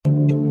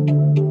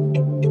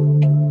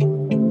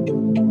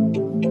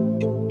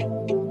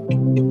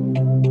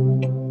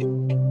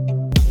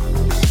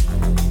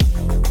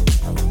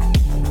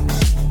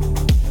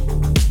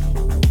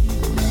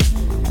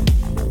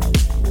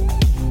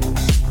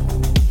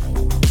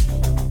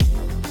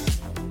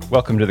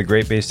Welcome to the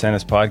GreatBase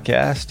Tennis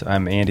podcast.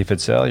 I'm Andy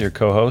Fitzell, your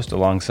co-host,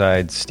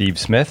 alongside Steve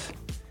Smith.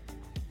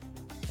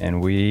 And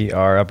we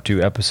are up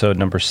to episode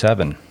number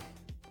 7.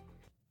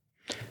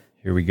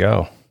 Here we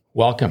go.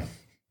 Welcome.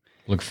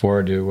 Look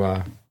forward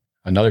to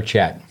another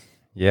chat.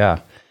 Yeah.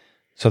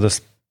 So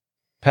this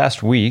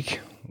past week,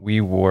 we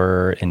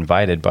were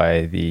invited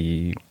by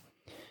the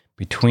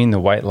Between the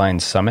White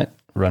Lines Summit,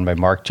 run by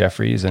Mark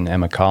Jeffries and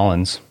Emma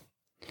Collins,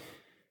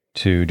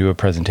 to do a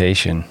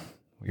presentation.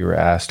 We were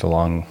asked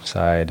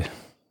alongside,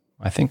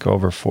 I think,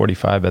 over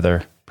 45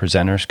 other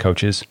presenters,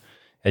 coaches,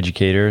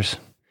 educators,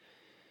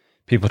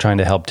 people trying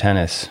to help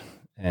tennis.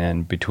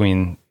 And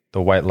between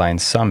the White Line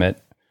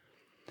Summit,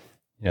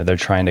 they're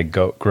trying to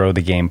grow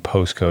the game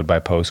postcode by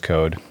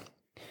postcode.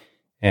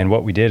 And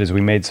what we did is we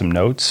made some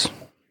notes,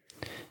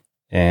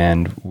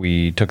 and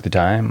we took the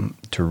time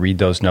to read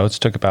those notes.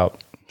 It took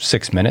about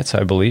 6 minutes,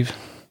 I believe,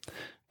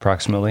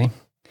 approximately,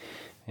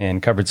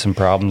 and covered some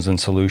problems and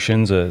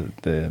solutions.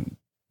 The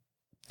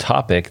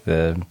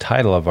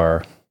title of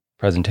our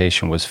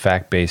presentation was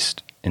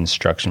Fact-Based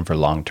Instruction for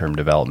Long-Term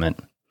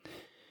Development.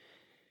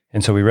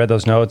 And so we read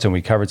those notes and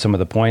we covered some of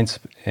the points,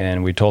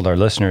 and we told our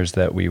listeners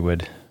that we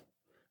would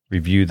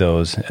review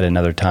those at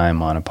another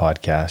time on a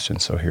podcast.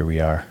 And so here we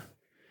are.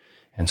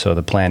 And so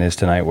the plan is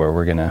tonight where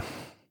we're going to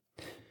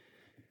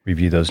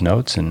review those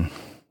notes and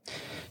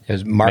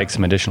make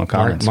some additional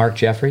comments. Mark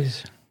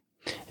Jeffries?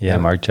 Yeah,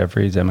 Mark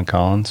Jeffries, Emma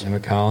Collins.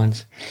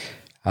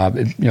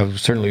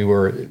 Certainly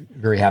we're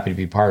very happy to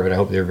be part of it. I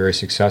hope they're very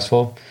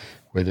successful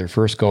with their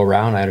first go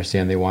around. I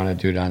understand they want to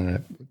do it on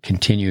a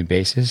continued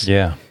basis.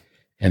 Yeah.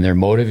 And their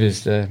motive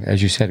is to,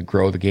 as you said,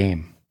 grow the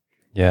game.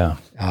 Yeah.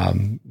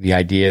 The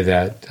idea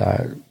that,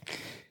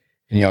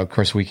 of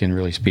course we can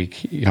really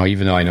speak,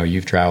 even though I know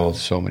you've traveled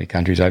so many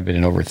countries, I've been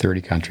in over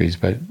 30 countries,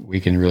 but we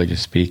can really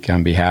just speak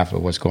on behalf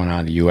of what's going on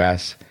in the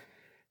U.S.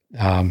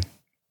 But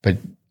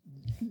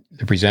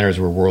the presenters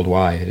were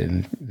worldwide,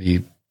 and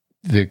the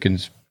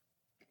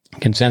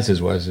consensus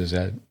is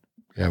that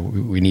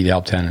we need to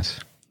help tennis.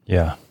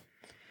 Yeah.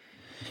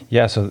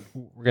 Yeah, so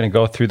we're going to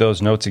go through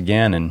those notes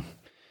again and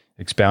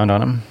expound on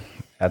them,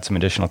 add some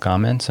additional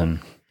comments, and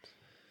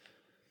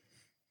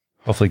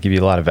hopefully give you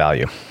a lot of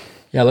value.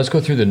 Yeah, let's go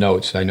through the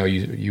notes. I know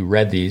you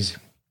read these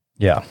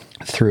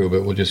through,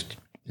 but we'll just,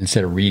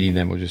 instead of reading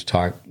them, we'll just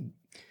talk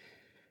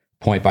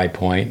point by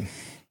point.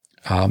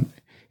 And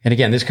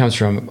again, this comes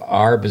from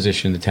our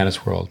position in the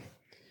tennis world.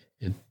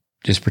 It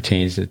just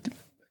pertains to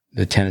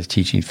the tennis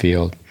teaching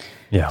field.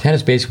 Yeah.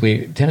 Tennis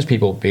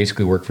people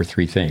basically work for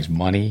 3 things: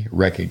 money,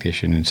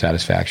 recognition, and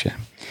satisfaction.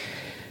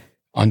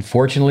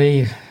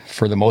 Unfortunately,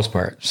 for the most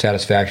part,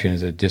 satisfaction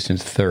is a distant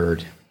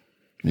third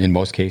in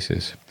most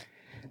cases.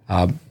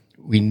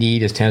 We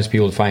need, as tennis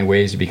people, to find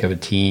ways to become a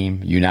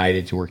team,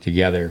 united, to work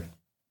together.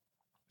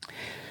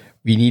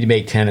 We need to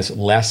make tennis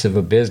less of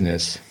a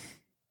business.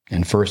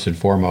 And first and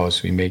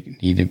foremost, we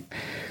need to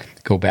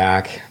go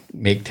back,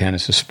 make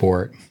tennis a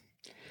sport.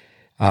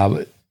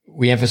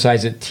 We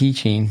emphasize that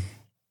teaching,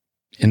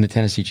 in the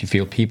tennis teaching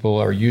field, people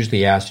are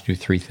usually asked to do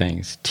 3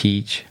 things: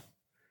 teach,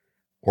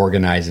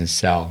 organize, and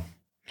sell.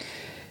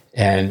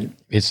 And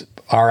it's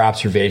our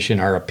observation,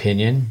 our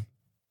opinion,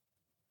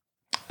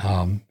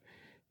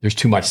 there's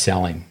too much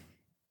selling.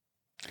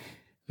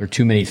 There are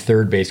too many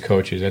third base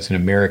coaches. That's an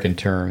American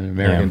term,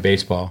 American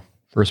baseball.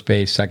 First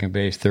base, second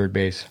base, third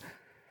base,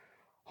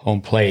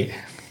 home plate.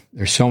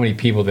 There's so many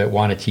people that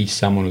want to teach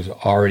someone who's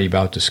already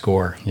about to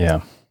score.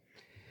 Yeah.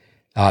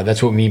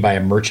 That's what we mean by a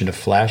merchant of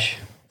flesh.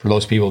 For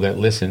those people that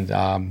listened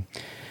to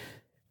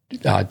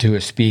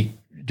us speak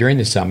during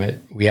the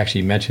summit, we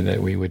actually mentioned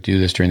that we would do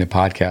this during the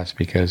podcast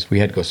because we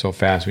had to go so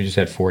fast. We just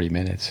had 40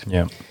 minutes.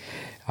 Yeah.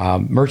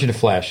 Merchant of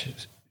flesh,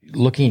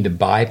 looking to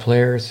buy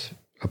players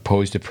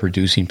opposed to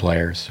producing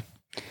players.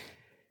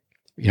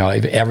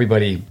 If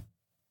everybody,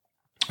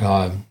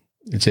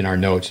 it's in our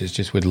notes, is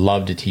just would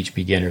love to teach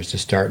beginners to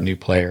start new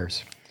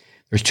players.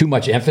 There's too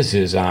much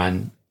emphasis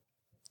on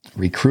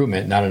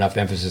recruitment, not enough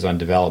emphasis on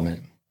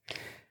development.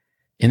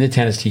 In the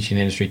tennis teaching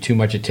industry, too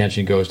much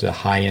attention goes to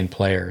high-end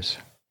players.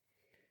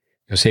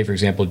 Say, for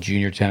example,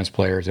 junior tennis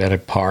players at a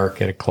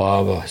park, at a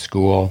club, a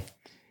school.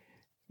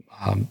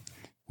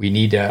 We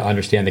need to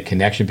understand the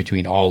connection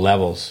between all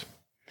levels.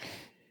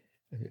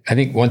 I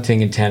think one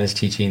thing in tennis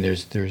teaching,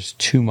 there's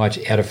too much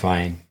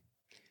edifying.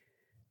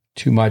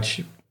 Too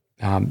much,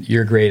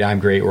 you're great, I'm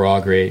great, we're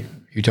all great.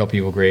 You tell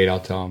people great, I'll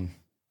tell them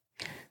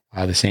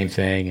the same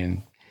thing.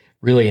 And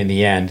really, in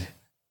the end,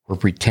 we're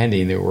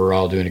pretending that we're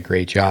all doing a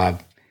great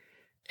job,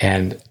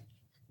 and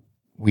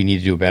we need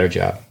to do a better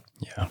job.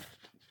 Yeah.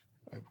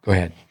 Go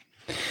ahead.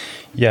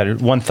 Yeah,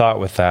 one thought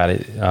with that,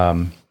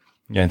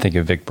 I think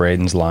of Vic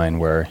Braden's line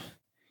where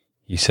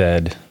he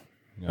said,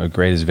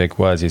 great as Vic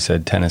was, he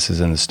said, tennis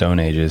is in the Stone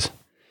Ages.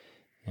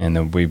 And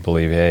then we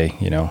believe, hey,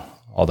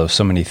 although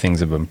so many things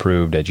have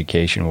improved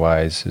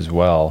education-wise as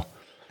well,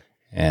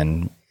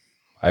 and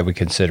I would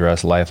consider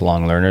us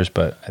lifelong learners,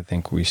 but I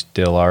think we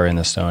still are in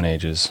the Stone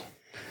Ages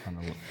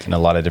in a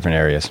lot of different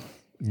areas.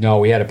 No,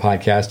 we had a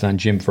podcast on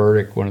Jim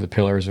Furtick, one of the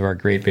pillars of our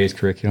GreatBase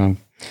curriculum.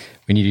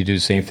 We need to do the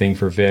same thing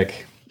for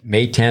Vic.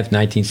 May 10th,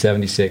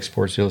 1976,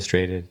 Sports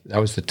Illustrated. That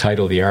was the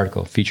title of the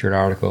article, featured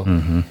article.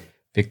 Mm-hmm.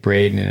 Vic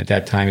Braden, and at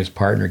that time his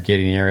partner,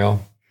 Gideon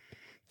Ariel.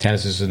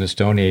 Tennis is in the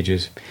Stone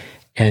Ages.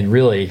 And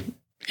really,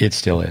 it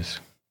still is.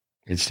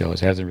 It still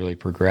is. It hasn't really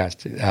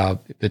progressed.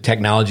 The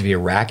technology of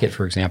a racket,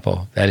 for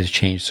example, that has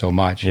changed so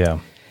much. Yeah.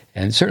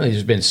 And certainly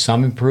there's been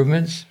some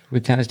improvements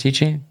with tennis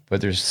teaching,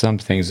 but there's some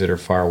things that are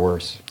far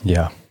worse.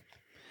 Yeah.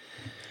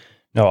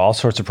 No, all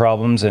sorts of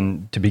problems.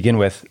 And to begin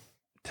with,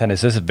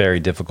 tennis is a very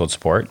difficult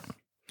sport.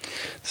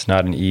 It's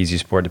not an easy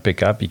sport to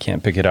pick up. You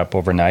can't pick it up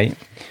overnight.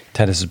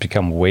 Tennis has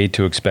become way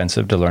too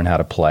expensive to learn how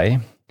to play.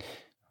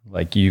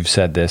 Like you've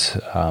said this,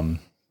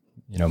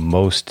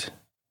 most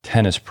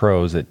tennis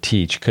pros that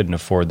teach couldn't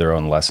afford their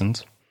own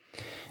lessons.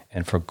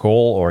 And for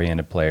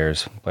goal-oriented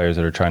players that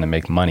are trying to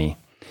make money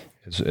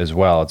as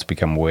well, it's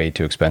become way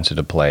too expensive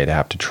to play, to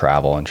have to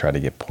travel and try to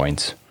get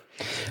points.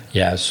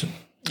 Yes.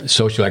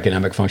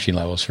 Socioeconomic functioning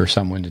levels for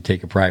someone to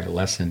take a private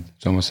lesson.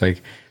 It's almost like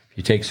if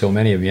you take so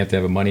many of them, you have to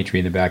have a money tree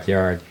in the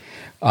backyard.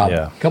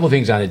 A couple of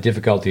things on the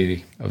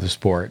difficulty of the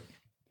sport.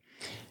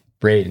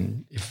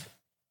 Braden, if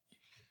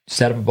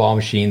set up a ball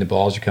machine, the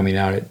balls are coming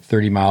out at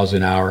 30 miles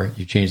an hour.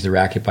 You change the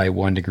racket by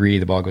 1 degree,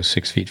 the ball goes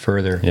 6 feet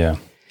further. Yeah.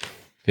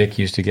 Vic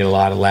used to get a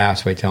lot of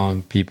laughs by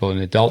telling people in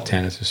adult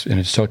tennis, and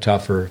it's so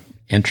tough for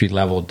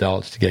entry-level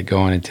adults to get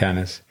going in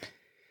tennis,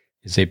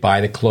 is they buy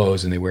the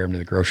clothes and they wear them to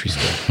the grocery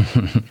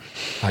store.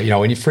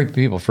 When you freak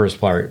people first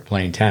start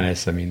playing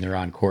tennis, I mean, they're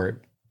on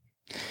court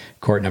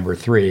number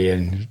 3,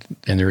 and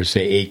there's,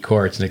 say, 8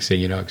 courts. Next thing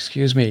you know,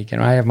 excuse me,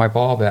 can I have my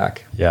ball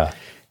back? Yeah.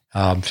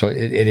 So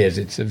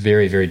it's a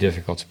very, very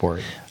difficult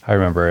sport. I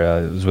remember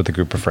I was with a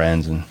group of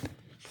friends and,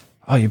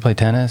 oh, you play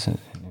tennis? And,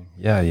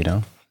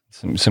 yeah,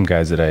 some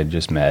guys that I had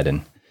just met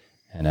and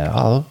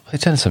I'll play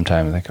tennis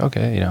sometime. I'm like,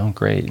 okay,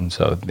 great. And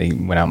so they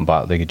went out and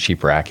bought like a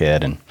cheap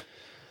racket and,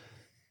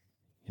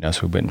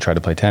 so we went and tried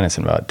to play tennis,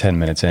 and about 10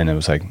 minutes in, it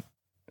was like,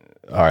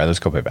 all right, let's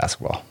go play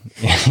basketball.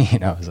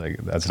 I was like,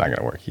 that's not going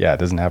to work. Yeah, it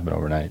doesn't happen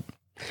overnight.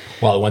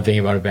 Well, the one thing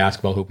about a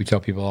basketball hoop, we tell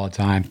people all the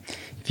time,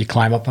 if you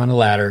climb up on a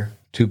ladder,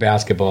 2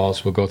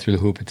 basketballs will go through the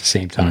hoop at the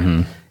same time.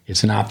 Mm-hmm.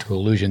 It's an optical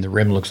illusion. The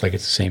rim looks like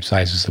it's the same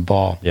size as the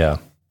ball. Yeah.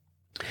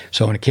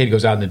 So when a kid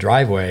goes out in the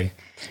driveway,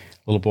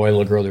 little boy,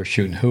 little girl, they're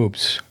shooting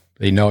hoops.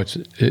 They know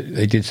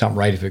they did something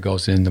right if it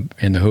goes in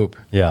the hoop.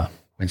 Yeah.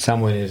 When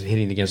someone is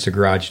hitting against the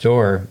garage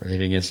door or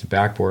hitting against the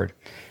backboard,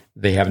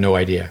 they have no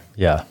idea.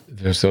 Yeah.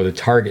 So the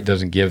target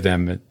doesn't give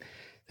them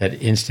that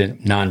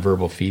instant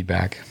nonverbal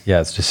feedback. Yeah,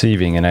 it's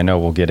deceiving. And I know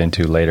we'll get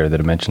into later the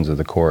dimensions of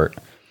the court,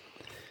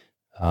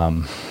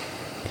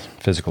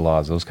 physical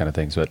laws, those kind of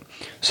things. But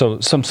so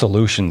some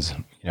solutions,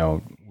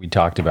 we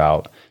talked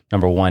about.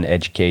 Number one,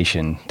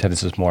 education.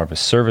 Tennis is more of a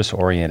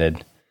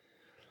service-oriented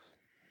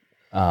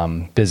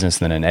business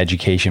than an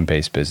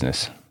education-based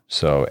business.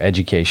 So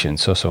education,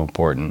 so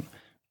important.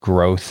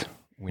 Growth,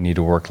 we need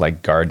to work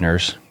like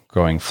gardeners,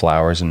 growing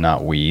flowers and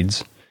not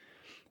weeds.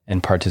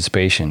 And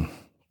participation,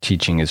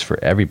 teaching is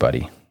for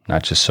everybody,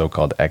 not just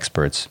so-called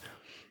experts.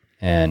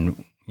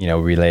 And,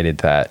 related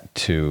that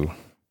to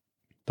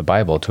the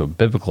Bible, to a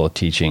biblical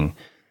teaching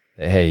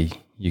that, hey,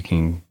 you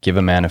can give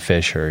a man a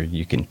fish or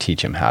you can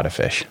teach him how to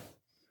fish.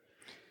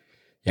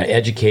 Yeah,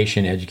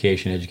 education.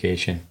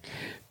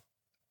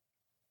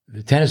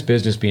 The tennis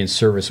business being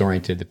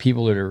service-oriented, the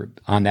people that are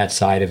on that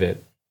side of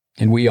it,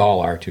 and we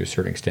all are to a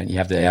certain extent, you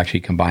have to actually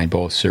combine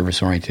both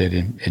service-oriented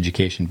and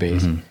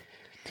education-based. Mm-hmm.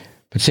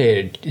 But say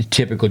a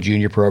typical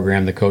junior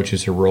program, the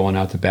coaches are rolling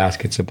out the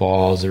baskets of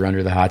balls, they're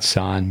under the hot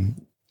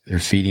sun, they're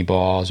feeding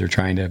balls, they're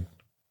trying to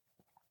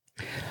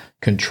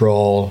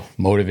control,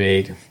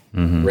 motivate,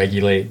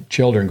 regulate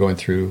children going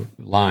through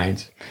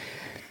lines.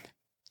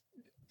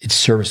 It's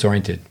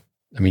service-oriented.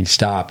 I mean,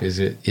 stop. Is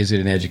it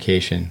an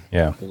education?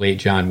 Yeah. The late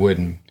John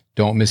Wooden.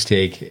 Don't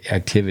mistake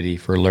activity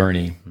for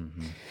learning.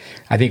 Mm-hmm.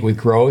 I think with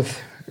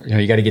growth,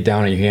 you got to get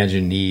down on your hands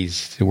and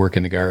knees to work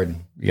in the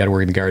garden. You got to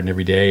work in the garden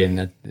every day,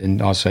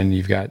 and all of a sudden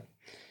you've got,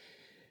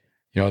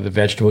 the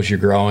vegetables you're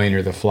growing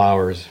or the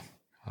flowers.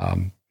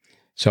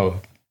 It's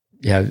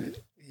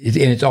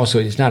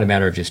not a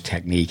matter of just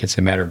technique. It's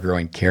a matter of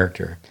growing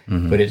character.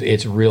 Mm-hmm. But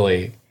it's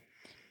really,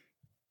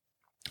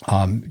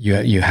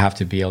 you have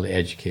to be able to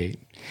educate.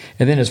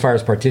 And then as far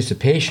as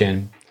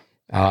participation,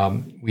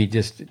 we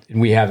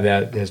have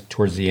that as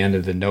towards the end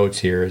of the notes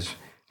here is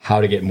how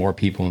to get more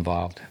people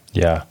involved.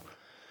 Yeah.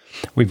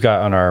 We've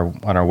got on our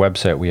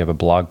website, we have a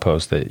blog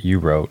post that you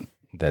wrote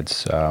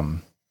that's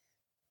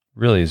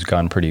really has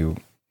gone pretty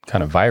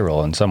kind of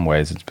viral in some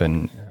ways. It's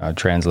been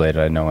translated,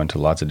 I know, into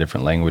lots of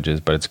different languages,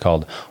 but it's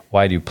called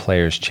 "Why Do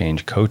Players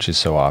Change Coaches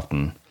So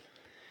Often?"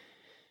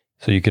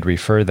 So you could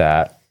refer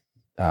that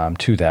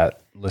to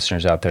that,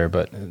 listeners out there,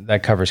 but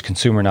that covers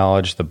consumer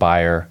knowledge, the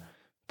buyer,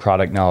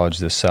 product knowledge,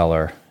 the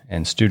seller,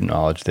 and student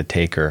knowledge, the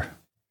taker.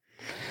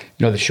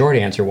 The short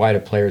answer, why do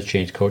players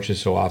change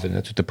coaches so often?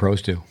 That's what the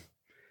pros do.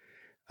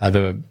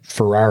 The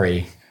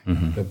Ferrari,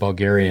 the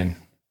Bulgarian,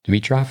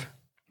 Dimitrov.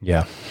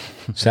 Yeah.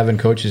 7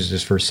 coaches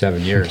his first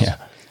 7 years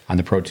on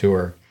the Pro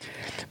Tour.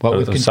 Well,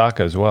 with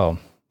Osaka as well.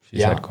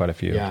 She's had quite a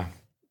few. Yeah.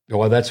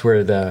 Well, that's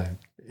where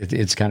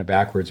it's kind of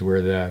backwards.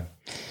 Where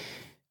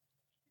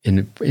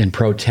in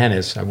pro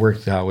tennis, I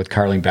worked with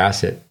Carleen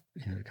Bassett.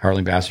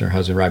 Carleen Bassett and her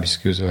husband Robbie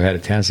Scuso had a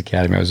tennis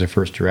academy. I was their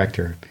first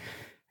director,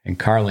 and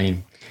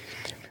Carleen,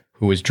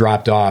 who was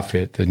dropped off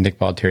at the Nick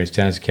Balterian's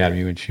Tennis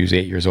Academy when she was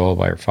 8 years old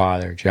by her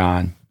father,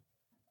 John.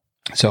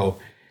 So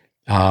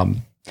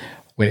when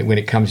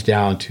it comes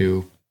down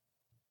to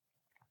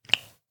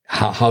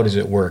how does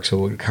it work? So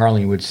what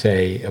Carleen would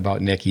say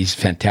about Nick, he's a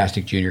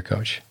fantastic junior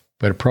coach,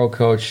 but a pro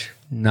coach,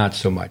 not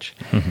so much,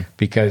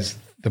 because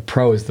the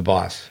pro is the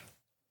boss.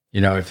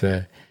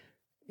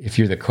 If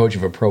you're the coach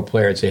of a pro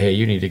player and say, hey,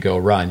 you need to go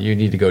run, you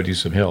need to go do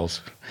some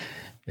hills,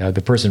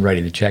 the person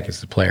writing the check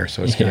is the player.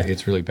 So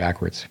it's really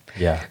backwards.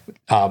 Yeah.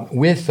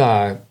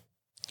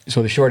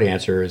 So the short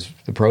answer is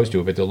the pros do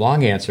it, but the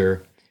long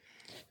answer,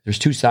 there's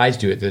two sides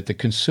to it. That the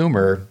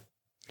consumer,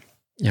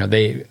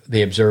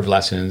 they observe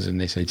lessons and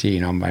they say,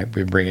 gee,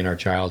 we're bringing our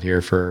child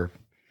here for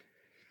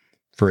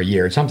a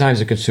year. And sometimes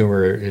the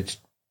consumer,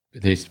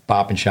 they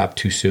bop and shop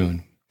too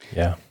soon.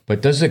 Yeah.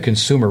 But does the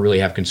consumer really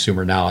have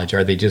consumer knowledge?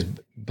 Are they just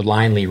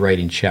blindly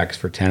writing checks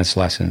for tennis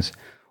lessons,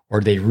 or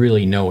do they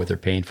really know what they're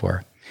paying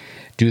for?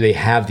 Do they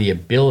have the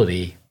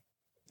ability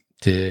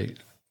to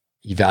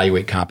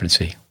evaluate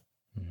competency?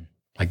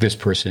 Like this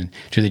person,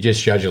 do they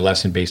just judge a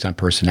lesson based on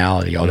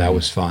personality? Oh, that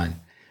was fun.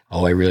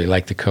 Oh, I really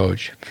like the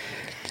coach.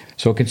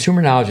 So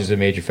consumer knowledge is a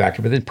major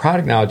factor, but then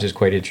product knowledge is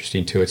quite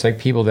interesting too. It's like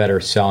people that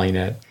are selling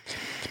at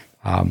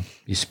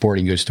these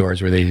sporting goods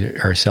stores where they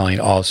are selling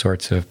all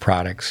sorts of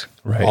products,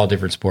 right, all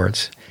different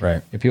sports.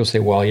 Right. And people say,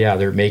 well, yeah,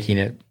 they're making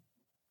it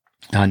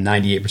on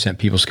 98%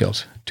 people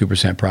skills,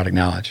 2% product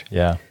knowledge.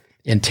 Yeah.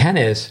 In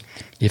tennis,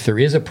 if there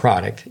is a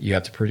product, you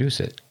have to produce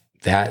it.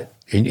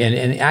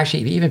 And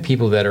actually, even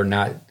people that are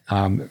not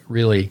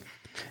really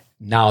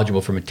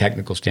knowledgeable from a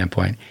technical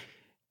standpoint,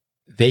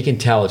 they can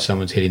tell if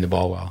someone's hitting the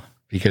ball well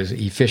because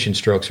efficient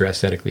strokes are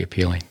aesthetically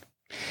appealing.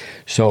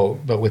 So,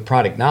 but with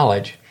product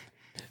knowledge,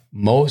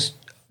 most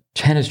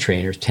tennis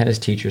trainers, tennis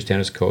teachers,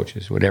 tennis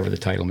coaches, whatever the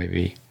title may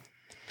be,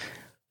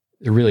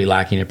 they're really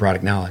lacking in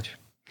product knowledge,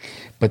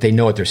 but they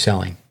know what they're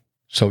selling.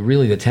 So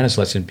really the tennis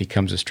lesson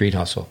becomes a street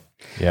hustle.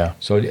 Yeah.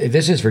 So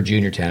this is for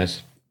junior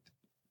tennis.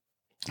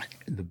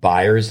 The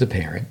buyer is the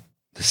parent,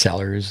 the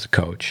seller is the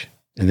coach,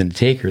 and then the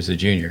taker is the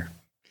junior.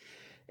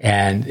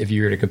 And if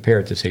you were to compare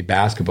it to, say,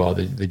 basketball,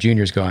 the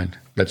junior's going,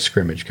 let's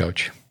scrimmage,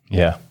 coach.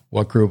 Yeah.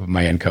 What group am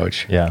I in,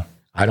 coach? Yeah.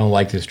 I don't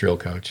like this drill,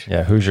 coach.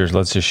 Yeah. Hoosiers,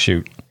 let's just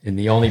shoot. And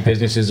the only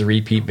business is a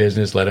repeat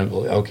business. Let them,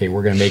 okay,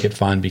 we're going to make it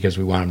fun because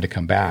we want them to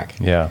come back.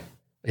 Yeah.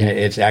 And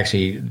it's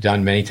actually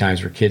done many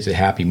times where kids are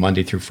happy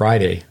Monday through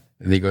Friday,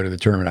 and they go to the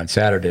tournament on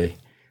Saturday.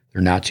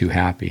 They're not too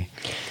happy.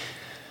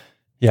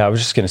 Yeah, I was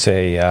just going to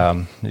say,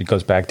 it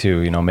goes back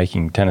to,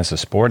 making tennis a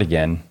sport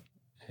again.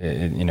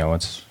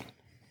 It's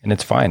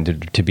fine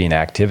to be an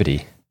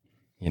activity,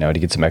 to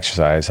get some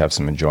exercise, have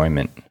some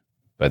enjoyment,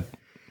 but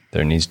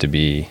there needs to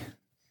be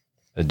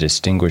a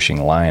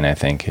distinguishing line, I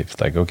think. It's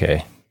like,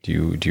 okay,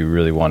 do you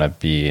really want to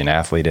be an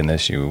athlete in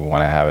this? You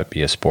want to have it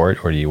be a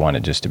sport, or do you want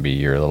it just to be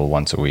your little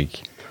once a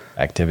week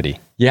activity?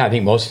 Yeah, I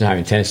think most of the time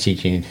in tennis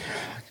teaching,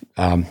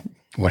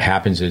 what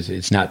happens is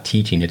it's not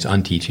teaching, it's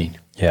unteaching.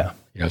 Yeah.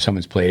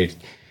 Someone's played,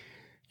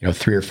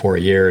 3 or 4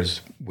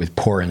 years with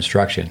poor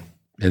instruction,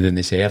 and then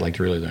they say, I'd like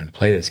to really learn to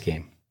play this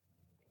game.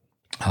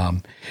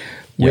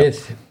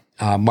 With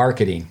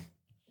marketing,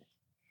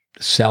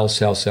 sell.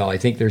 I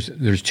think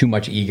there's too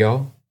much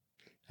ego.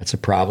 That's a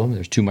problem.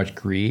 There's too much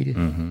greed.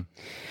 Mm-hmm.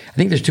 I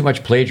think there's too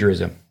much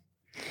plagiarism.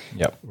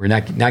 Yep. We're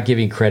not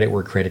giving credit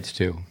where credit's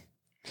due.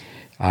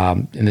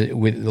 Along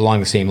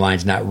the same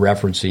lines, not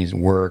referencing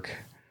work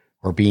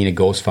or being a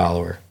ghost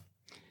follower.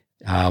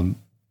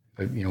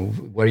 But,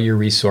 what are your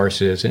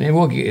resources? And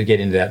we'll get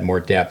into that in more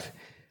depth.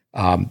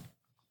 The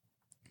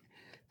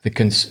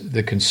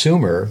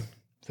consumer,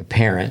 the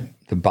parent,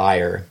 the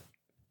buyer,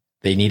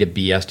 they need a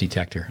BS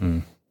detector.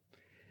 Mm.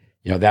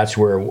 That's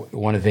where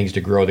one of the things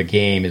to grow the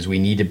game is we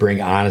need to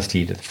bring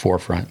honesty to the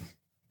forefront.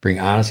 Bring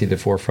honesty to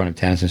the forefront of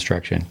tennis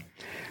instruction.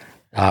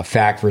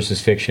 Fact versus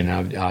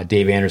fiction.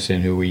 Dave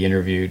Anderson, who we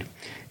interviewed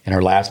in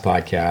our last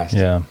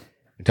podcast,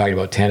 talking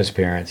about tennis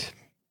parents.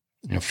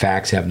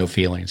 Facts have no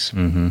feelings.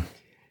 Mm-hmm.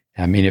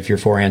 I mean, if your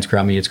forehand's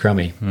crummy, it's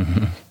crummy.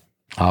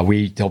 Mm-hmm.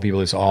 We tell people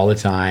this all the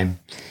time.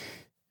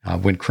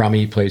 When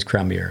crummy plays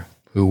crummier,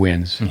 who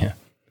wins? Yeah.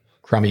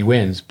 Crummy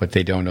wins, but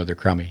they don't know they're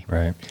crummy.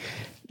 Right.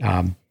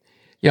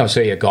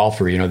 Say a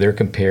golfer, they're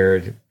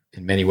compared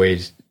in many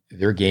ways,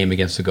 their game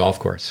against the golf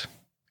course.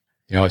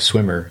 A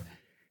swimmer,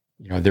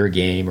 their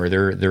game or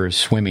they're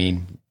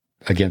swimming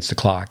against the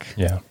clock.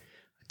 Yeah.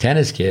 A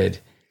tennis kid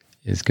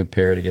is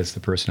compared against the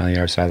person on the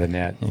other side of the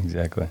net.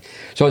 Exactly.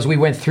 So as we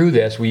went through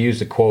this, we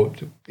used a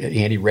quote.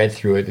 Andy read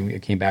through it, and we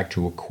came back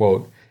to a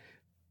quote.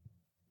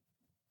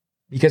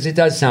 Because it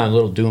does sound a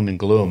little doom and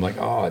gloom, like,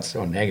 oh, it's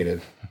so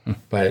negative.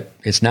 But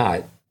it's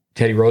not.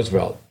 Teddy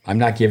Roosevelt, I'm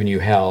not giving you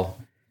hell.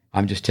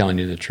 I'm just telling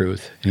you the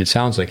truth. And it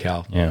sounds like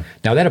hell. Yeah.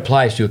 Now, that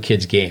applies to a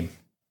kid's game.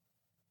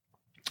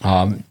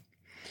 Your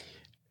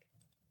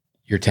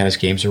tennis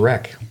game's a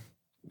wreck.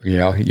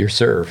 your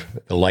serve.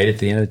 The light at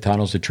the end of the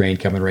tunnel is the train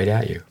coming right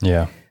at you.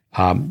 Yeah.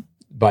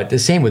 But the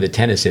same with the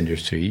tennis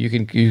industry.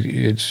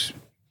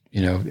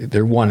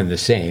 They're one and the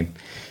same.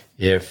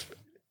 If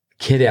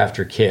kid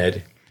after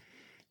kid,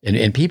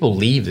 and people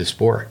leave the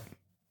sport,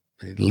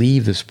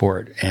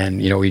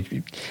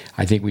 and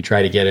I think we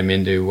try to get them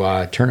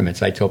into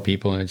tournaments. I tell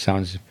people, and it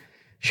sounds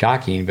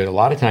shocking, but a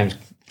lot of times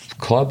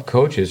club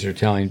coaches are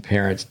telling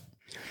parents,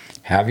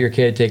 have your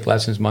kid take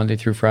lessons Monday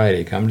through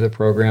Friday, come to the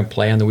program,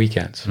 play on the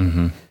weekends.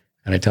 Mm-hmm.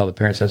 And I tell the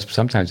parents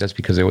sometimes that's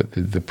because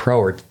the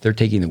pro they're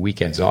taking the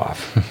weekends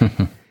off.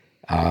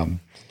 Another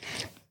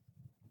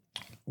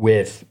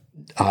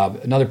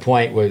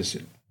point was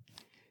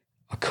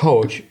a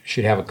coach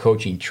should have a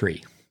coaching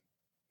tree.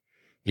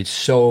 It's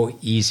so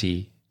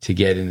easy to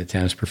get in the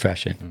tennis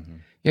profession.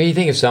 Mm-hmm. You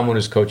think if someone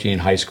is coaching in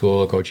high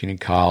school, coaching in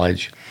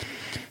college,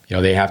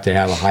 they have to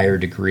have a higher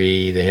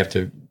degree, they have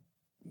to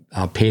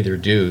pay their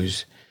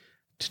dues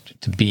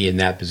to be in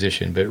that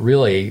position. But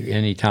really,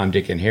 any Tom,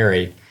 Dick, and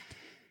Harry,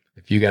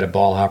 if you got a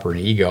ball hopper and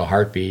an ego,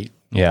 heartbeat,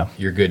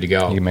 you're good to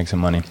go. You can make some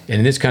money. And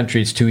in this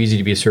country, it's too easy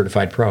to be a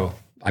certified pro.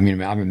 I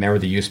mean, I'm a member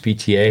of the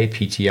USPTA,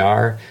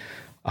 PTR.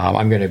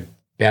 I'm going to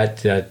bet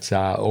that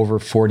over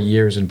 40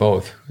 years in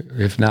both,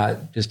 if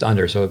not just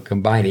under. So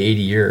combined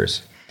 80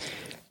 years.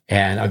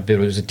 And I've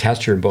been as a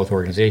tester in both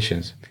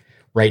organizations.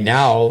 Right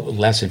now,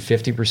 less than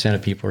 50%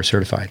 of people are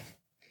certified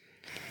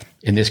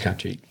in this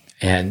country.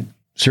 And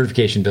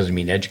certification doesn't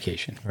mean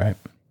education. Right.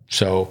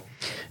 So,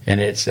 and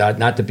it's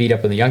not to beat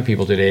up on the young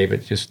people today,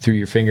 but just through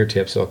your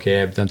fingertips.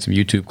 Okay, I've done some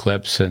YouTube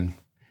clips, and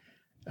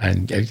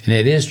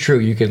it is true.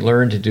 You can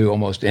learn to do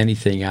almost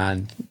anything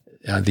on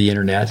the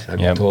internet. I've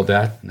been told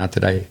that. Not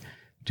that I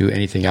do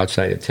anything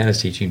outside of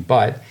tennis teaching,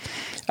 but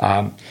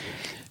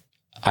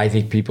I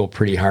think people are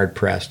pretty hard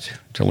pressed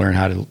to learn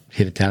how to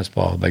hit a tennis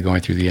ball by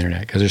going through the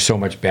internet because there's so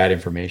much bad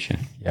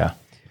information. Yeah.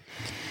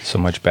 So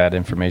much bad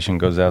information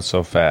goes out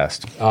so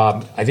fast.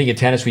 I think in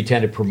tennis, we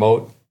tend to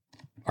promote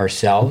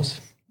ourselves.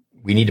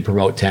 We need to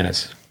promote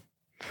tennis.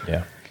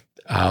 Yeah.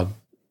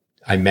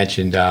 I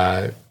mentioned,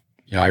 I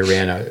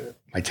ran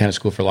my tennis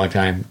school for a long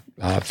time,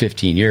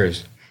 15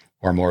 years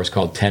or more. It's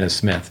called Tennis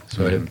Smith.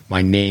 So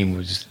my name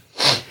was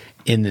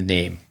in the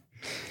name.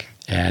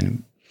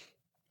 And,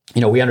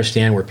 we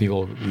understand where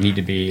people need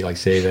to be, like,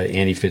 say, the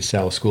Andy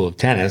Fitzell School of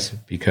Tennis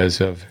because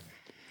of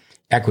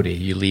equity.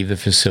 You leave the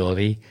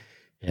facility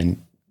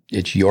and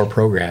it's your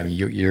program.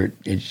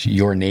 It's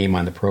your name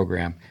on the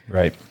program.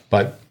 Right.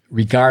 But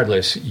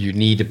regardless, you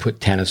need to put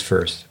tennis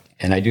first.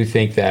 And I do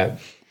think that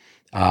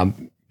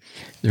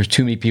there's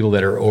too many people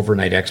that are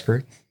overnight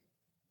expert.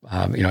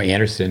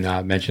 Anderson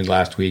mentioned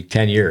last week,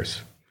 10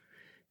 years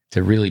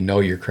to really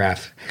know your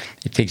craft.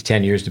 It takes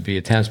 10 years to be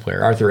a tennis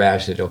player. Arthur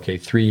Ashe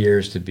said, 3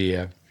 years to be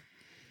a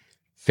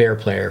fair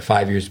player,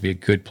 5 years to be a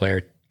good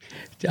player,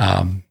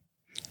 then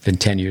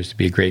 10 years to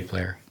be a great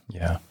player.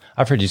 Yeah.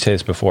 I've heard you say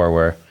this before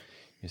where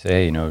you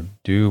say, hey,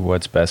 do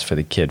what's best for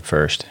the kid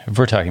first. If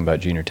we're talking about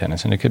junior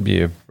tennis, and it could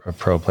be a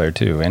pro player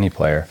too, any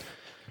player,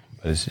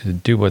 but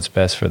do what's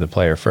best for the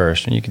player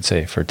first. And you could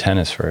say for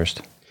tennis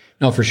first.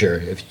 No, for sure.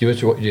 If you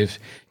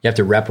have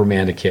to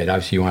reprimand a kid,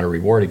 obviously you want to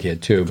reward a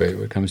kid too, but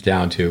it comes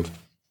down to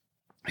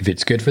if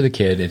it's good for the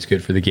kid, it's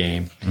good for the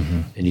game,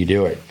 and you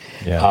do it.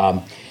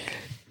 Yeah.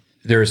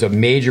 There's a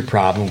major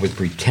problem with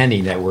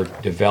pretending that we're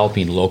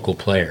developing local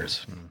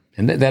players.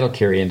 And that'll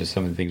carry into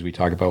some of the things we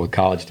talk about with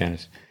college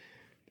tennis.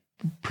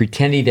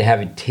 Pretending to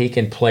have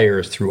taken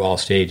players through all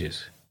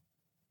stages.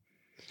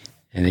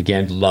 And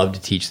again, love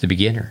to teach the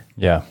beginner.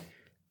 Yeah.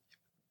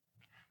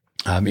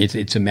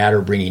 It's a matter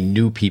of bringing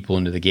new people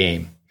into the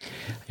game.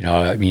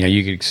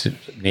 You could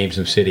name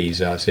some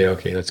cities. Say,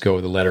 okay, let's go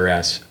with the letter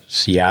S.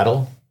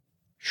 Seattle,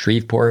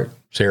 Shreveport,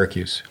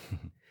 Syracuse.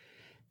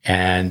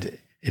 And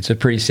it's a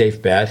pretty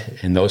safe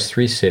bet. In those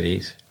three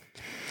cities,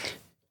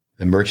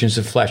 the merchants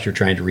of flesh are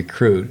trying to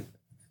recruit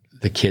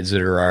the kids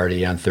that are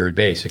already on third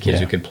base, the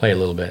kids who can play a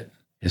little bit,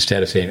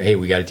 instead of saying, hey,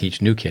 we got to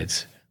teach new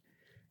kids.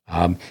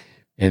 And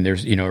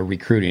there's,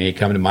 recruiting. Hey,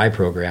 come to my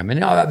program.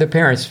 And the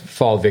parents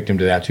fall victim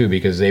to that too,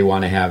 because they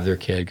want to have their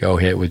kid go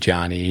hit with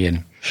Johnny.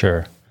 And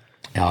sure.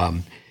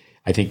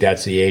 I think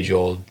that's the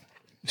age-old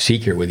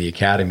secret with the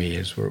academy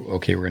is, we're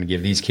going to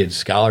give these kids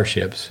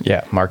scholarships.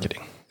 Yeah,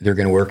 marketing. They're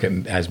going to work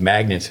as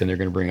magnets, and they're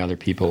going to bring other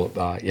people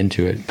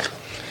into it.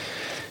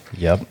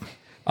 Yep.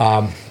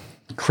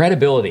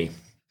 Credibility.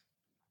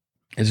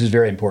 This is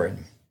very important.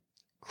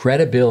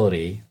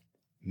 Credibility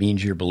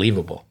means you're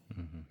believable.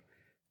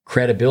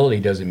 Credibility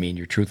doesn't mean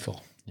you're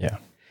truthful. Yeah.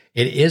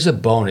 It is a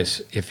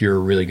bonus if you're a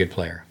really good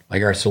player.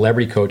 Like our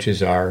celebrity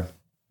coaches are,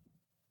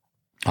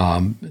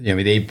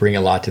 they bring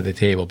a lot to the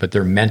table, but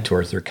they're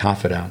mentors, they're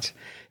confidants.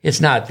 It's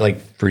not like,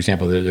 for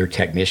example, they're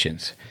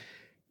technicians.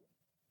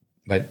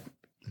 But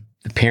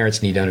the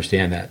parents need to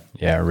understand that.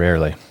 Yeah,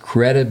 rarely.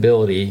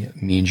 Credibility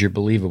means you're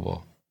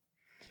believable.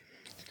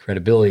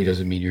 Credibility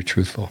doesn't mean you're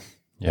truthful.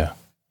 Yeah.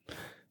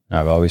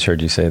 I've always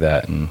heard you say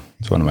that, and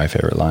it's one of my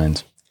favorite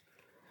lines.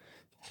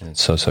 And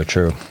it's so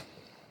true.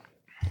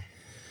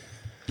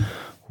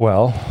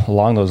 Well,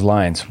 along those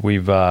lines,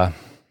 we've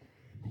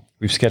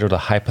we've scheduled a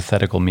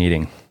hypothetical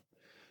meeting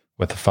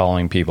with the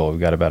following people. We've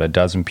got about a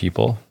dozen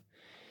people,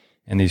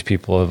 and these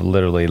people have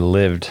literally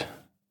lived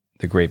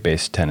the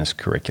GreatBase Tennis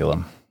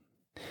curriculum.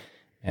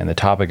 And the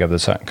topic of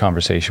this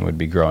conversation would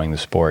be growing the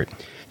sport.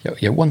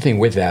 Yeah, one thing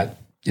with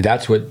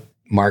that's what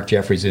Mark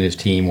Jeffries and his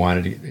team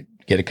wanted to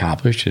get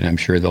accomplished, and I'm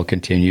sure they'll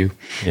continue.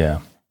 Yeah.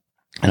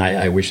 And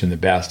I wish them the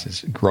best,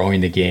 is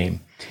growing the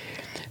game.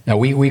 Now,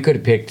 we could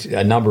have picked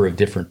a number of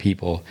different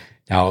people.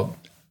 Now,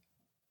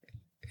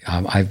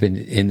 I've been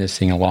in this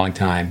thing a long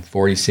time,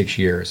 46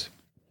 years.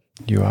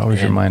 You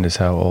always remind us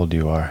how old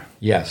you are.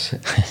 Yes.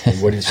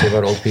 And what did you say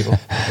about old people?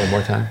 One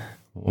more time?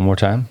 One more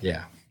time?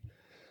 Yeah.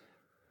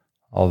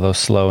 Although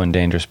slow and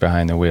dangerous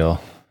behind the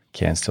wheel,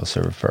 can still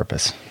serve a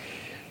purpose.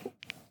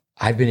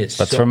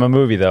 That's from a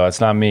movie, though. It's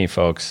not me,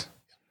 folks.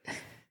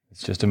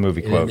 It's just a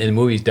movie quote. And the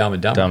movie's Dumb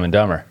and Dumber. Dumb and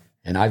Dumber.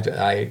 And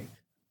I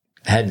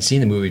hadn't seen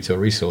the movie until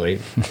recently.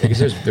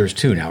 Because there's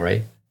two now,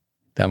 right?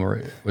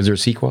 Was there a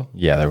sequel?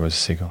 Yeah, there was a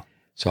sequel.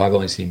 So I've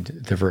only seen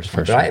the first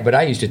one. But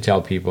I used to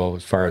tell people,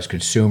 as far as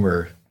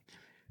consumer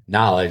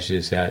knowledge,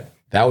 is that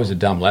was a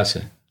dumb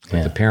lesson.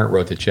 But the parent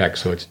wrote the check,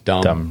 so it's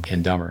dumb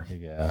and dumber.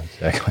 Yeah,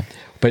 exactly.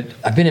 But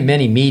I've been in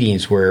many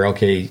meetings where,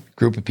 okay,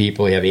 group of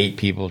people, you have 8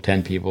 people,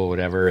 10 people,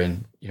 whatever,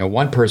 and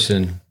one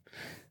person,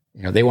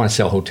 they want to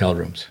sell hotel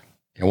rooms.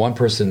 One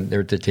person, they're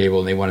at the table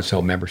and they want to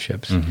sell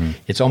memberships. Mm-hmm.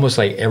 It's almost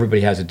like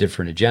everybody has a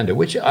different agenda,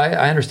 which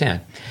I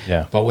understand.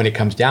 Yeah. But when it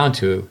comes down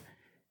to,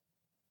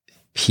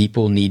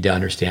 people need to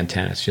understand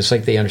tennis, just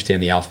like they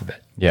understand the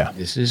alphabet. Yeah.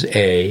 This is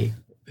A,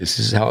 this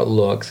is how it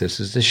looks, this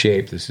is the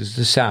shape, this is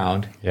the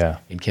sound. Yeah.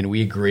 And can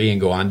we agree and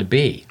go on to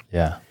B?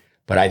 Yeah.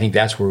 But I think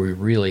that's where we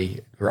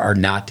really are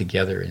not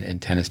together in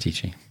tennis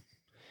teaching.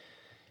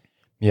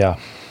 Yeah.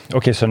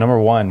 Okay, so number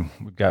 1,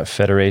 we've got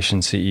Federation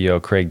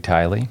CEO Craig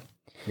Tiley.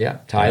 Yeah,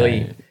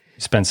 Tiley.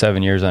 Spent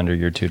 7 years under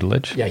your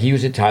tutelage. Yeah, he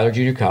was at Tyler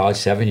Junior College,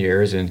 7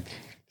 years, and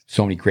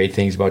so many great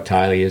things about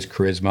Tiley, his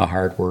charisma,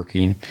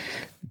 hardworking,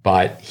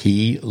 but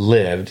he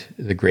lived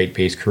the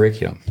GreatBase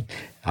curriculum.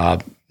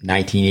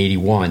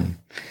 1981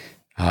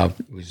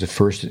 was the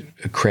first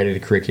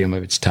accredited curriculum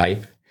of its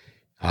type.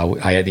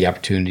 I had the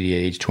opportunity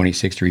at age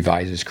 26 to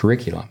revise his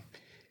curriculum.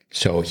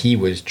 So he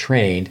was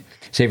trained.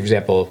 Say, for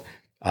example,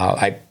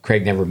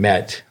 Craig never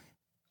met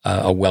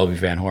a Welby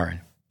Van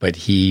Horn, but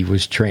he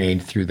was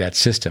trained through that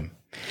system.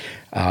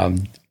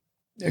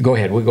 Go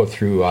ahead. We'll go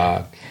through.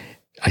 I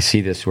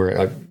see this where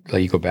I'll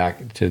let you go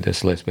back to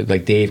this list, but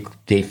like Dave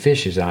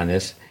Fish is on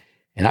this,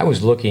 and I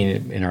was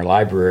looking in our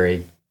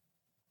library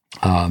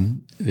over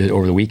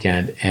the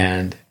weekend,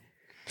 and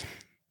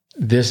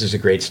this is a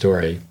great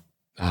story.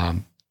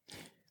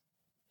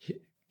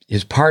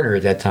 His partner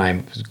at that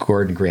time was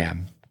Gordon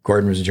Graham.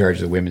 Gordon was in charge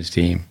of the women's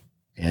team,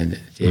 and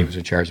Dave was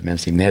in charge of the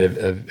men's team. They had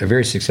a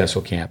very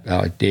successful camp.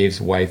 Dave's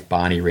wife,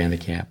 Bonnie, ran the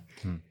camp.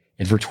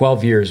 And for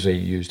 12 years, they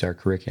used our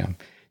curriculum.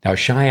 Now,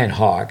 Cheyenne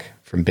Hawk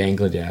from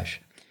Bangladesh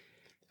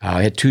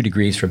had 2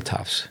 degrees from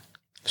Tufts,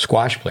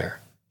 squash player.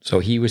 So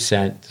he was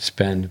sent to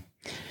spend,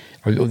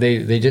 or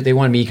they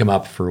wanted me to come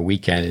up for a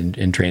weekend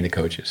and train the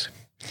coaches.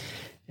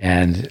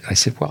 And I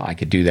said, well, I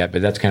could do that,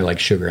 but that's kind of like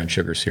sugar on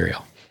sugar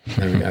cereal.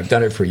 I mean, I've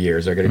done it for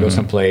years. I'm going to go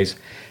someplace,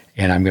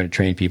 and I'm going to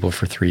train people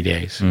for 3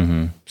 days.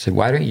 Mm-hmm. I said,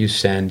 why don't you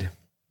send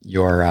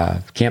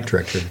your camp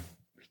director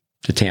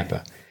to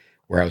Tampa,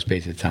 where I was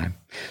based at the time?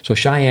 So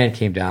Cheyenne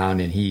came down,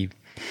 and he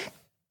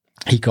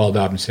called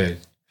up and said,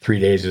 3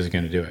 days isn't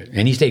going to do it.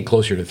 And he stayed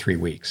closer to 3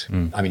 weeks.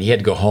 I mean, he had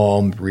to go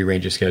home,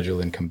 rearrange his schedule,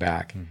 and come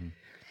back. Mm-hmm.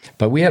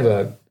 But we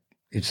have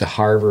it's a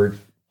Harvard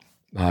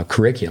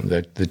curriculum,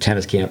 the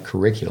tennis camp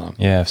curriculum.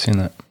 Yeah, I've seen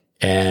that.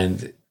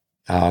 And,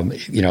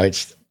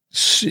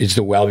 it's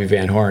the Welby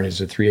Van Horn.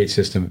 It's a 3/8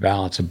 system of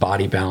balance, of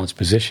body balance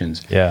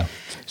positions. Yeah.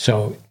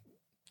 So,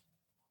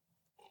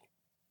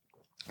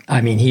 I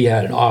mean, he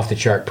had an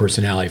off-the-chart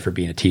personality for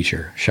being a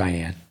teacher,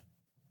 Cheyenne.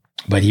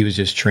 But he was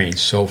just trained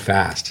so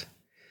fast.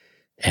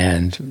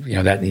 And,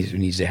 that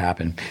needs to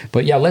happen.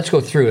 But, yeah, let's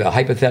go through a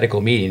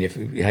hypothetical meeting. If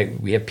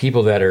we have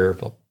people that are,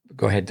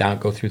 go ahead,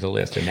 go through the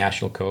list. A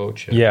national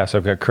coach. Yeah, so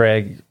I've got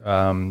Craig,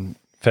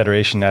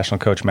 Federation national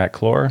coach Matt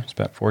Clore,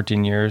 spent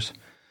 14 years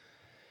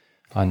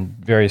on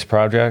various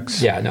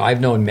projects. Yeah, no,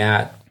 I've known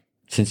Matt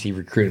since he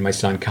recruited my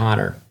son,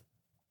 Connor.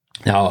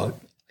 Now,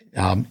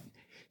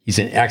 he's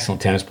an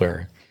excellent tennis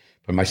player.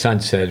 But my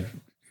son said,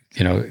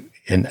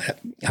 and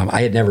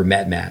I had never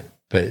met Matt,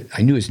 but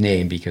I knew his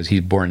name because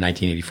he's born in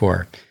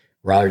 1984.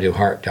 Robert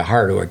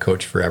DeHart, who I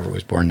coached forever,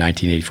 was born in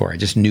 1984. I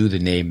just knew the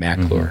name Matt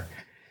Clore.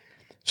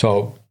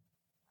 So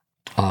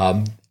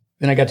then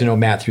I got to know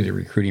Matt through the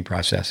recruiting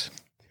process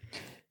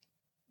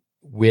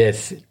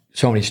with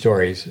so many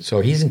stories.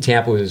 So he's in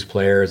Tampa with his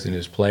players, and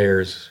his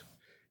players,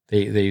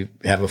 they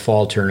have a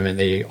fall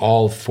tournament.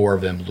 All 4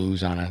 of them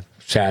lose on a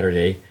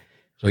Saturday.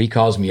 So he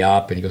calls me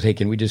up and he goes, hey,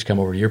 can we just come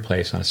over to your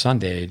place on a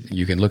Sunday?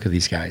 You can look at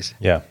these guys.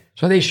 Yeah.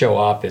 So they show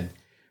up, and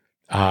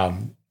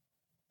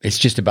it's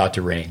just about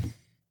to rain.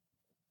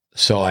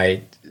 So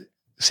I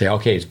say,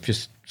 okay,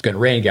 it's going to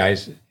rain,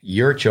 guys.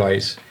 Your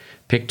choice.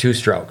 Pick 2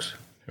 strokes.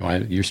 You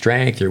want your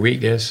strength, your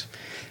weakness.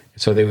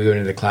 So then we go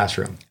into the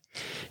classroom.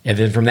 And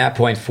then from that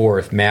point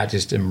forth, Matt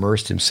just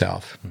immersed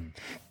himself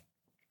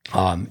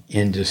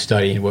into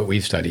studying what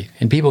we've studied.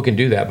 And people can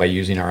do that by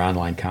using our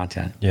online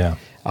content. Yeah.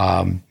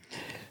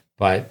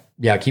 But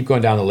yeah, keep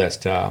going down the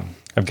list.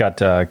 I've got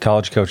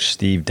college coach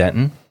Steve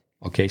Denton.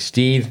 Okay,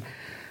 Steve, I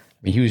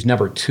mean, he was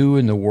number 2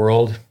 in the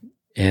world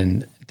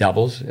in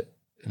doubles,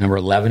 number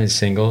 11 in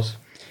singles.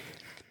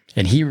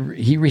 And he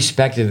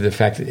respected the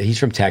fact that he's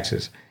from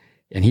Texas,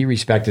 and he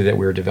respected that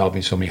we were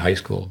developing so many high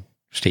school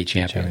state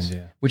champions,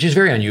 which is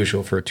very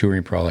unusual for a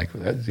touring pro. Like,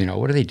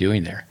 what are they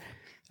doing there?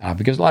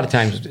 Because a lot of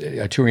times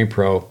a touring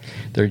pro,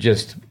 they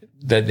just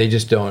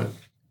don't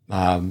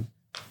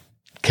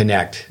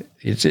connect.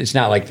 It's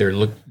not like they're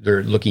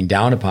looking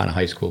down upon a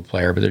high school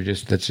player, but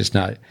that's just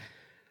not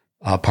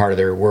part of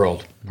their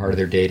world, part of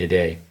their day to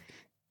day.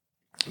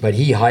 But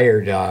he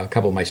hired a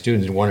couple of my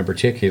students, and one in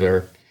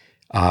particular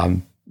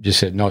just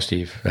said, "No,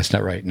 Steve, that's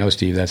not right. No,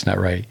 Steve, that's not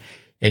right."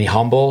 And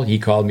he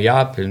called me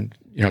up, and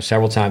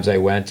several times I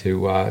went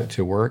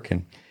to work,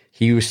 and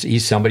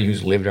he's somebody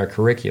who's lived our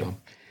curriculum.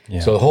 Yeah.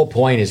 So the whole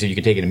point is that you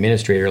can take an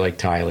administrator like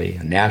Tiley,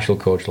 a national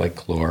coach like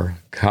Clore,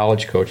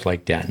 college coach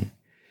like Denton,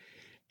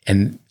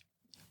 and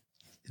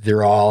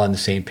they're all on the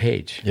same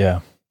page. Yeah.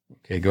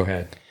 Okay, go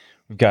ahead.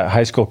 We've got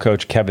high school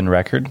coach Kevin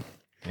Record,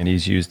 and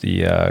he's used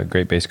the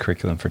GreatBase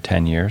curriculum for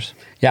 10 years.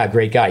 Yeah,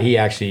 great guy. He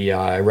actually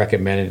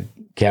recommended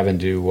Kevin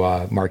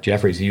to Mark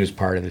Jeffries. He was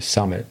part of the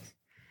summit.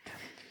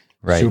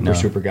 Right.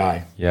 Super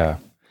guy. Yeah.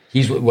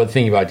 One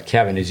thing about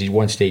Kevin is he's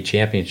won state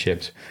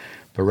championships,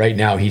 but right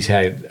now he's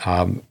had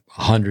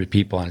 100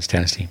 people on his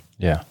tennis team.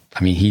 Yeah.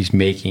 I mean, he's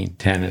making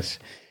tennis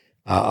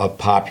a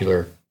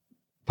popular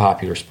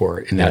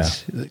sport, and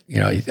that's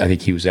I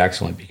think he was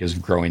excellent because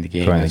of growing the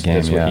game.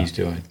 That's what he's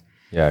doing.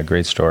 Yeah,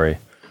 great story.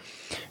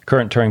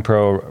 Current touring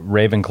pro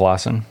Raven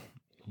Clausen.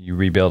 You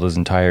rebuilt his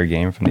entire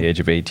game from the age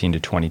of 18 to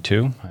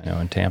 22. I know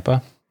in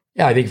Tampa.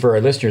 Yeah, I think for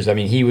our listeners, I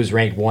mean, he was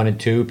ranked 1 and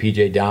 2.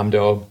 PJ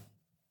Domdo.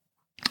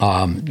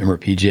 Remember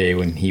PJ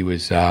when he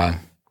was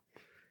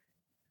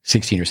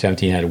 16 or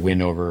 17 had a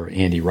win over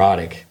Andy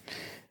Roddick.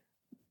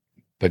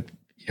 But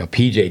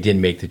PJ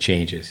didn't make the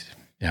changes.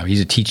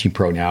 He's a teaching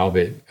pro now,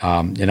 but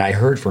and I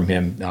heard from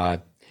him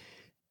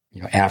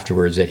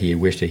afterwards that he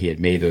wished that he had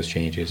made those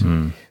changes.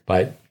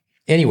 But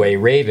anyway,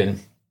 Raven,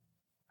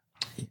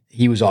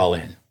 he was all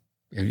in.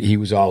 He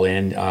was all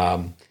in.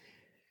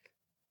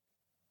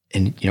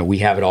 And we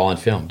have it all on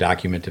film,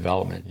 document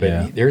development.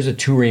 But there's a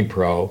touring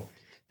pro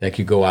that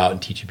could go out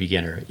and teach a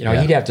beginner.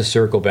 He'd have to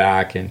circle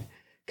back and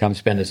come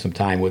spend some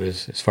time with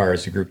us as far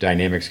as the group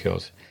dynamics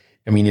goes.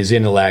 I mean, his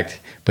intellect,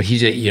 but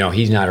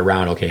he's not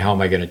around. Okay, how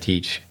am I going to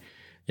teach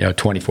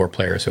 24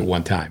 players at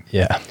one time?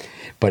 Yeah.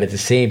 But at the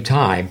same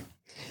time,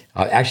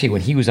 actually,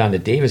 when he was on the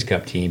Davis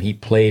Cup team, he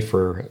played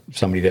for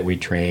somebody that we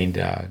trained,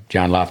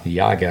 John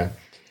Lafniaga,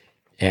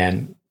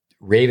 and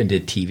Raven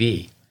did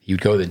TV. He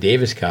would go to the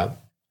Davis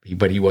Cup,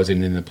 but he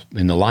wasn't in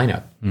the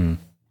lineup.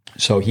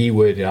 So he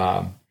would,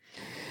 have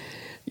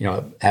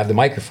the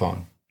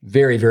microphone.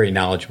 Very, very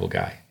knowledgeable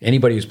guy.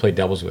 Anybody who's played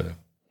doubles with him,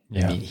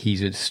 I mean,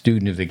 he's a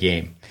student of the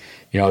game.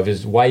 If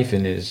his wife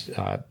and his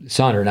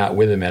son are not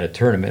with him at a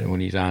tournament when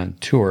he's on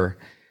tour,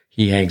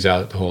 he hangs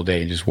out the whole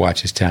day and just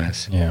watches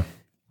tennis. Yeah.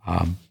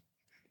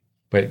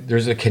 But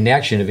there's a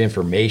connection of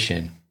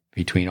information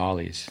between all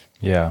these.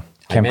 Yeah.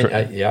 I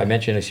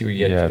mentioned. I see where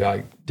you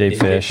get Dave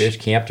Fish,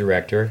 camp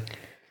director.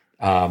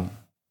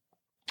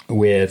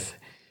 With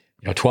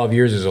 12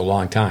 years is a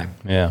long time.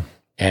 Yeah.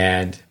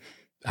 And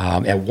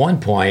at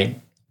one point,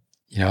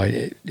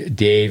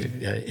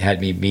 Dave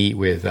had me meet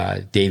with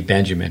Dave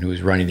Benjamin, who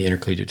was running the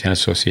Intercollegiate Tennis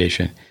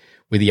Association,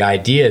 with the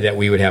idea that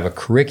we would have a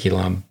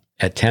curriculum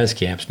at tennis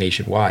camps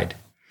nationwide.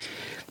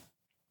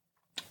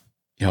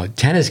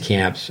 Tennis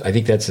camps, I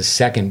think that's the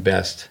second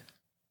best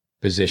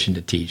position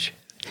to teach.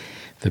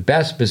 The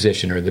best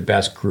position or the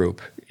best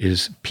group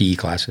is PE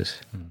classes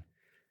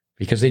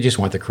because they just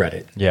want the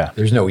credit. Yeah.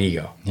 There's no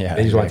ego. Yeah,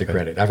 they just want the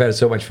credit. I've had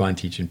so much fun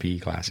teaching PE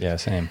classes. Yeah,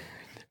 same.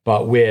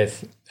 But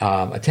with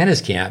a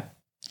tennis camp,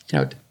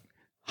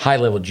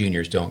 high-level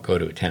juniors don't go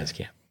to a tennis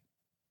camp.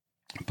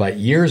 But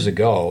years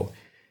ago,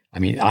 I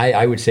mean,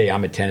 I would say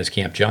I'm a tennis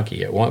camp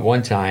junkie. At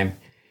one time,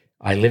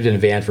 I lived in a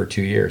van for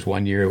 2 years.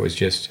 1 year it was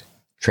just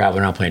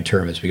traveling around playing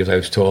tournaments because I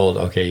was told,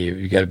 okay,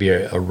 you got to be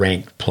a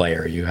ranked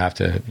player. You have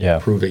to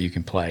prove that you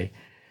can play.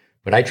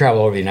 But I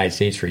traveled all over the United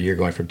States for a year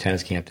going from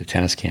tennis camp to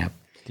tennis camp.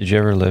 Did you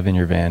ever live in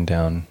your van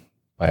down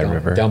by a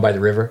river? Down by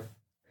the river.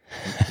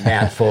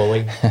 Matt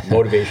Foley,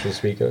 motivational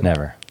speaker.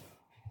 Never.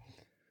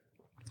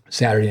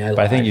 Saturday Night Live.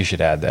 But I think you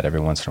should add that every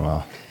once in a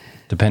while,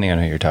 depending on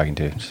who you're talking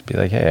to. Just be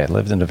like, hey, I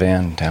lived in a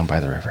van down by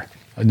the river.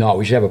 No,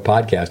 we should have a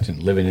podcast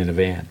and living in a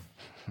van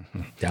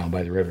down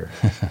by the river.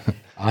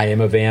 I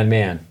am a van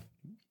man.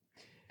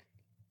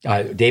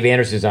 Dave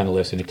Anderson's on the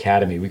list, an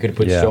academy. We could have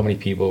put so many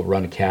people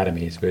run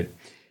academies, but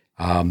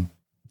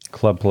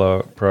Club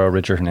Pro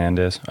Richard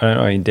Hernandez. I don't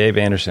know. I mean, Dave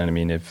Anderson. I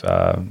mean, if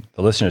the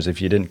listeners,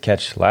 if you didn't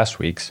catch last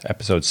week's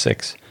episode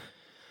 6,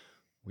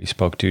 we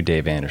spoke to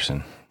Dave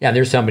Anderson. Yeah,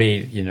 there's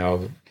somebody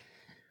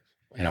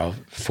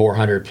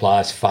 400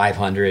 plus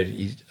 500.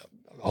 He's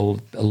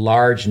a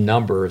large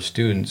number of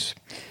students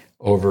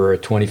over a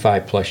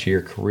 25 plus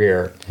year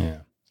career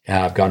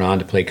have gone on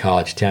to play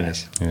college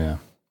tennis. Yeah.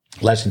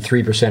 Less than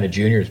 3% of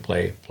juniors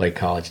play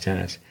college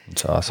tennis.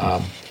 That's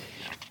awesome.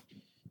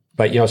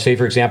 But, say,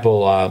 for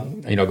example,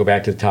 go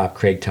back to the top,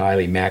 Craig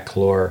Tiley, Matt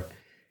Clore.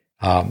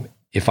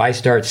 If I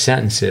start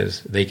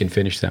sentences, they can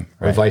finish them,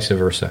 or vice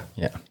versa.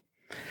 Yeah.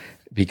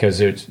 Because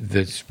it's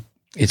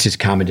just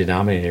common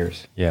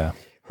denominators. Yeah.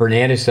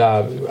 Hernandez,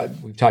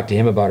 we've talked to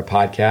him about a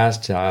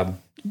podcast.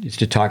 It's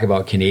to talk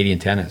about Canadian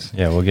tennis.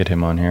 Yeah, we'll get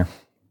him on here.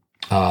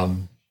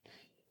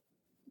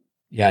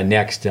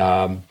 Next.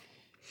 On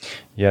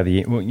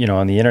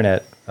the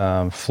internet,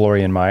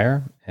 Florian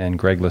Meyer and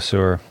Greg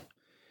Lesueur.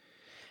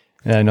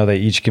 And I know they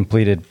each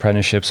completed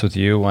apprenticeships with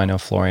you. I know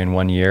Florian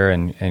 1 year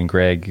and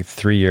Greg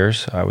 3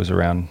 years. I was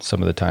around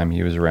some of the time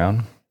he was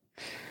around.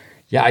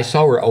 Yeah, I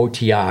saw where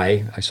OTI,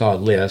 I saw a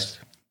list.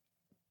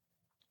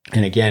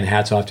 And again,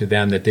 hats off to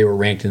them that they were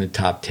ranked in the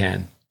top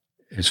 10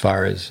 as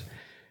far as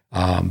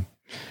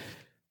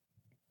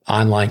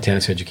online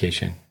tennis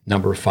education,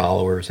 number of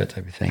followers, that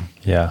type of thing.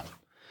 Yeah.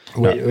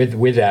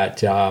 With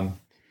that,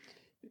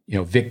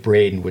 Vic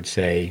Braden would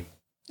say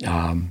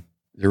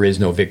there is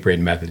no Vic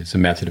Braden method. It's a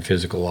method of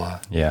physical law.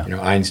 Yeah.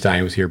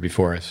 Einstein was here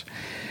before us.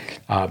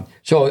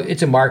 So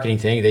it's a marketing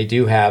thing. They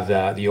do have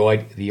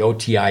the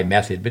OTI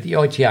method, but the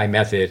OTI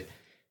method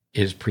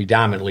is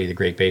predominantly the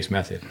GreatBase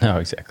method. No,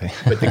 exactly.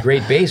 But the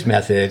GreatBase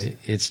method,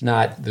 it's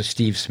not the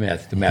Steve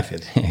Smith, the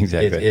method.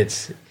 Exactly.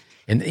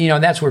 And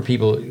that's where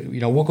people,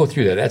 we'll go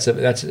through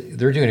that.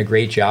 They're doing a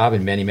great job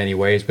in many, many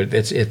ways, but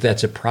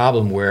that's a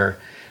problem where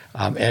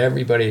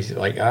everybody's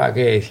like,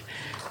 okay,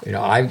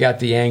 I've got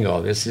the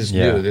angle. This is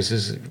new. This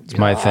is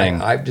my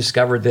thing. I've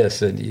discovered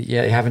this, and you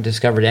haven't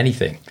discovered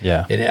anything.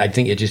 Yeah. And I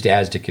think it just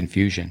adds to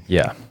confusion.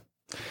 Yeah.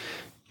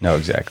 No,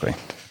 exactly.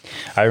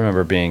 I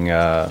remember being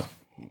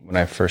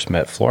when I first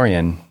met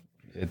Florian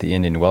at the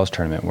Indian Wells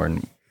tournament, where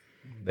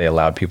they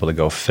allowed people to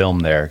go film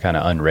there, kind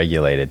of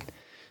unregulated.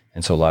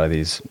 And so a lot of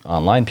these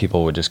online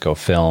people would just go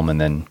film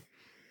and then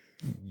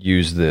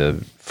use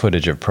the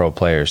footage of pro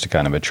players to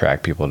kind of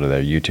attract people to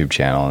their YouTube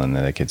channel, and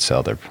then they could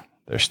sell their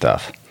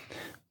stuff.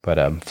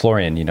 But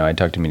Florian, I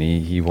talked to him, and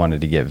he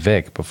wanted to get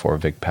Vic before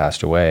Vic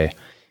passed away.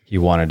 He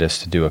wanted us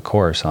to do a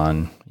course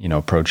on,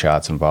 pro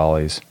shots and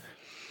volleys.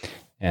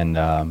 And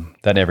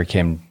that never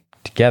came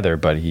together,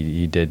 but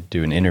he did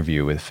do an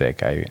interview with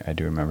Vic. I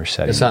do remember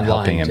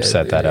helping him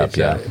set that up.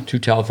 Yeah. 2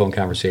 telephone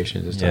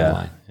conversations. It's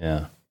online.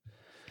 Yeah.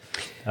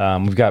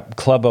 We've got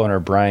club owner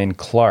Brian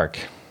Clark.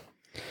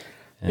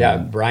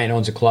 Brian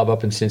owns a club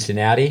up in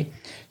Cincinnati.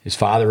 His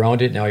father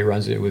owned it. Now he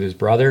runs it with his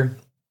brother.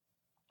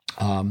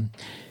 I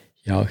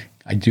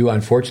do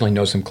unfortunately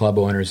know some club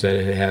owners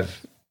that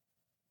have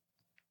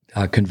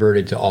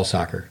converted to all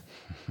soccer.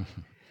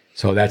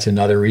 So that's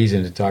another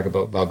reason to talk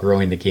about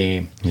growing the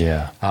game.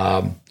 Yeah.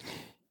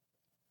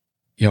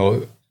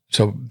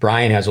 So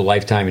Brian has a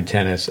lifetime in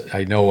tennis.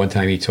 I know one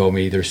time he told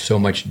me there's so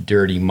much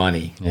dirty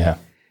money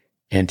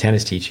in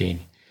tennis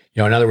teaching.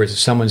 In other words, if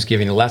someone's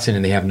giving a lesson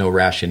and they have no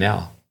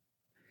rationale,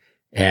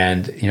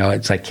 and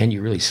it's like, can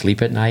you really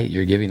sleep at night?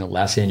 You're giving a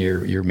lesson,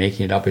 you're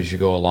making it up as you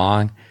go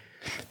along.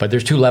 But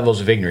there's 2 levels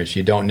of ignorance.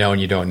 You don't know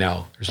and you don't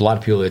know. There's a lot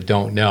of people that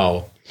don't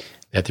know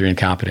that they're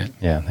incompetent.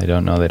 Yeah, they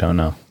don't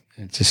know.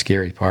 It's a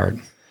scary part.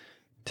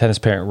 Tennis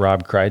parent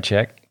Rob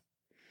Krychek.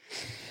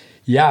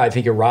 Yeah, I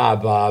think of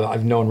Rob.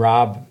 I've known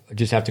Rob, I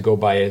just have to go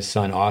by his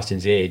son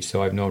Austin's age,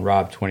 so I've known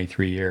Rob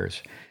 23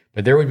 years.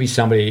 But there would be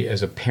somebody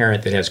as a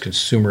parent that has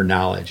consumer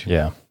knowledge.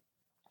 Yeah.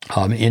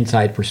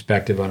 Inside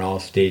perspective on all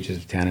stages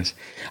of tennis.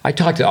 I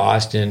talked to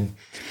Austin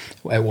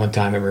at one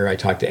time. I remember I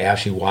talked to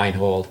Ashley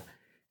Weinhold.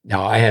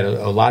 Now, I had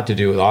a lot to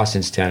do with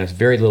Austin's tennis,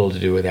 very little to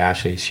do with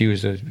Ashley. She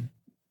was a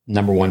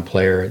number 1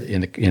 player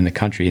in the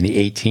country in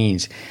the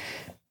 18s.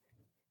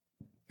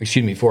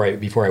 Excuse me,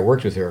 before I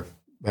worked with her.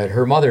 But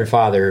her mother and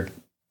father,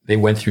 they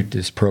went through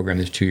this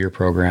 2-year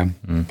program.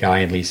 Guy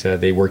and Lisa,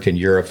 they worked in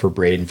Europe for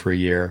Braden for a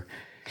year.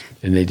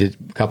 And they did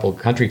a couple of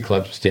country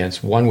club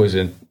stints. One was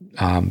in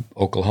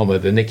Oklahoma.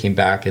 Then they came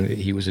back, and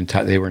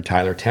they were in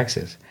Tyler,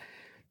 Texas,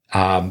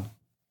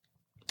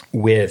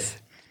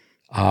 with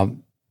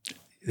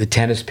the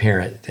tennis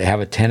parent. To have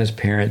a tennis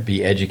parent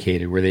be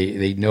educated, where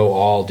they know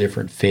all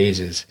different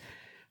phases.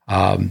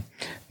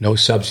 No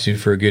substitute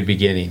for a good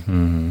beginning.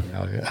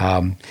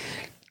 Mm-hmm.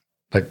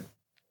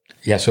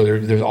 So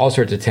there's all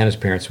sorts of tennis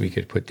parents we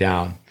could put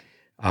down.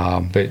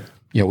 But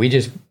we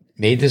just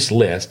made this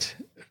list,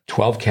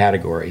 12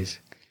 categories.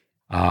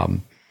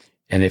 And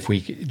if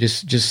we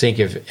just think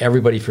of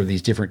everybody for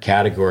these different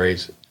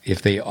categories,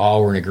 if they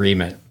all were in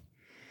agreement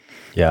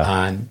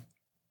on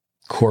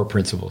core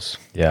principles.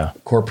 Yeah.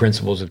 Core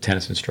principles of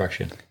tennis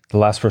instruction. The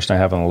last person I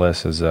have on the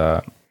list is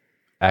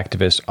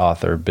activist,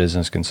 author,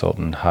 business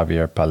consultant,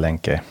 Javier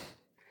Palenque.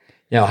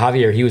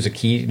 Javier, he was a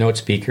keynote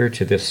speaker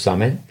to this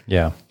summit.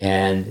 Yeah.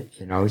 And,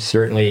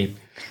 certainly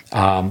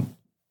we're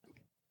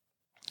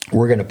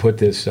going to put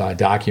this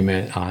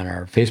document on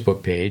our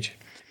Facebook page.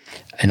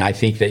 And I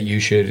think that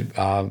you should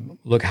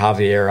look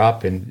Javier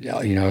up. And,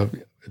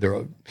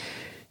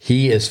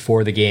 he is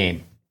for the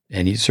game,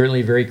 and he's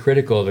certainly very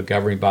critical of the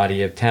governing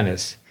body of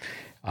tennis.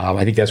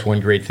 I think that's one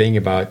great thing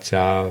about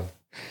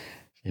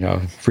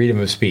freedom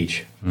of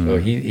speech. So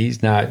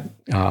he's not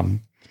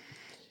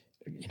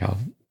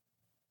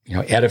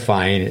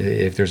edifying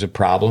if there's a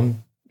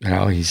problem.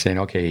 He's saying,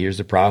 okay, here's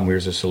the problem,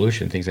 here's the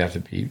solution. Things have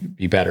to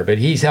be better. But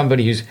he's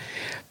somebody who's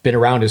been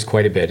around us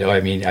quite a bit.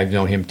 I mean, I've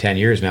known him 10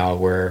 years now,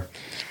 where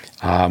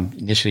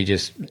initially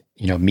just,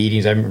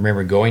 meetings. I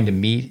remember going to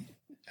meet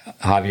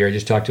Javier. I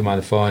just talked to him on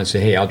the phone and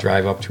said, hey, I'll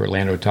drive up to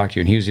Orlando to talk to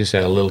you. And he was just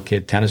at a little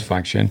kid tennis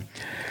function.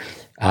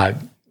 I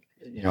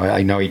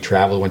know he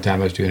traveled one time.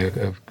 I was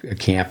doing a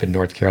camp in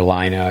North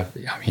Carolina.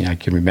 I mean, I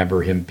can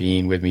remember him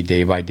being with me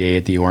day by day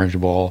at the Orange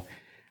Bowl.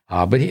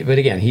 But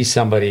again, he's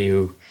somebody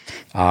who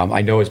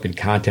I know has been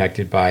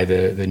contacted by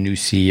the new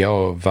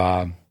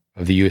CEO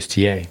of the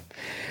USTA.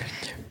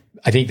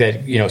 I think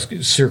that,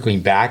 circling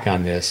back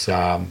on this,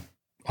 I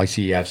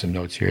see you have some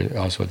notes here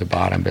also at the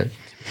bottom, but,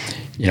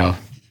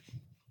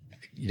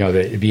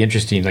 it'd be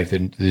interesting, like the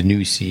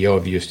new CEO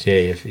of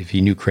USTA, if he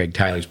knew Craig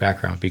Tyler's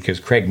background, because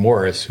Craig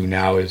Morris, who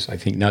now is, I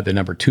think, not the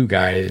number 2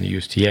 guy in the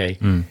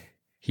USTA,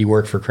 he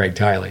worked for Craig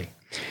Tyler.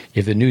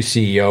 If the new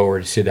CEO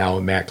were to sit down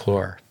with Matt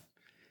Clore,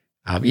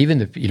 even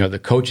the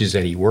coaches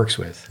that he works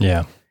with,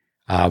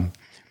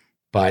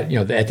 but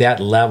at that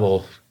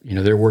level,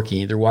 they're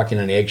walking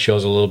on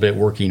eggshells a little bit,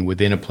 working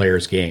within a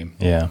player's game.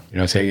 Hey,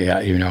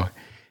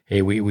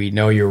 we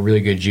know you're a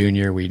really good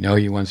junior. We know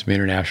you won some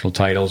international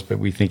titles, but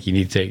we think you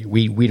need to take.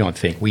 We don't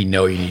think. We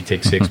know you need to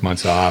take 6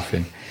 months off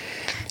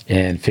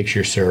and fix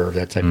your serve,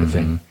 that type of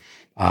thing.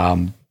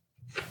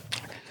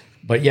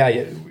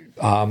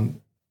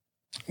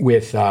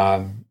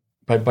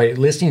 But by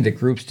listening to the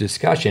group's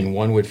discussion,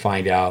 one would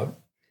find out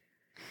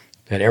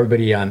that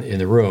everybody in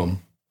the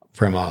room,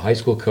 from a high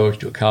school coach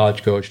to a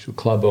college coach to a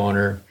club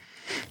owner,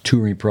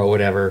 touring pro,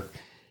 whatever,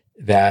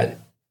 that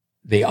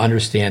they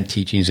understand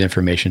teaching is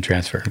information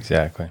transfer.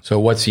 Exactly. So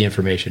what's the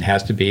information? It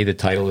has to be, the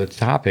title of the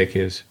topic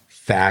is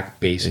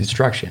fact-based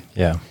instruction.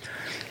 Yeah.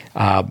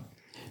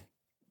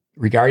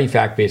 Regarding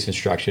fact-based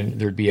instruction,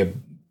 there'd be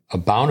a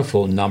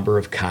bountiful number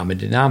of common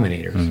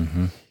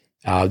denominators.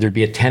 There'd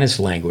be a tennis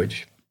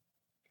language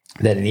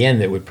that in the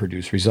end that would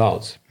produce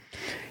results.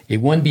 It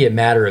wouldn't be a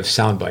matter of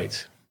sound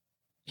bites.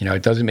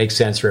 It doesn't make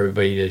sense for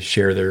everybody to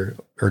share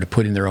or to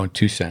put in their own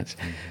 2 cents.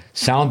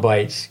 Sound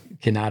bites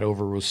cannot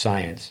overrule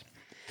science.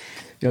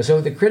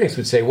 So the critics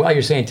would say, well,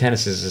 you're saying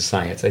tennis is a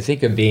science. I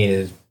think of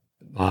being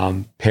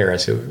in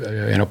Paris.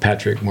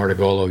 Patrick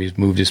Mortigolo, he's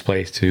moved his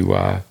place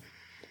to,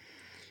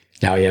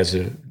 now he has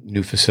a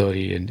new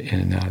facility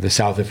in the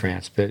south of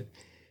France. But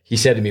he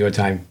said to me one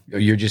time,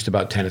 you're just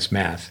about tennis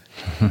math.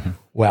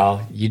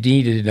 Well, you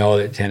need to know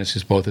that tennis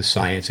is both a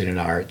science and an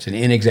art. It's an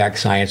inexact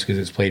science because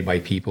it's played by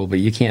people, but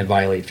you can't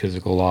violate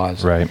physical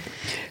laws. Right.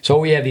 So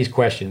we have these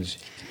questions.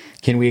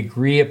 Can we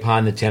agree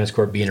upon the tennis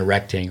court being a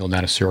rectangle,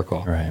 not a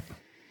circle? Right.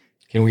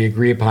 Can we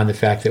agree upon the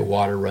fact that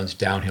water runs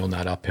downhill,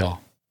 not uphill?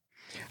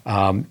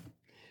 Can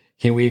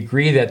we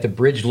agree that the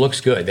bridge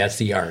looks good? That's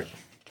the art.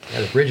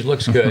 Yeah, the bridge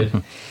looks good,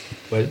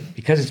 but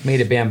because it's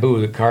made of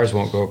bamboo, the cars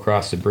won't go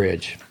across the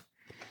bridge.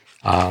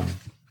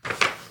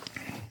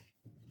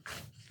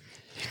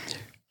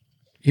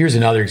 Here's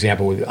another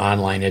example with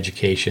online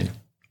education.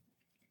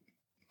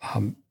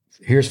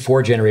 Here's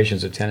 4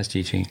 generations of tennis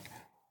teaching.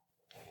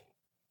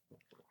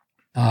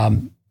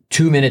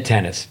 2-Minute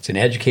Tennis. It's an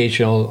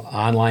educational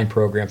online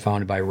program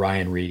founded by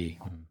Ryan Reedy.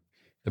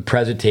 The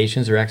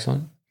presentations are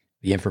excellent.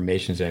 The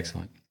information is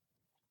excellent.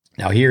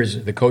 Now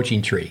here's the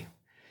coaching tree.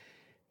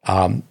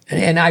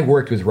 And I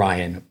worked with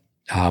Ryan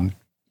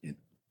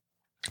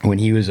when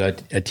he was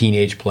a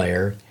teenage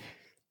player,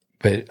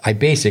 but I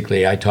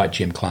taught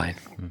Jim Klein.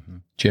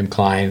 Jim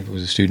Klein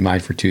was a student of mine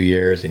for 2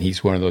 years, and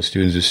he's one of those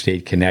students who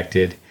stayed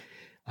connected.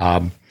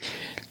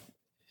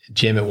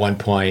 Jim at one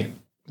point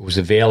was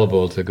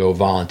available to go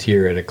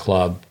volunteer at a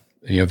club.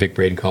 Vic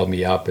Braden called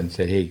me up and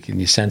said, hey, can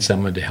you send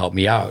someone to help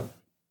me out?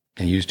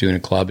 And he was doing a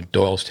club at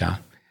Doylestown.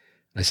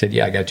 I said,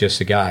 yeah, I got just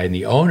a guy. And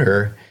the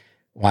owner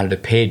wanted to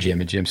pay Jim,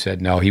 and Jim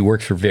said, no, he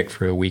worked for Vic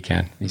for a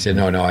weekend. He said,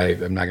 no,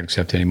 I'm not going to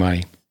accept any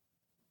money.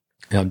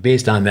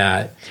 Based on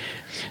that,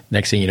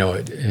 next thing you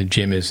know,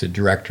 Jim is the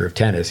director of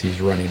tennis. He's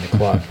running the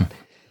club.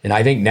 And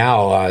I think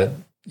now,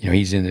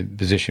 he's in the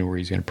position where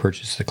he's going to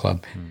purchase the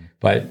club.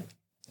 But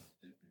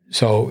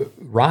so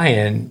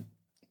Ryan,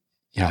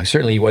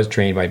 certainly he was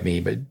trained by me,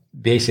 but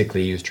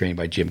basically he was trained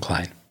by Jim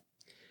Klein.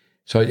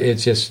 So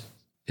it's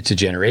a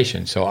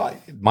generation. So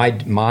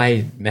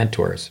my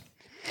mentors.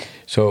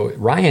 So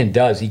Ryan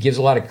he gives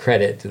a lot of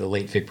credit to the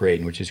late Vic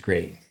Braden, which is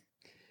great.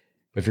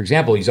 But for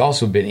example, he's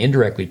also been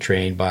indirectly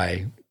trained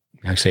by,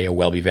 say, a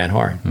Welby Van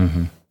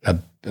Horn,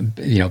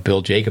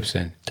 Bill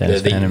Jacobson,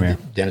 Dennis Van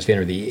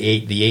Der,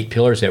 the 8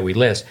 pillars that we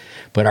list.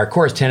 But our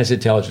course, Tennis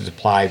Intelligence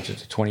Applied,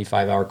 it's a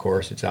 25-hour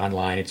course. It's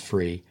online. It's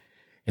free.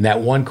 And that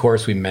one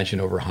course, we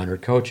mentioned over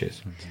 100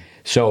 coaches.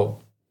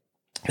 So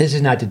this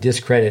is not to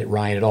discredit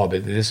Ryan at all,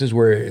 but this is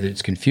where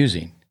it's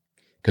confusing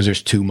because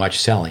there's too much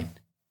selling.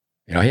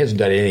 He hasn't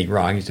done anything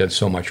wrong. He's done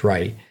so much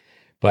right.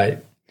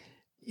 But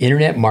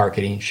internet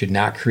marketing should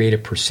not create a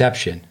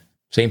perception.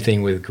 Same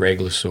thing with Greg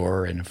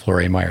Lesor and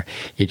Florian Meyer.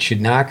 It should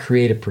not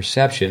create a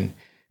perception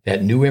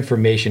that new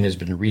information has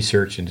been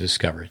researched and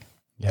discovered.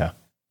 Yeah.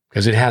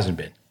 Because it hasn't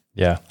been.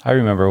 Yeah. I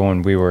remember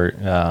when we were,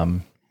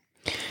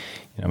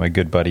 my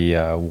good buddy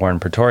Warren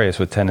Pretorius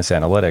with Tennis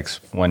Analytics,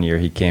 one year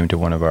he came to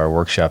one of our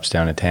workshops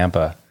down in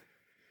Tampa,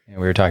 and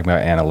we were talking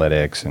about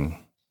analytics and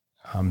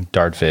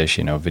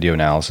dartfish, video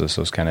analysis,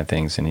 those kind of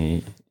things.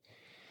 And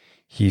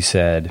he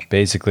said,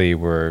 basically,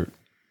 we're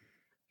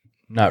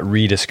not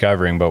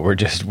rediscovering, but we're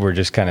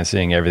just kind of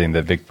seeing everything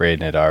that Vic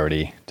Braden had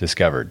already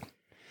discovered.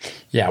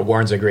 Yeah,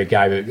 Warren's a great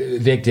guy. But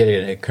Vic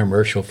did a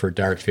commercial for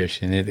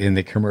dartfish, and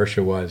the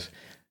commercial was,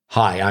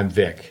 "Hi, I'm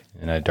Vic,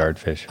 and I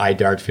dartfish. I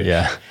dartfish."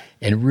 Yeah,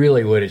 and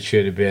really, what it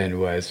should have been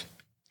was,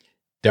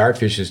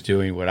 dartfish is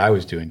doing what I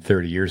was doing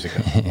 30 years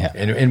ago. Yeah.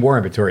 And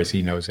Warren Pretorius,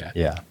 he knows that.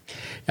 Yeah,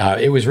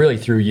 it was really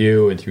through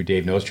you and through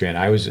Dave Nostrand.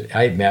 I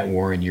had met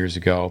Warren years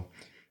ago.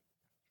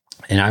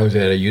 And I was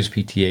at a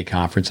USPTA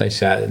conference. I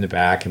sat in the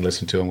back and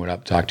listened to him, went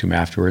up, talked to him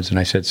afterwards. And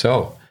I said,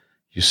 "So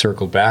you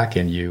circled back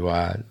and you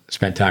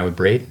spent time with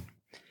Braden."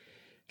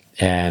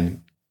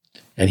 And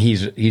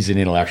he's an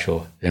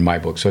intellectual in my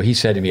book. So he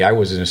said to me, "I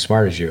wasn't as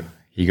smart as you."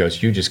 He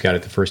goes, "You just got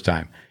it the first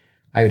time."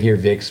 I would hear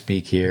Vic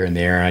speak here and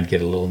there, and I'd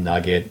get a little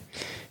nugget.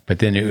 But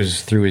then it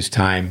was through his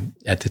time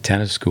at the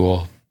tennis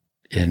school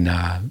in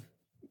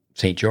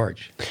St.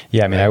 George.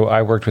 Yeah, I mean,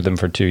 I worked with him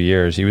for 2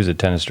 years. He was a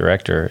tennis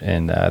director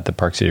at the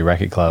Park City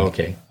Racquet Club.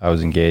 Okay. I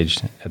was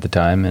engaged at the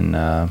time, and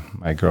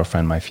my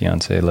girlfriend, my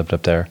fiance, lived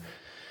up there.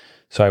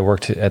 So I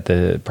worked at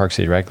the Park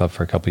City Racquet Club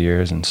for a couple of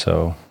years, and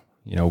so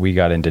we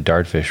got into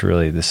dartfish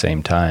really the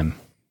same time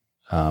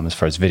as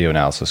far as video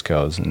analysis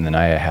goes. And then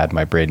I had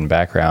my Braden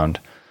background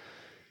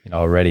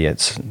already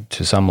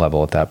to some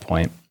level at that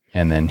point,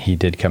 and then he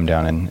did come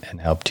down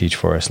and help teach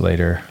for us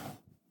later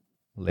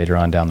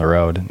on down the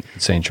road in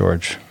St.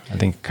 George, I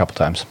think a couple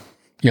times.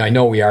 I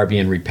know we are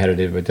being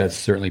repetitive, but that's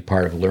certainly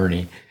part of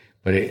learning.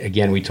 But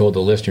again, we told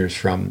the listeners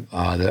from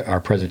our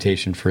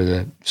presentation for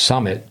the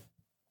summit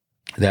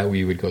that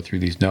we would go through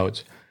these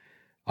notes.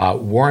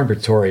 Warren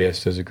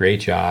Pretorius does a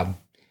great job.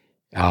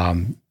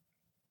 But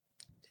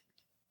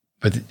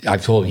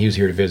I've told him he was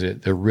here to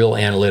visit. The real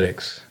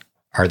analytics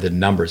are the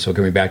numbers. So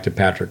coming back to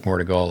Patrick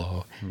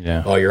Mortigolo,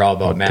 you're all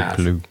about math,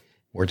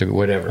 or to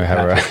whatever.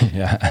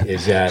 Yeah.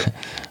 Is that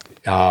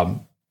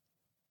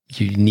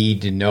you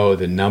need to know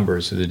the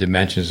numbers of the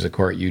dimensions of the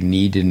court. You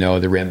need to know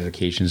the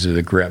ramifications of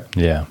the grip.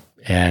 Yeah.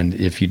 And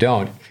if you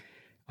don't,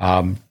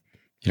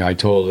 I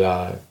told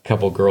a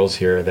couple girls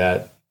here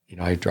that,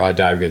 I draw a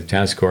diagram of the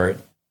tennis court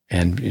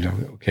and,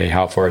 okay,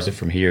 how far is it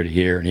from here to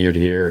here and here to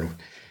here? And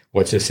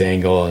what's this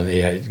angle? And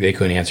they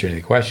couldn't answer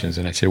any questions.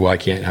 And I said, well, I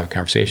can't have a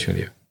conversation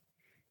with you.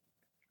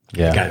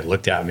 Yeah. They kind of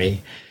looked at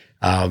me.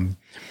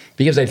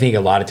 Because I think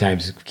a lot of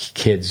times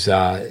kids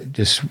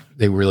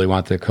they really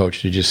want the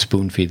coach to just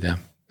spoon feed them.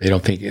 They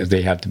don't think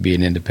they have to be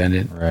an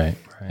independent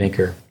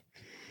thinker.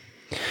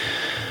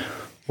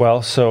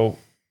 Well, so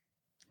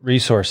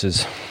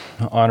resources,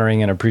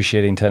 honoring and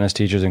appreciating tennis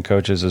teachers and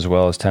coaches as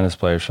well as tennis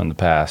players from the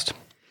past.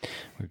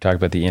 We've talked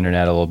about the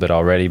internet a little bit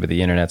already, but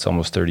the internet's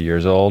almost 30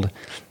 years old.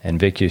 And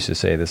Vic used to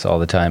say this all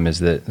the time, is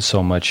that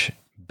so much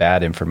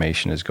bad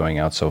information is going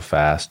out so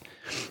fast.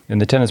 And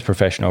the tennis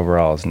profession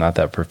overall is not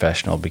that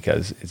professional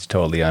because it's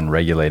totally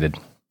unregulated.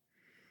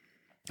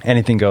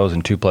 Anything goes,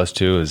 and 2 +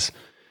 2 is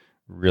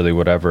really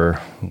whatever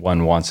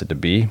one wants it to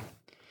be.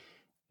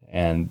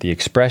 And the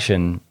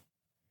expression,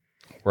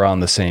 we're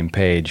on the same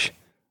page,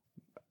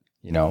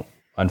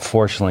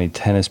 unfortunately,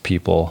 tennis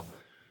people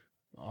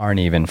aren't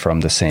even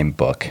from the same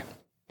book.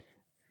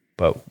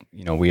 But,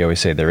 we always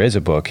say there is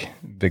a book,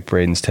 Vic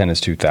Braden's Tennis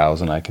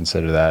 2000. I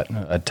consider that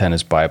a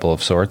tennis Bible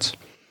of sorts.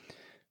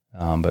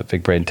 But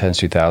Vic Braden Tennis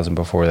 2000,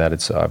 before that,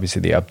 it's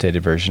obviously the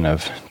updated version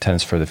of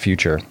Tennis for the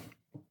Future.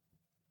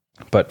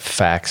 But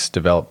facts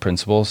develop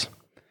principles.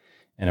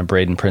 And a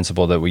Braden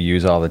principle that we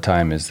use all the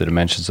time is the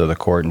dimensions of the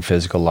court and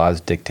physical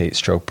laws dictate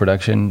stroke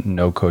production,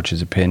 no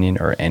coach's opinion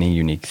or any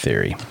unique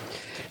theory.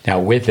 Now,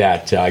 with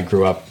that, I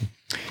grew up,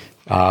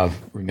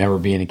 remember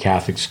being in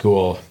Catholic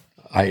school.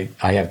 I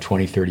have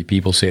 20, 30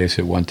 people say this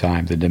at one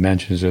time, the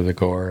dimensions of the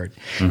court.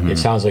 Mm-hmm. It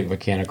sounds like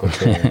mechanical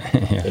training.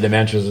 Yeah. The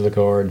dimensions of the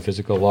court and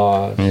physical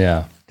laws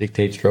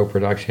dictate stroke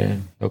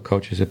production, no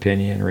coach's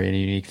opinion or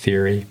any unique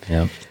theory.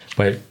 Yeah.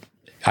 But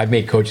I've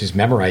made coaches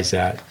memorize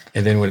that.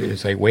 And then when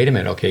it's like, wait a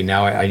minute, okay,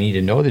 now I need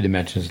to know the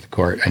dimensions of the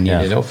court. I need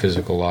to know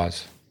physical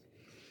laws.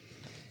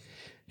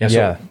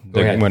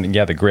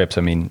 The grips.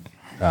 I mean,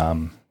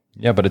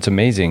 but it's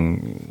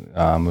amazing.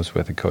 I was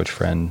with a coach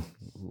friend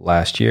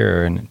last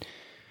year, and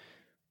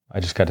I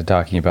just got to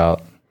talking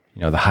about,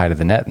 the height of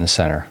the net in the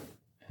center.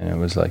 And it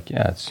was like,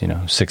 it's,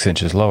 6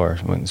 inches lower,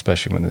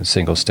 especially when the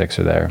single sticks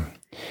are there.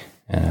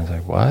 And I was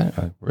like,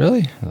 what?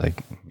 Really?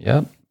 Like,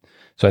 yep.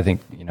 So I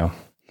think,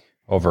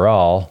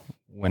 overall,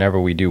 whenever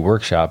we do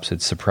workshops,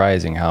 it's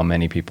surprising how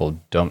many people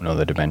don't know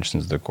the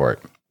dimensions of the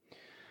court.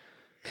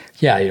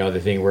 Yeah, the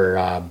thing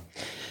where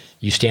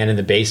you stand in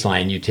the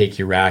baseline, you take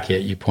your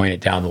racket, you point it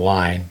down the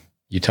line,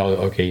 you tell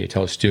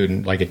a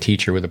student, like a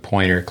teacher with a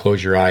pointer,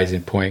 close your eyes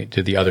and point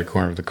to the other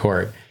corner of the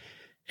court,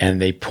 and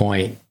they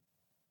point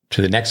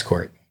to the next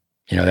court.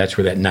 That's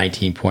where that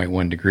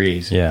 19.1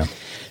 degrees. Yeah.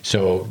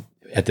 So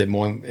at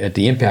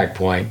the impact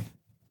point,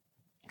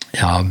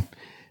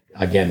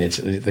 again, it's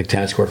the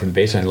tennis court from the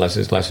baseline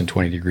is less than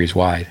 20 degrees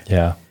wide.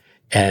 Yeah.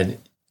 And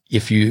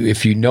if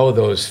you know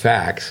those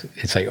facts,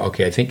 it's like,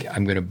 okay, I think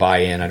I'm going to buy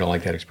in. I don't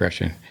like that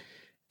expression,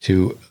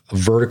 to a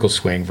vertical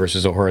swing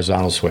versus a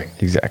horizontal swing.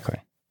 Exactly.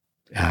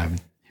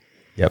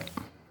 Yep.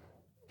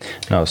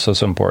 No, so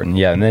important.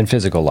 Yeah. And then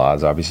physical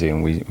laws, obviously.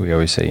 And we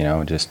always say,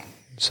 just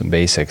some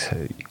basics.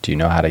 Do you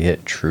know how to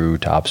hit true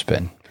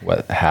topspin?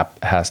 What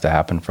has to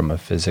happen from a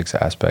physics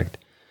aspect?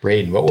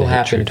 Braden, what will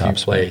happen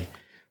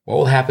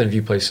if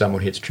you play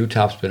someone who hits true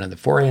topspin on the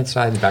forehand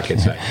side and the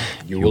backhand side?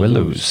 You will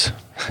lose.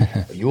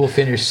 You will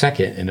finish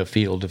second in a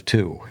field of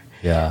two.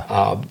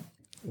 Yeah.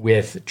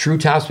 With true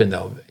topspin,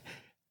 though,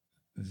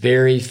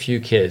 very few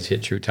kids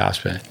hit true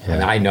topspin. Yeah.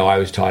 And I know I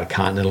was taught a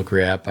continental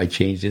grip. I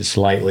changed it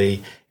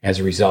slightly. As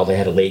a result, I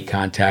had a late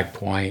contact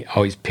point. I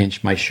always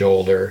pinched my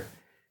shoulder,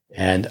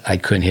 and I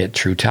couldn't hit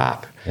true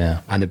top.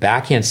 Yeah. On the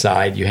backhand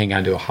side, you hang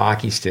onto a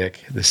hockey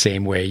stick the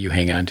same way you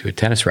hang onto a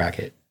tennis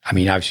racket. I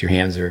mean, obviously your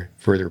hands are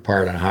further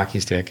apart on a hockey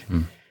stick,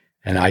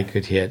 and I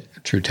could hit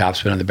true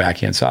topspin on the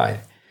backhand side.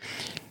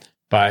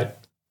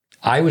 But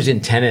I was in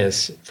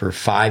tennis for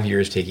 5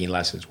 years taking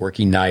lessons,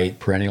 working night,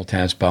 perennial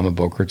tennis bum in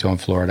Boca Raton,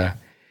 Florida.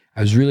 I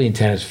was really in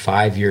tennis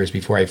 5 years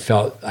before I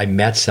felt I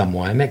met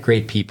someone. I met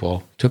great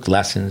people, took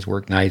lessons,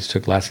 worked nights,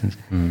 took lessons.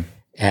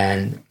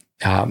 And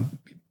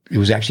it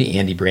was actually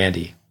Andy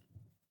Brandy.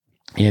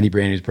 Andy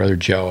Brandy's brother,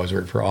 Joe. I was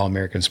working for All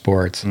American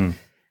Sports. And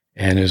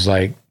it was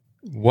like,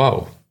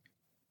 whoa.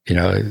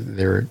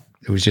 It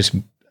was just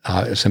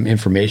some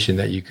information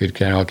that you could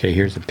kind of, okay,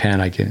 here's the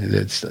pen.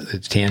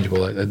 It's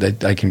tangible.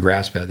 That I can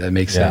grasp it. That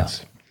makes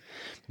sense.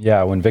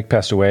 Yeah. When Vic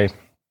passed away,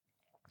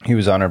 he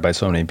was honored by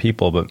so many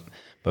people,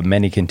 but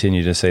many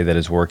continue to say that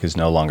his work is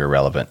no longer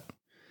relevant.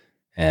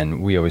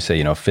 And we always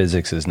say,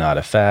 physics is not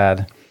a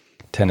fad.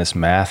 Tennis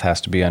math has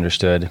to be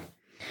understood.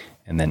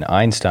 And then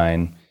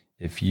Einstein,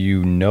 if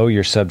you know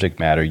your subject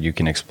matter, you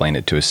can explain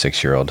it to a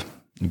 6-year-old.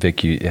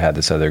 Vic, you had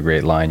this other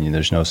great line,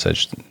 there's no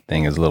such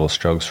thing as little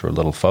strokes for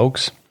little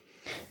folks.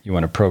 You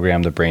want to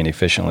program the brain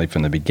efficiently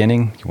from the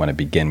beginning. You want to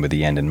begin with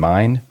the end in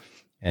mind.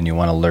 And you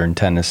want to learn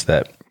tennis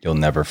that you'll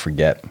never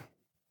forget.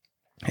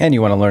 And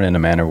you want to learn in a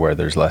manner where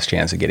there's less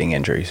chance of getting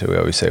injury. So we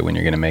always say when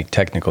you're going to make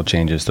technical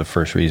changes, the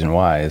first reason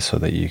why is so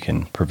that you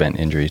can prevent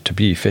injury, to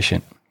be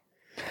efficient.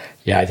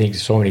 Yeah, I think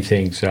so many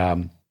things.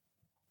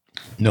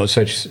 No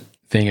such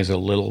thing as a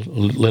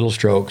little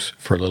strokes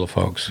for little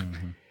folks.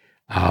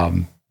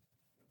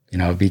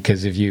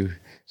 Because if you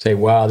say,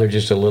 wow, they're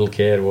just a little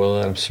kid, well,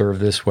 let them serve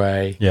this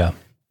way. Yeah.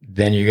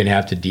 Then you're going to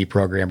have to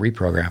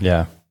reprogram.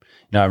 Yeah.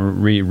 Now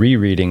I'm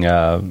rereading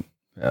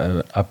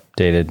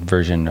updated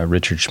version of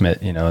Richard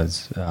Schmidt,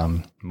 his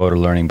motor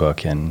learning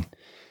book. And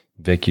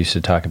Vic used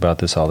to talk about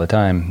this all the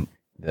time,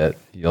 that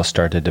you'll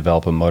start to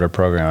develop a motor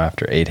program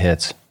after 8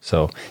 hits.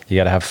 So you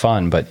got to have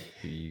fun, but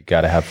you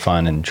got to have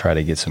fun and try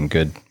to get some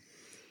good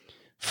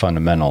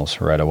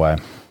fundamentals right away.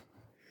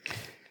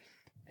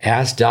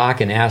 Ask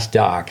Doc.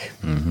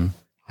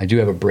 I do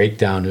have a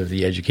breakdown of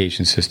the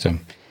education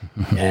system.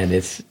 And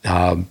it's,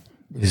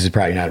 this is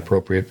probably not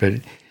appropriate, but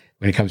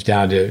when it comes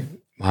down to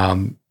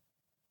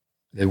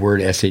the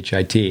word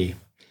SHIT,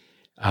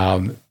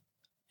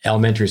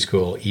 elementary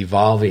school,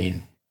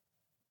 evolving,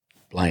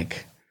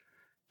 blank.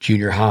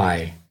 Junior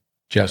high,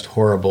 just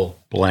horrible,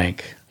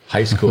 blank.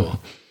 High school,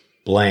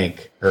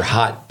 blank, or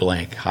hot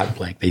blank.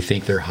 They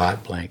think they're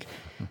hot blank.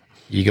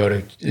 You go to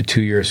a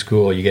 2-year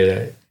school, you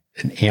get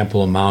an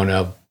ample amount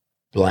of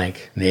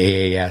blank, an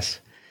AAS.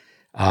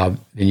 Then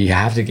you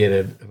have to get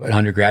an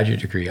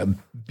undergraduate degree, a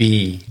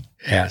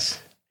BS.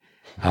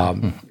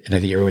 And I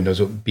think everyone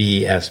knows what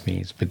BS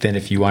means. But then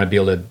if you want to be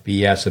able to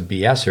BS a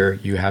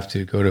BSer, you have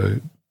to go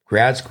to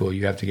grad school.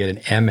 You have to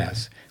get an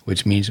MS,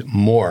 which means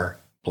more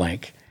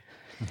blank.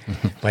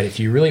 But if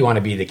you really want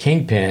to be the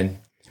kingpin,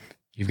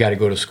 you've got to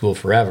go to school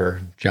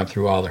forever, jump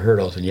through all the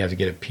hurdles, and you have to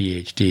get a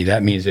PhD.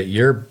 That means that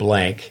your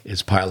blank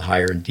is piled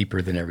higher and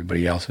deeper than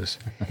everybody else's.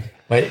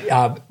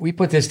 But we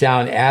put this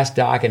down, Ask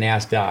Doc and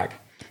Ask Doc.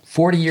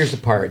 40 years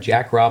apart,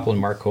 Jack Groppel and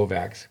Mark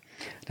Kovacs.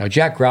 Now,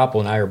 Jack Groppel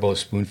and I are both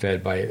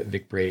spoon-fed by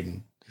Vic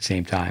Braden at the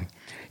same time.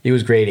 It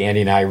was great.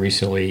 Andy and I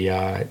recently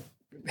had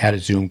a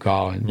Zoom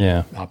call.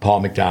 And Paul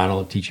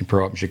McDonald, teaching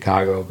pro up in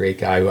Chicago, a great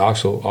guy who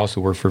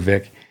also worked for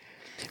Vic,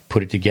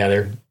 put it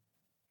together.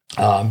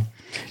 Mark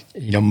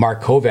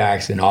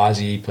Kovacs, an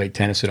Aussie, played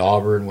tennis at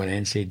Auburn, won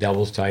an NCAA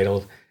doubles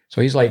title.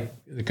 So he's like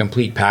the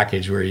complete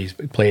package where he's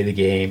played the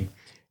game,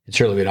 and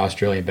certainly with an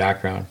Australian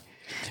background.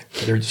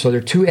 So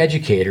they're two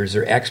educators.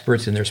 They're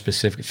experts in their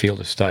specific field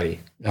of study.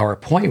 Now, our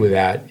point with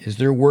that is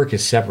their work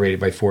is separated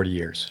by 40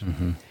 years.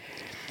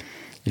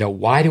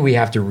 Why do we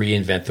have to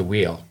reinvent the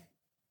wheel?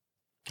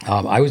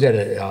 I was at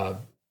a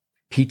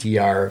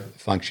PTR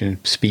function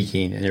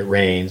speaking, and it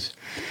rains.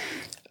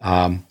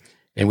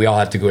 And we all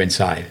have to go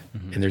inside.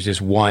 And there's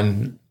this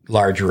one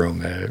large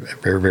room, a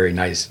very, very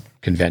nice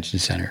convention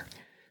center.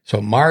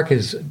 So Mark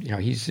is,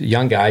 he's a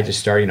young guy just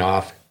starting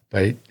off,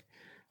 but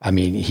I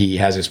mean, he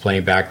has his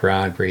playing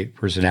background, great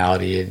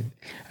personality. And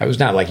it was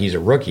not like he's a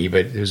rookie,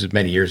 but it was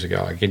many years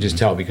ago. I can just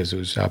tell because it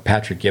was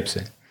Patrick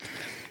Gibson.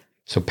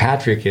 So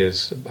Patrick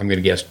is, I'm going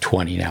to guess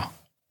 20 now.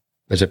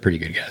 That's a pretty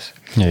good guess.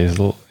 Yeah, he's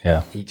a little,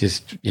 yeah. He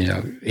just,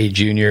 a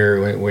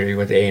junior when he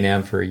went to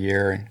A&M for a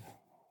year. And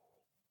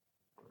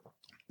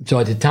so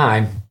at the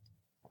time,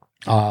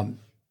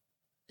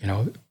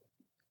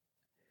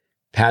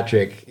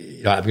 Patrick,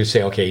 I'm going to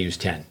say, okay, he was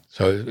 10.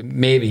 So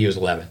maybe he was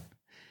 11.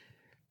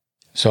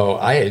 So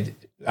I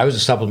was a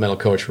supplemental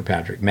coach for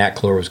Patrick. Matt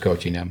Clore was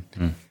coaching him.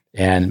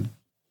 And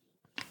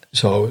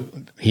so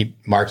he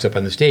marks up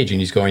on the stage and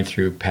he's going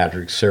through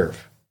Patrick's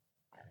serve.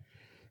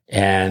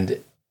 And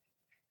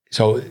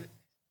so,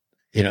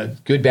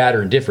 good, bad,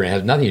 or indifferent, it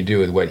has nothing to do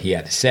with what he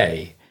had to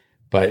say,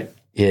 but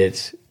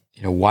it's,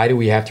 why do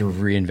we have to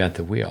reinvent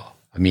the wheel?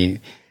 I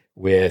mean,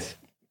 with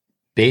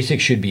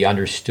basics should be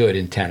understood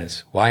in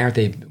tennis. Why aren't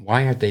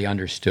they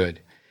understood?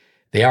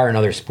 They are in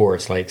other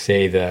sports, like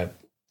say the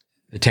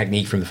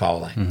technique from the foul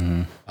line.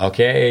 Mm-hmm.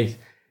 Okay.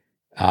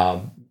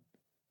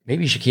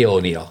 Maybe Shaquille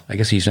O'Neal. I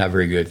guess he's not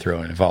very good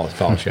throwing a foul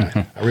shot.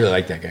 I really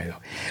like that guy though.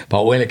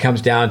 But when it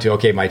comes down to,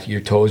 okay,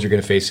 your toes are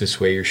going to face this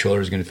way, your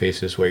shoulders are going to face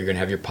this way, you're going to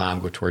have your palm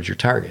go towards your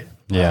target.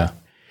 Yeah.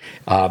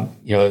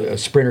 A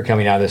sprinter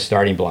coming out of the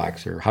starting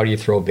blocks, or how do you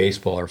throw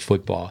baseball or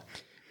football?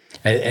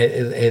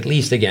 At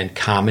least, again,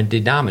 common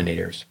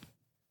denominators.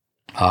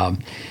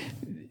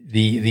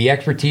 The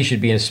expertise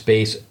should be in a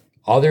space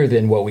other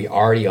than what we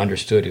already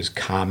understood as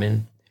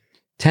common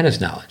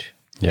tennis knowledge.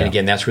 Yeah. And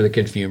again, that's where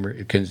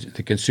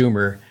the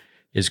consumer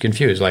is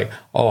confused. Like,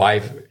 oh,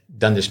 I've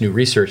done this new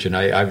research and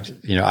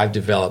I've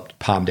developed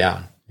palm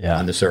down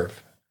on the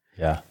serve.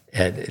 Yeah.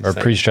 Or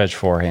pre-stretch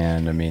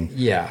forehand. I mean,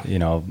 yeah.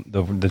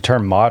 The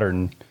term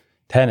modern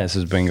tennis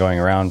has been going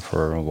around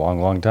for a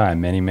long, long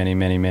time,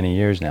 many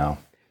years now.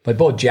 But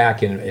both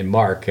Jack and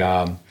Mark,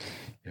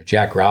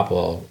 Jack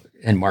Grappel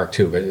and Mark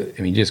too, but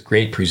I mean, just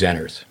great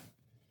presenters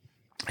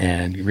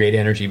and great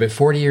energy, but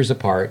 40 years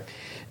apart.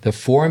 The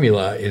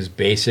formula is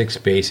basics.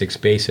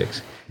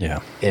 Yeah.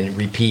 And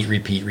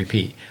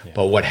repeat. Yeah.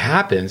 But what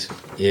happens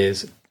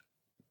is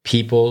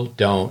people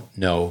don't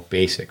know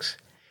basics.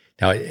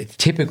 Now,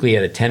 typically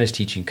at a tennis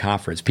teaching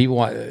conference, people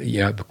want,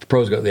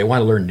 pros they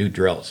want to learn new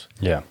drills.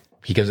 Yeah.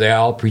 Because they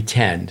all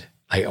pretend,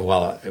 I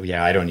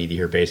don't need to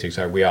hear basics.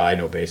 I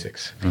know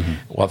basics. Mm-hmm.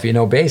 Well, if you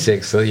know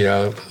basics,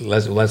 so,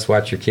 let's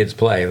watch your kids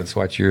play. Let's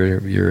watch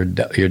your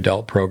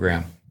adult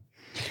program.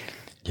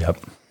 Yep.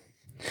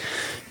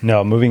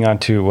 No, moving on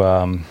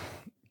to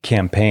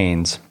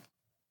campaigns.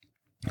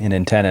 And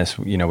in tennis,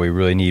 we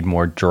really need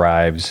more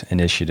drives,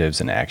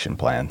 initiatives, and action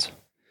plans.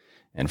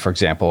 And for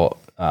example,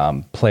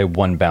 play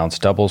one bounce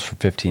doubles for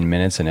 15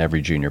 minutes in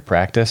every junior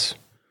practice.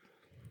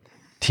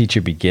 Teach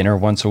a beginner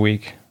once a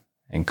week,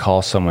 and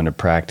call someone to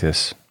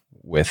practice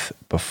with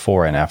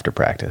before and after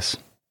practice.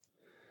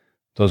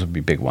 Those would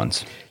be big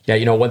ones.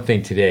 Yeah, one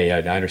thing today,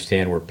 I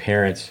understand where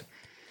parents,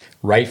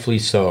 rightfully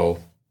so,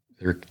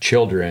 their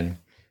children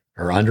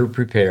are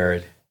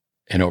underprepared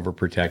and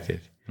overprotected.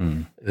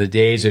 The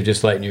days of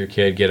just letting your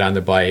kid get on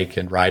the bike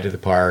and ride to the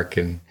park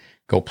and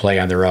go play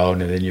on their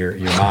own, and then your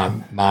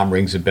mom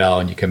rings a bell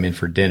and you come in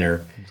for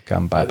dinner.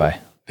 Come bye.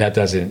 That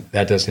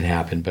doesn't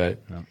happen. But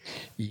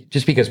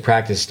just because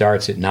practice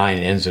starts at 9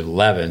 and ends at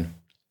 11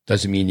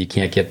 doesn't mean you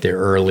can't get there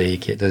early.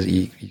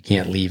 You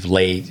can't leave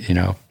late.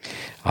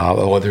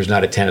 There's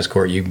not a tennis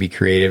court. You can be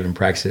creative and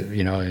practice it.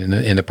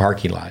 In the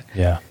parking lot.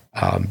 Yeah.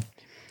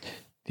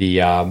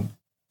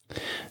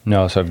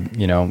 So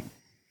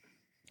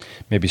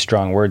maybe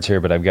strong words here,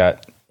 but I've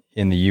got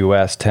in the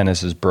U.S.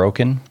 tennis is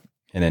broken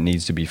and it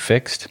needs to be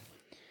fixed.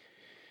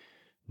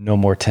 No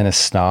more tennis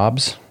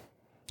snobs.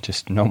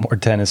 Just no more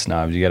tennis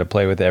snobs. You got to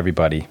play with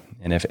everybody.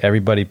 And if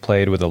everybody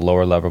played with a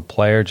lower level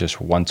player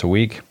just once a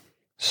week,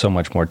 so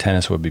much more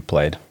tennis would be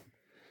played.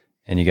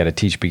 And you got to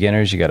teach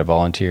beginners, you got to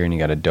volunteer, and you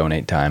got to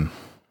donate time.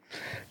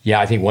 Yeah,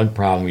 I think one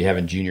problem we have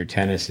in junior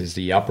tennis is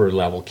the upper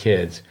level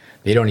kids,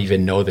 they don't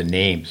even know the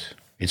names.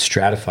 It's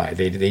stratified.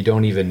 They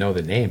don't even know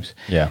the names.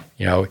 Yeah.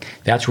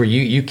 That's where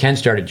you can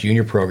start a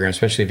junior program,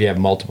 especially if you have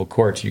multiple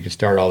courts. You can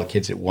start all the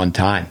kids at one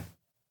time.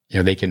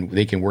 They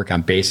can work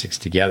on basics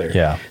together.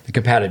 Yeah. The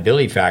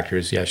compatibility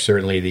factors,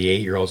 certainly the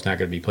 8-year-old's not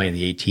going to be playing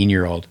the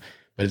 18-year-old,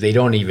 but if they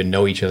don't even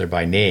know each other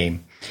by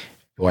name,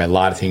 boy, a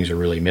lot of things are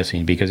really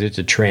missing because it's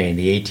a train.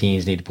 The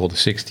 18s need to pull the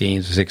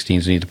 16s, the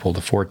 16s need to pull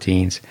the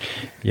 14s.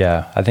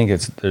 Yeah, I think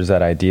there's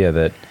that idea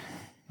that,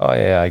 oh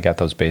yeah, I got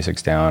those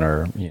basics down,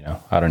 or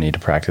I don't need to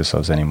practice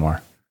those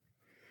anymore.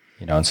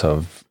 And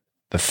so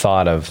the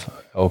thought of,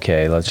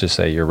 okay, let's just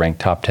say you're ranked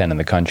top 10 in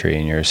the country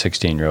and you're a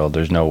 16-year-old,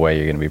 there's no way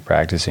you're going to be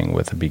practicing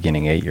with a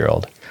beginning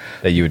 8-year-old,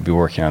 that you would be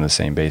working on the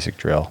same basic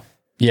drill.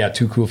 Yeah,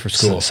 too cool for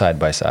school. Side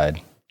by side.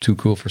 Too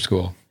cool for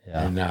school.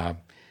 Yeah. And,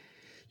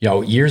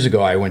 years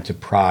ago, I went to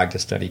Prague to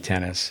study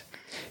tennis,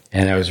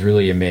 and I was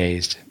really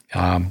amazed.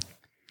 Lena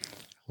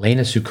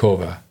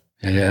Sukova,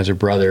 and has her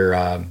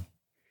brother,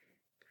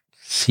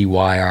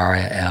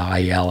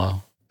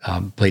 Cyril.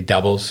 Played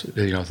doubles,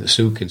 the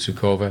Suk and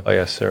Sukova. Oh,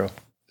 yes, Cyril.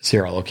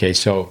 Cyril, okay.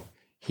 So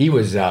he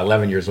was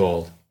 11 years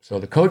old. So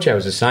the coach I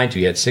was assigned to,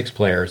 he had 6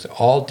 players,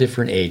 all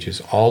different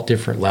ages, all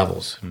different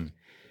levels.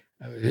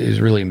 It was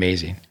really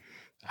amazing.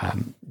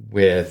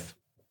 It's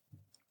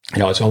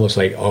almost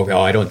like,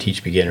 I don't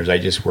teach beginners. I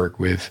just work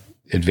with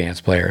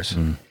advanced players.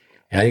 And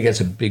I think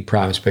that's a big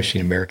problem,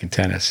 especially in American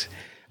tennis.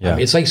 Yeah.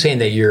 It's like saying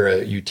that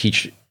you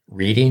teach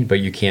reading, but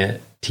you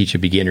can't teach a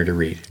beginner to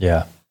read.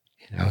 Yeah.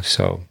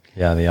 So.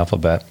 Yeah, the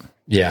alphabet.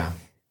 Yeah.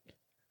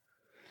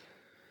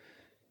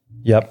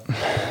 Yep.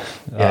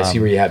 Yeah, I see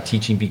where you have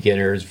teaching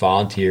beginners,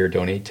 volunteer,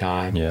 donate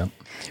time. Yeah.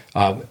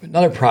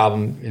 Another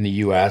problem in the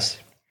U.S.,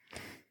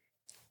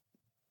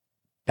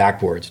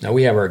 backboards. Now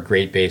we have our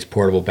GreatBase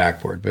portable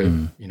backboard, but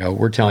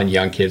we're telling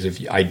young kids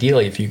if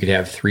you could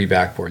have 3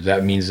 backboards,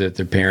 that means that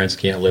their parents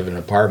can't live in an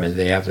apartment.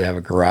 They have to have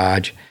a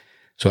garage.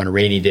 So on a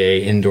rainy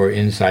day,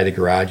 inside the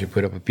garage, you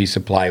put up a piece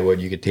of plywood.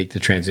 You could take the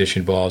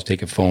transition balls,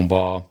 take a foam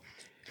ball.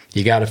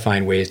 You got to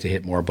find ways to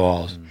hit more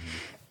balls.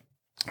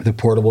 The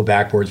portable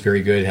backboard is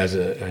very good. It has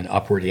an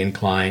upward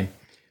incline.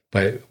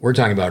 But we're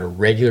talking about a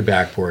regular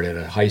backboard at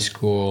a high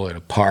school, at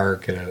a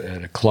park,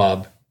 at a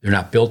club. They're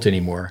not built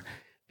anymore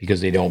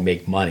because they don't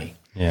make money.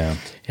 Yeah.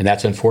 And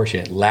that's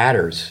unfortunate.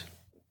 Ladders.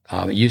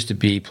 It used to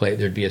be,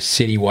 there'd be a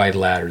citywide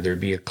ladder. There'd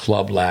be a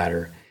club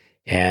ladder.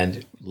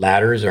 And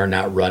ladders are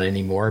not run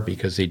anymore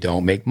because they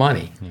don't make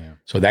money. Yeah.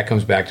 So that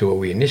comes back to what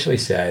we initially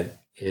said,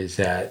 is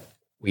that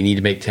we need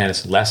to make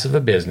tennis less of a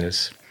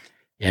business,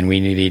 and we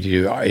need to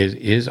do,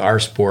 is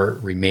our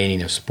sport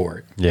remaining a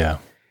sport? Yeah.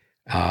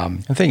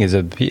 The thing is,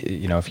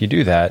 if you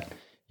do that,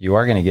 you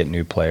are going to get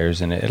new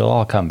players, and it'll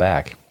all come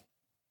back.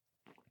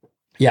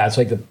 Yeah, it's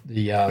like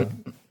the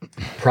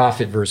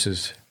profit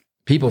versus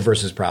people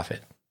versus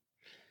profit.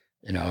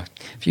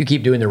 If you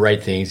keep doing the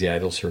right things,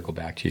 it'll circle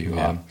back to you.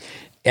 Yeah.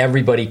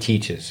 Everybody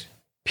teaches,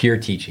 peer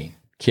teaching.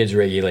 Kids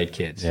regulate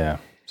kids. Yeah,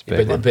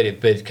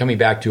 but coming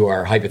back to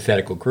our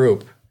hypothetical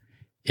group,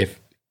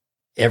 if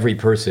every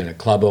person, a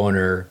club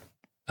owner,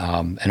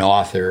 an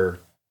author,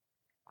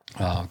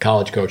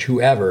 college coach,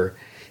 whoever,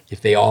 if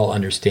they all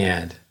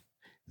understand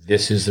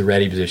this is the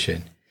ready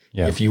position.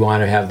 Yeah. If you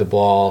want to have the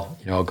ball,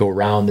 go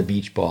around the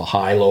beach ball,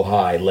 high, low,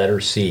 high,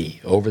 letter C,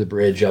 over the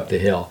bridge, up the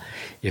hill.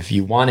 If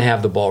you want to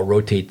have the ball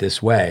rotate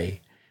this way,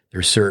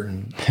 there's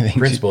certain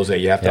principles that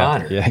you have to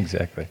honor. Yeah,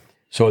 exactly.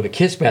 So the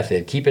KISS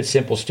method, keep it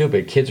simple,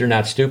 stupid. Kids are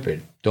not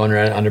stupid. Don't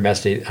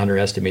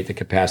underestimate the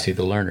capacity of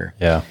the learner.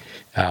 Yeah.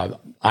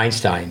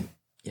 Einstein,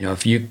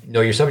 if you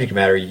know your subject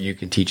matter, you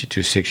can teach it to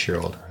a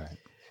 6-year-old. Right.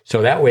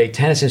 So that way,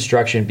 tennis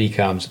instruction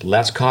becomes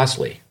less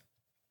costly,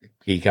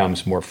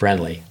 becomes more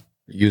friendly,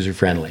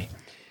 user-friendly.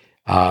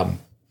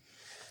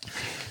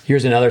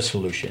 Here's another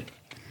solution.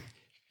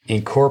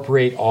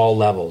 Incorporate all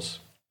levels.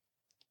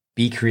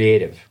 Be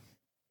creative.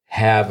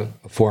 Have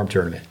a forum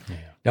tournament. Yeah.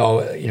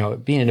 Now,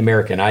 being an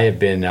American, I have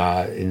been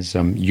in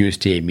some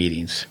USTA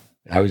meetings.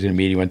 I was in a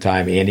meeting one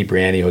time, Andy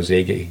Brandy,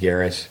 Jose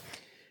Gigueras,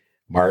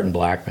 Martin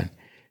Blackman.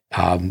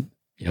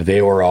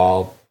 They were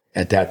all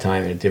at that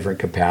time in a different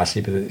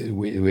capacity, but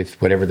with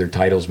whatever their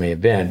titles may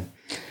have been.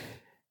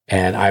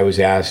 And I was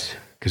asked,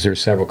 because there were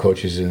several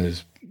coaches in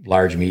this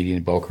large meeting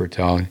in Boca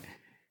Raton,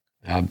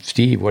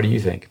 Steve, what do you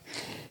think?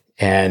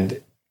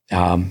 And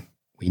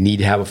we need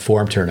to have a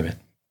forum tournament.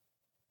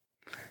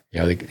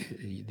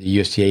 The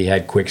USTA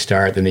had Quick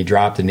Start, then they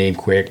dropped the name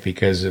Quick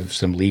because of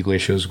some legal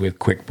issues with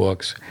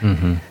QuickBooks.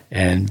 Mm-hmm.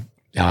 And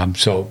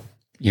so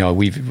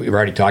we've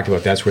already talked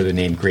about that's where the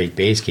name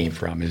GreatBase came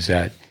from, is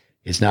that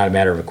it's not a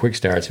matter of a quick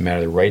start, it's a matter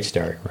of the right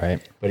start. Right.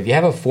 But if you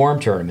have a forum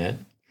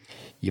tournament,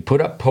 you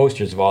put up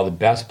posters of all the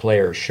best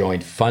players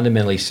showing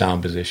fundamentally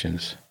sound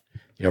positions.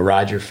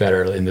 Roger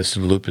Federer in the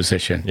salute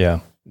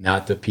position,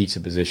 not the pizza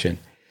position.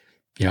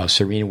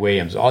 Serena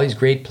Williams, all these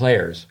great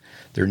players.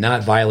 They're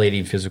not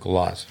violating physical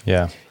laws.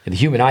 Yeah. And the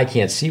human eye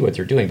can't see what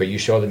they're doing, but you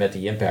show them at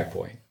the impact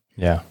point.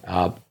 Yeah.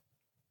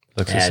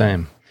 Looks the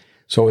same.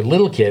 So with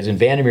little kids, and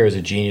Vandermeer is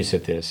a genius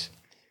at this,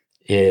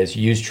 is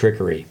use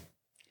trickery.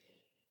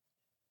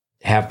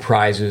 Have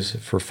prizes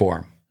for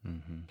form.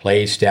 Mm-hmm.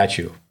 Play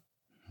statue.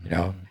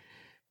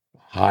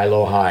 High,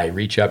 low, high.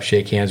 Reach up,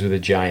 shake hands with a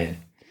giant.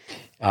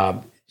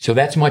 So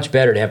that's much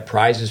better to have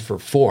prizes for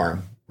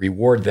form,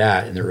 reward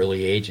that in the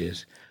early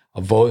ages,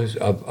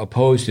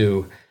 opposed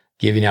to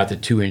giving out the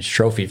 2-inch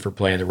trophy for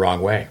playing the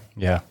wrong way.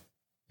 Yeah.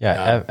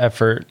 Yeah.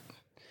 Effort,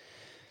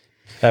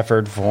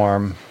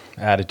 form,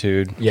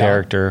 attitude,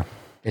 character.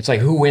 It's like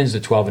who wins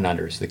the 12 and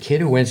unders? The kid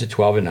who wins the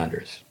 12 and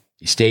unders.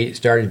 He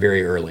started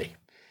very early.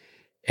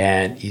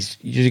 And he's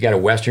usually got a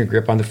Western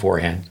grip on the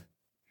forehand.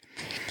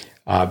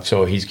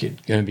 So he's going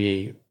to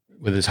be,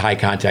 with his high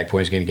contact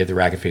point, he's going to get the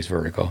racket face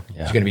vertical.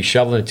 Yeah. He's going to be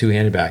shoveling a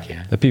 2-handed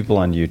backhand. The people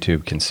on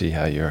YouTube can see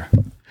how your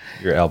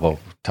elbow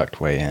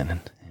tucked way in.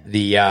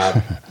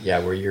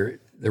 Where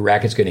the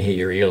racket's going to hit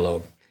your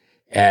earlobe.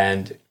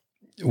 And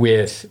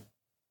with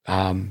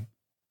palm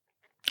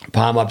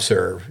up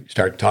serve,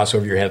 start to toss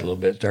over your head a little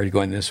bit, start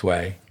going this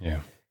way. Yeah.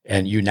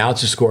 And you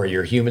announce a score,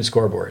 your human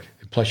scoreboard.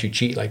 plus you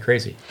cheat like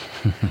crazy.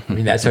 I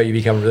mean, that's how you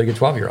become a really good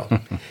 12-year-old.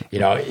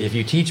 If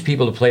you teach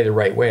people to play the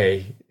right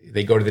way,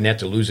 they go to the net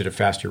to lose at a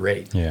faster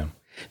rate. Yeah.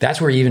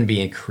 That's where even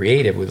being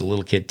creative with a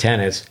little kid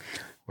tennis,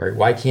 where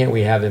why can't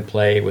we have them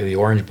play with the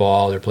orange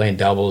ball? They're playing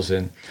doubles,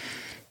 and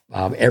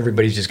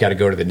everybody's just got to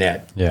go to the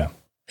net. Yeah.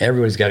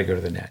 Everybody's got to go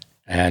to the net,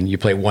 and you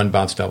play one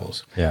bounce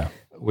doubles. Yeah.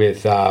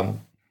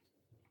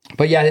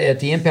 But yeah, at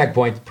the impact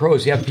point, the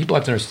pros, people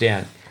have to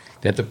understand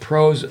that the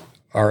pros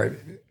are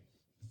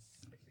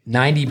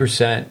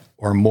 90%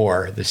 or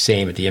more the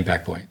same at the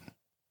impact point.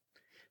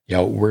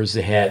 Where's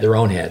the head, their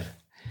own head?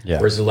 Yeah.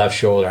 Where's the left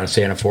shoulder on,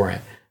 say, on a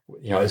forehand?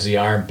 Is the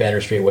arm bent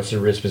or straight? What's the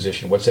wrist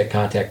position? What's that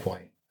contact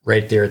point?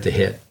 Right there at the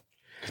hit.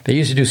 They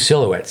used to do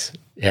silhouettes.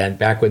 And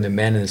back when the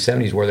men in the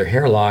 70s wore their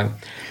hair long,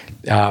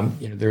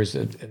 there's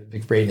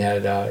Vic Braden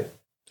had a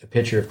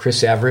picture of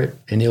Chris Everett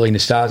and Neely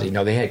Nastasi.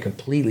 They had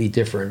completely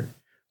different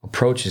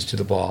approaches to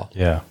the ball.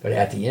 Yeah. But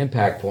at the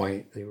impact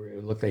point,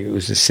 it looked like it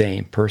was the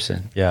same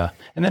person. Yeah.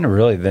 And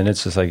then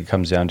it's just like it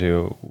comes down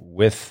to,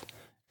 with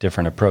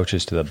different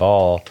approaches to the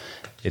ball,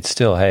 it's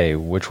still, hey,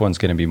 which one's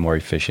going to be more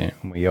efficient?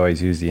 We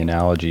always use the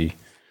analogy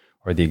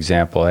or the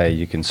example, hey,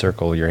 you can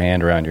circle your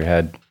hand around your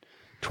head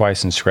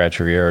twice and scratch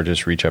your ear, or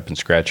just reach up and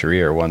scratch your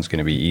ear. One's going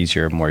to be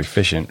easier, more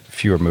efficient,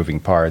 fewer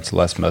moving parts,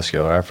 less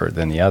muscular effort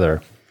than the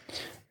other.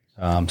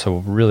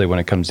 So really, when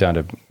it comes down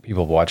to,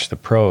 people watch the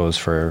pros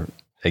for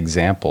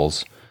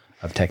examples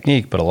of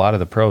technique, but a lot of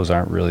the pros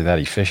aren't really that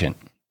efficient,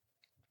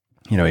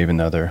 even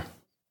though they're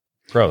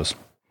pros.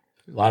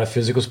 A lot of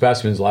physical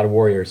specimens, a lot of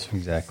warriors.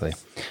 Exactly.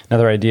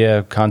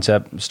 Another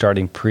concept,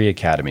 starting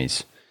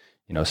pre-academies.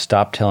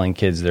 Stop telling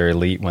kids they're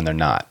elite when they're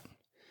not.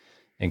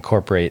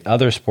 Incorporate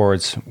other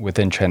sports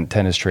within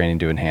tennis training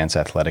to enhance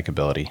athletic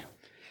ability.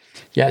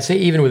 Yeah, I'd say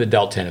even with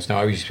adult tennis.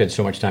 Now, we spend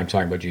so much time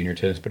talking about junior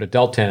tennis, but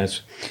adult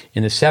tennis,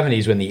 in the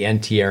 70s when the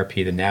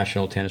NTRP, the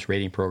National Tennis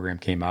Rating Program,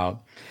 came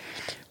out,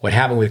 what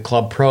happened with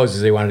club pros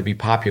is they wanted to be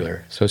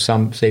popular. So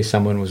say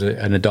someone was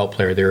an adult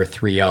player, they were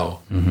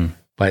 3-0,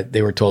 but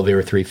they were told they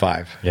were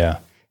 3-5. Yeah.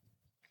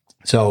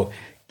 So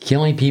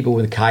killing people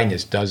with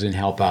kindness doesn't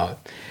help out.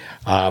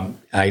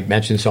 I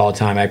mention this all the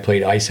time. I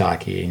played ice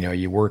hockey.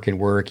 You work and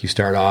work. You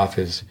start off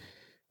as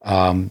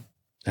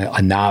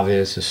a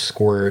novice, a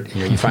squirt.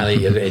 You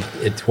finally,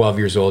 at 12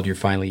 years old, you're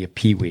finally a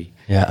peewee.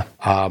 Yeah.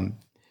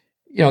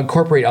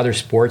 Incorporate other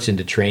sports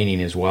into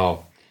training as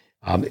well.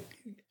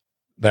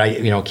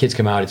 But kids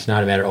come out. It's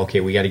not a matter, okay,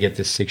 we got to get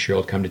this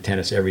 6-year-old come to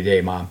tennis every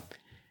day, Mom.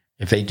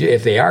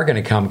 If they are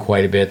going to come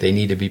quite a bit, they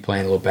need to be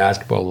playing a little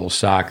basketball, a little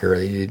soccer.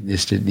 They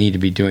just need to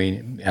be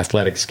doing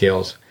athletic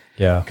skills.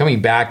 Yeah.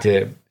 Coming back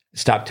to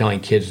stop telling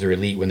kids they're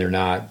elite when they're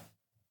not.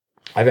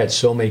 I've had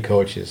so many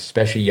coaches,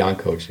 especially young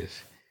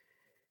coaches.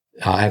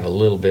 I have a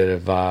little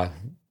bit of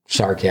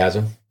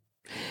sarcasm.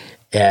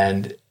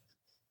 And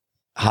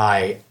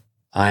hi,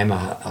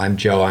 I'm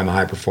Joe. I'm a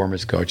high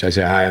performance coach. I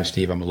say, hi, I'm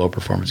Steve. I'm a low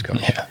performance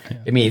coach. Yeah.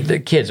 I mean, the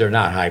kids are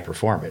not high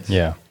performance.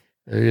 Yeah.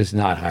 They're just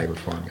not high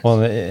performance.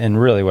 Well,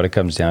 and really what it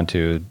comes down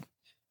to,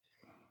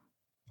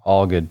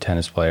 all good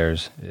tennis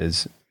players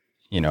is,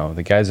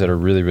 the guys that are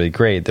really, really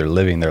great, they're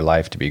living their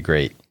life to be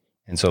great.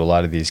 And so a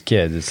lot of these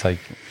kids, it's like,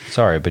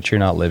 sorry, but you're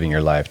not living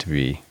your life to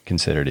be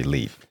considered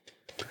elite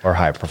or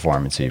high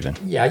performance even.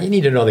 Yeah, you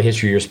need to know the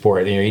history of your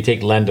sport. You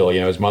take Lendl,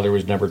 his mother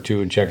was number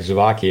 2 in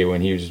Czechoslovakia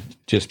when he was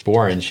just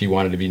born. She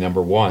wanted to be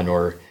number 1.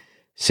 Or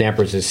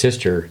Sampras'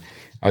 sister.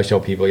 I always tell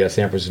people,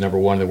 Sampras is number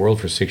 1 in the world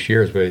for 6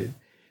 years, but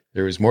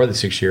there was more than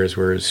 6 years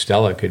where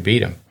Stella could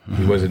beat him.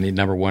 He wasn't the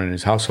number 1 in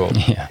his household.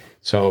 Yeah.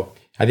 So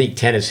I think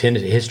tennis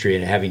history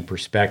and having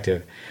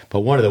perspective. But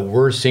one of the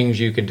worst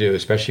things you can do,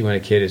 especially when a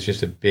kid is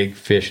just a big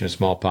fish in a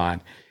small pond,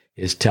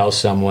 is tell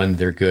someone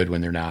they're good when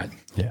they're not.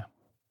 Yeah.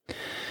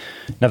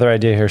 Another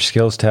idea here,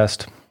 skills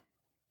test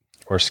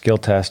or skill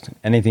test.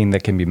 Anything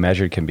that can be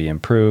measured can be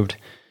improved.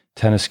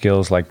 Tennis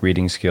skills like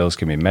reading skills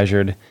can be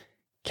measured.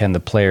 Can the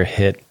player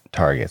hit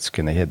targets?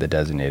 Can they hit the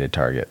designated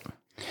target?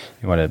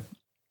 You want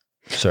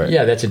to, sorry.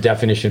 Yeah, that's a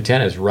definition of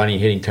tennis, running,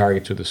 hitting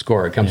targets with a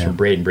score. It comes from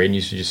Braden. Braden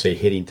used to just say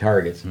hitting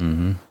targets.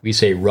 Mm-hmm. We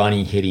say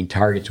running, hitting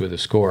targets with a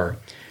score.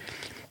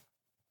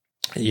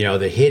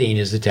 The hitting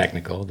is the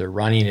technical. The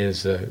running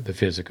is the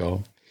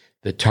physical.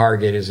 The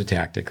target is the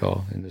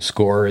tactical. And the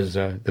score is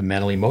the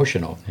mental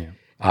emotional.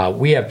 Yeah.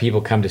 We have people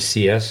come to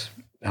see us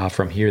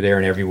from here, there,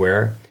 and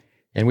everywhere.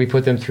 And we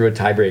put them through a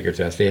tiebreaker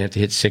test. They have to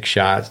hit 6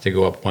 shots to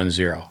go up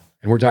 1-0.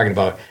 And we're talking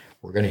about,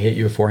 we're going to hit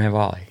you a forehand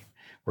volley.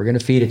 We're going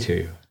to feed it to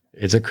you.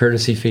 It's a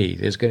courtesy feed.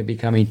 It's going to be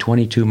coming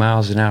 22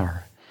 miles an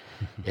hour.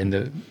 And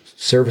the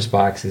service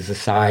box is the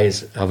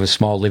size of a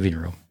small living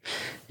room.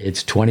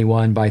 It's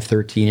 21 by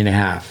 13 and a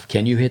half.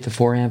 Can you hit the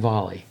forehand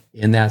volley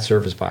in that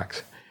service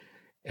box?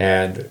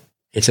 And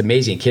it's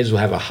amazing. Kids will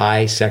have a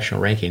high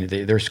sectional ranking.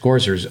 Their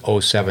scores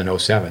are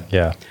 07.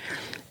 Yeah.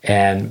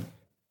 And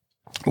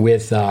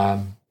with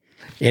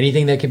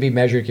anything that can be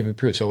measured can be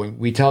improved. So when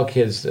we tell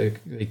kids,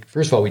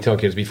 first of all, we tell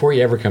kids, before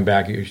you ever come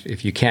back,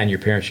 if you can, your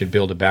parents should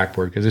build a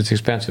backboard because it's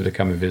expensive to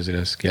come and visit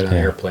us, get on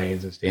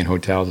airplanes and stay in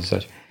hotels and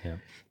such. Yeah.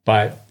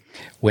 But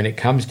when it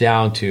comes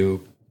down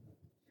to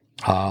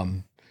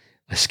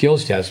a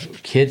skills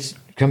test, kids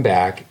come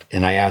back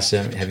and I ask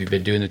them, have you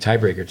been doing the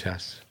tiebreaker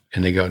test?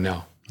 And they go,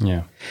 no.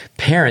 Yeah.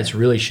 Parents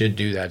really should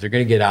do that. They're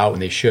going to get out,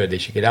 and they should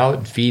get out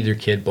and feed their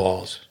kid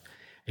balls.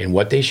 And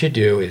what they should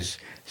do is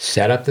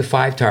set up the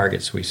 5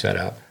 targets we set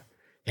up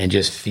and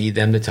just feed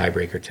them the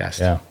tiebreaker test.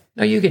 Yeah.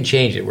 Now you can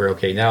change it. We're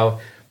okay. Now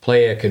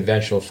play a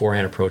conventional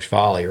forehand approach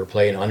volley or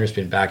play an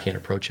underspin backhand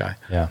approach high.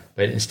 Yeah.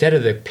 But instead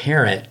of the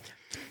parent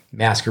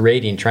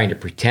masquerading, trying to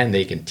pretend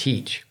they can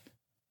teach,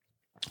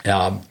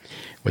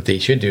 what they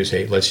should do is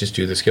say, let's just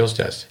do the skills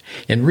test.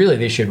 And really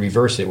they should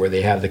reverse it where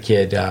they have the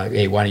kid,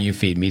 hey, why don't you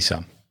feed me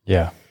some?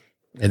 Yeah.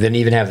 And then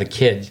even have the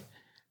kid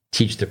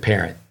teach the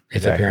parent if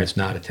Exactly. the parent's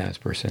not a tennis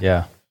person.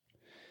 Yeah.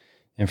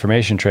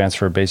 Information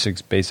transfer,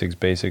 basics,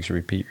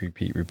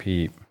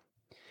 repeat.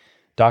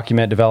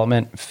 Document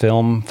development,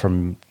 film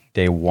from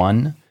day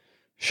one,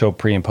 show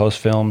pre and post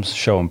films,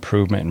 show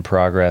improvement and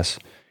progress,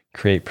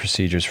 create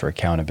procedures for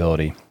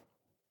accountability.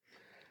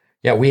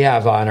 Yeah, we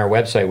have on our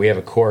website, we have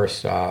a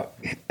course. I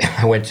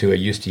went to a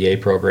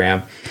USDA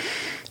program,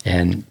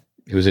 and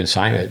it was an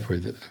assignment for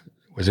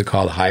was it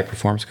called a high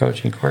performance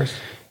coaching course?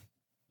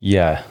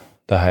 Yeah,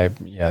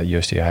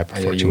 USDA high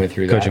performance you went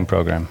through coaching that.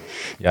 program.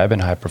 Yeah, I've been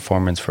high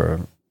performance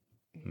for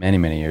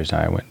many years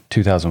now. I went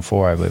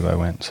 2004, I believe I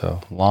went.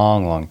 So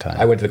long time.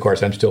 I went to the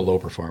course. I'm still low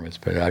performance,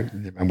 but I'm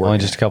working. Only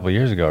just a couple of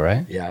years ago,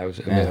 right? Yeah,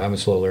 I'm a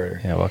slow learner.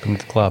 Yeah, welcome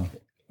to the club.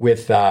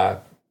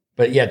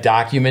 But yeah,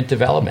 document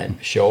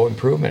development, show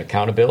improvement,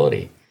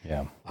 accountability.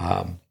 Yeah.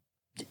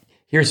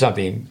 Here's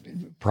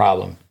something,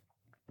 problem.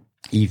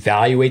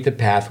 Evaluate the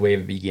pathway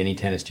of a beginning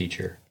tennis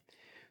teacher.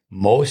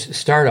 Most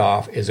start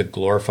off as a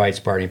glorified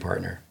sparring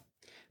partner.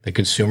 The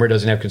consumer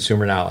doesn't have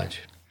consumer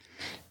knowledge.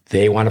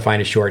 They want to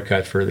find a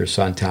shortcut for their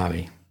son,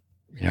 Tommy,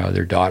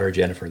 their daughter,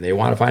 Jennifer. They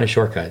want to find a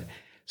shortcut.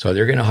 So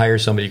they're going to hire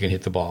somebody who can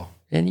hit the ball.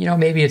 And,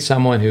 maybe it's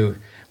someone who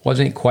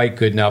wasn't quite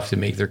good enough to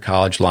make their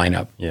college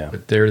lineup. Yeah.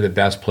 But they're the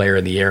best player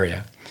in the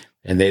area.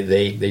 And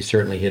they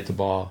certainly hit the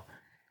ball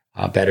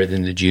better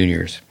than the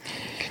juniors.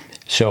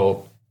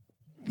 So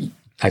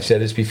I've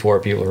said this before.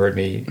 People heard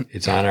me.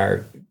 It's on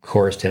our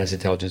course, Tennis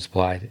Intelligence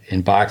Applied.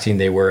 In boxing,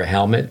 they wear a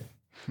helmet.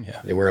 Yeah.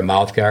 They wear a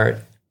mouth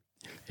guard.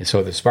 And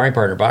so the sparring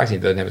partner in boxing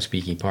doesn't have a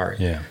speaking part.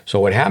 Yeah. So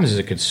what happens is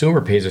a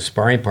consumer pays a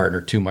sparring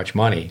partner too much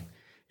money,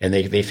 and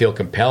they feel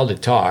compelled to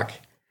talk,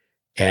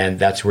 and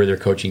that's where their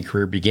coaching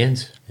career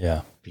begins.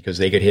 Yeah. Because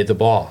they could hit the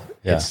ball.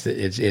 Yeah.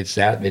 It's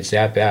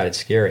that bad. It's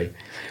scary.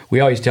 We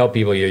always tell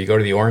people, you go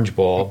to the Orange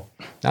Bowl,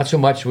 not so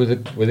much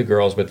with the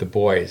girls, but the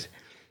boys.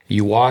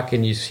 You walk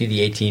and you see the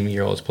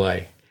 18-year-olds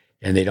play,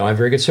 and they don't have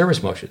very good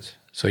service motions.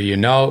 So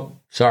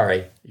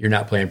sorry, you're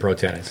not playing pro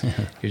tennis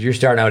because you're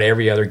starting out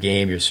every other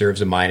game. Your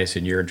serve's a minus,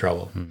 and you're in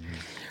trouble. Mm-hmm.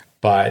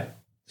 But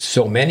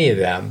so many of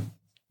them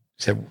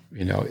said,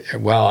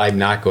 well, I'm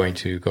not going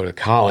to go to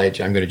college.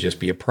 I'm going to just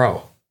be a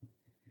pro.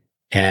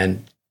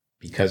 And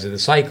because of the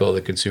cycle,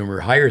 the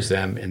consumer hires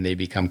them and they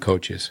become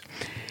coaches.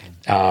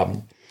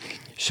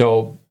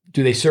 So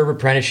do they serve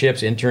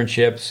apprenticeships,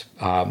 internships?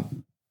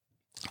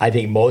 I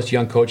think most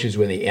young coaches,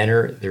 when they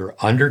enter, they're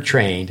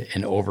undertrained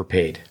and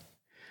overpaid.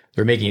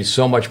 They're making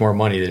so much more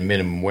money than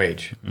minimum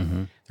wage.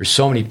 Mm-hmm. There's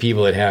so many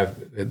people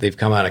they've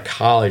come out of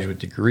college with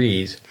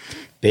degrees.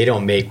 They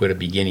don't make what a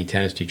beginning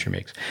tennis teacher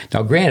makes.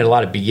 Now, granted, a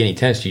lot of beginning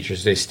tennis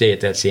teachers, they stay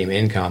at that same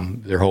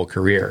income their whole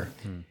career.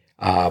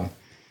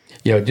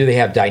 Do they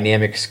have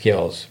dynamic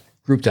skills,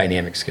 group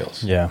dynamic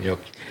skills? Yeah.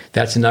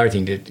 That's another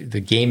thing.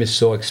 The game is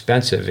so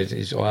expensive.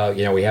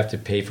 We have to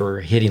pay for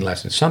hitting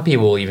lessons. Some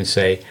people will even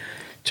say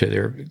to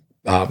their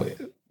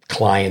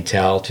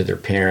clientele, to their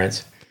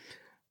parents,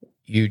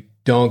 you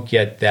don't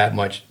get that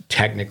much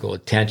technical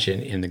attention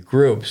in the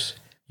groups.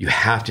 You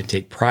have to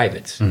take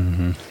privates.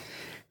 Mm-hmm.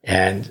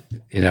 And,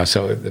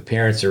 so the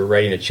parents are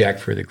writing a check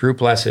for the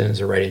group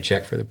lessons or writing a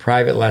check for the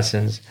private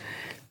lessons.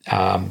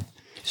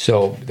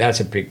 So that's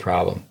a big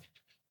problem.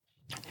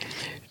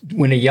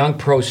 When a young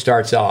pro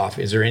starts off,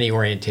 is there any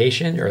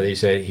orientation? Or they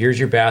say, here's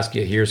your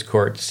basket, here's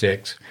court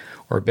 6.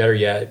 Or better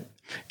yet,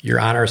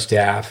 you're on our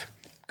staff,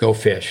 go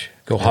fish,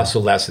 go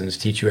hustle lessons,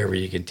 teach whoever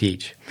you can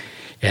teach.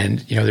 And,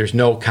 there's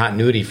no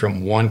continuity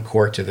from one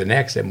court to the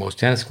next at most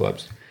tennis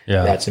clubs.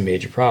 Yeah. That's a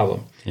major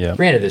problem. Yeah.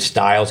 Granted, the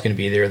style is going to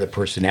be there, the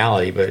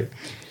personality, but,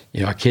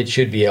 a kid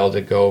should be able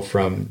to go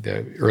from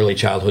the early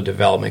childhood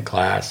development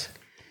class.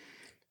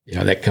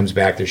 That comes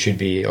back. There should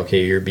be,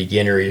 you're a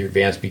beginner, you're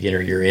advanced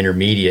beginner, you're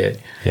intermediate.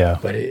 Yeah.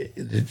 But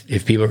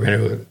if people are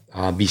going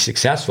to be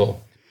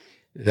successful,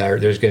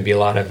 there's going to be a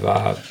lot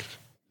of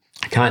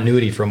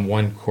continuity from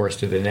one course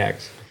to the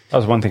next. That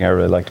was one thing I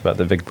really liked about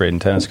the Vic Braden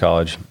Tennis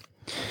College.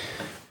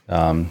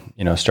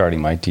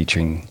 Starting my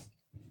teaching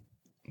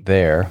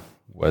there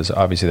was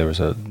obviously there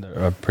was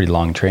a pretty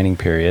long training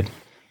period,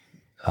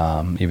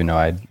 even though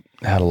I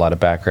had a lot of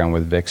background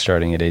with Vic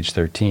starting at age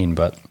 13,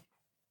 but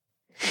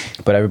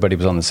everybody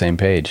was on the same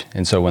page.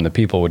 And so when the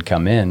people would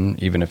come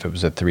in, even if it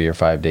was a 3 or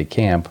 5 day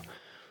camp,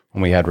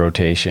 when we had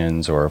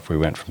rotations or if we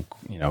went from,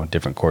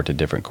 different court to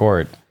different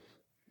court,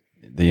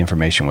 the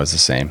information was the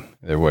same.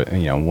 There was,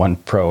 one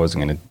pro was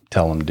going to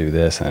tell them to do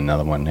this, and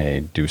another one, hey,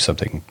 do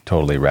something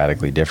totally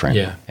radically different.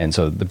 Yeah. And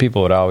so the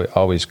people would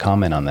always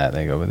comment on that.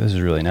 They go, well, this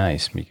is really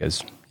nice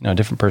because,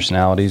 different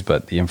personalities,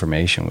 but the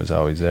information was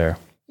always there.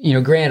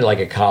 Granted, like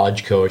a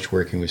college coach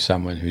working with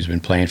someone who's been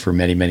playing for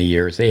many, many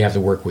years, they have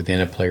to work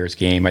within a player's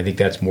game. I think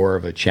that's more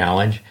of a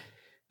challenge.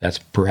 That's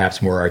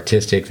perhaps more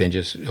artistic than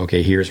just,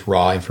 okay, here's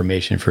raw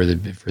information for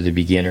the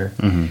beginner.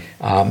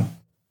 Mm-hmm.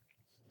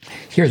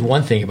 Here's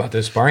one thing about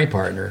the sparring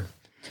partner.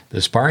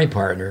 The sparring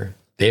partner,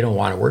 they don't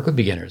want to work with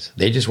beginners.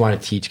 They just want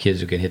to teach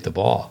kids who can hit the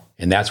ball.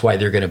 And that's why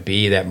they're going to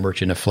be that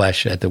merchant of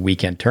flesh at the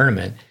weekend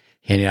tournament,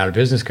 handing out a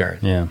business card.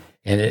 Yeah.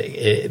 And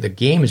the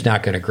game is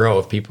not going to grow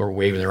if people are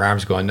waving their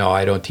arms going, no,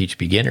 I don't teach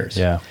beginners.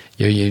 Yeah.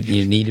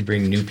 You need to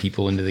bring new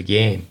people into the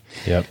game.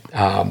 Yep.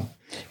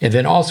 And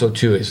then also,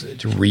 too, is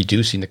to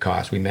reducing the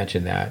cost. We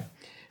mentioned that.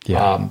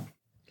 Yeah.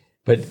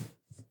 But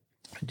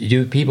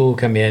do people who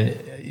come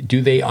in,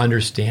 do they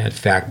understand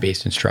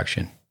fact-based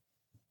instruction?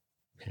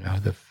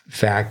 The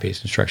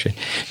fact-based instruction.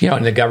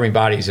 In the governing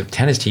bodies of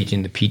tennis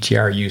teaching, the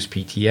PTR use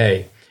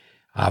PTA.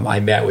 I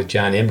met with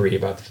John Embry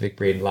about the Vic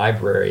Braden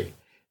Library,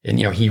 and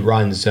he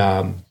runs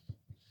the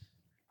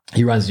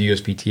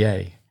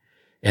USPTA.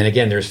 And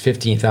again, there's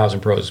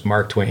 15,000 pros.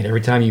 Mark Twain.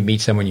 Every time you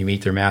meet someone, you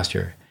meet their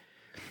master.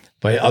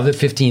 But of the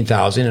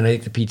 15,000, and I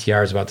think the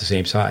PTR is about the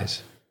same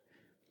size.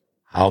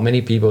 How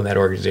many people in that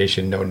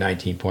organization know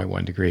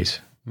 19.1 degrees?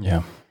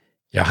 Yeah.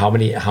 Yeah. How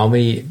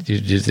many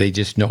do they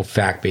just know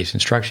fact-based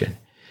instruction?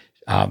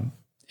 And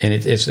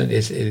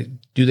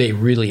do they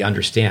really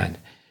understand?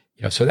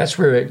 So that's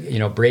where,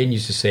 Braden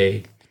used to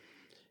say,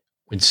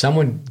 when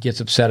someone gets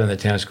upset on the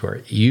tennis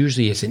court,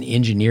 usually it's an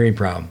engineering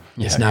problem.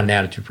 Yeah. It's not an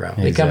attitude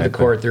problem. Exactly. They come to the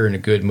court, they're in a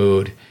good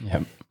mood.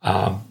 Yep.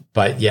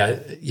 But yeah,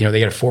 they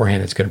got a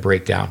forehand that's going to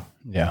break down.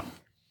 Yeah.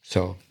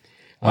 So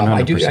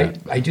I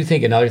do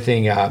think another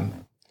thing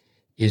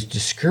is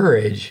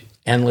discourage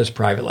endless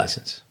private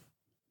lessons.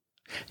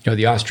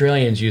 The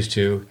Australians used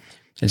to,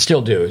 and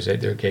still do, is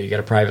that, okay, you got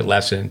a private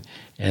lesson,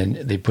 and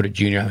they put a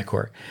junior on the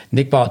court.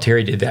 Nick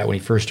Bollettieri did that when he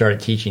first started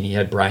teaching. He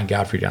had Brian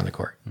Gottfried on the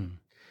court.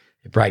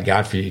 Brian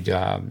Gottfried,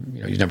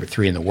 he's number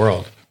 3 in the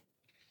world.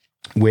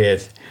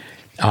 With,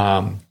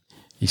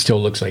 he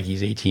still looks like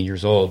he's 18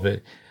 years old,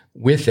 but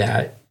with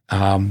that,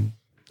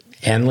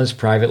 endless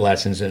private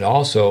lessons and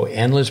also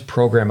endless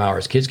program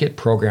hours. Kids get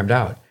programmed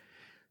out,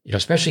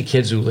 especially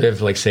kids who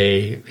live, like,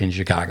 say, in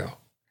Chicago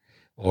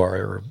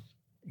or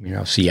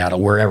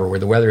Seattle, wherever, where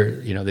the weather,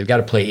 they've got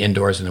to play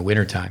indoors in the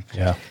wintertime.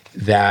 Yeah.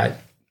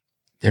 That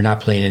they're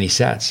not playing any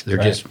sets. They're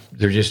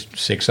just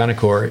 6 on a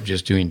court,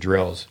 just doing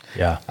drills.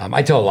 Yeah.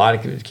 I tell a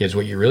lot of kids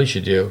what you really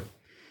should do,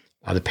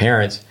 the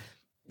parents,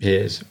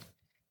 is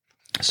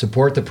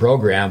support the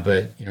program,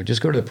 but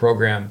just go to the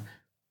program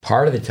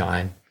part of the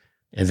time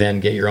and then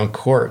get your own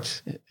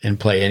courts and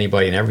play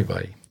anybody and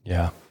everybody.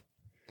 Yeah.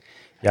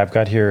 Yeah, I've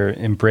got here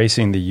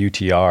embracing the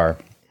UTR.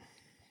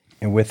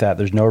 And with that,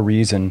 there's no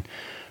reason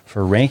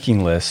for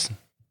ranking lists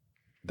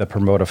that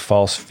promote a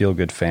false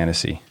feel-good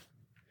fantasy.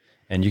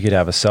 And you could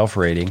have a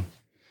self-rating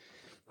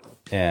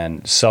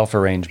and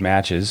self-arranged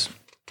matches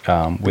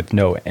with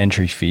no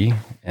entry fee,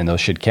 and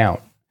those should count.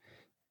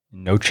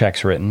 No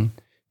checks written.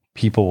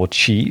 People will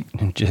cheat,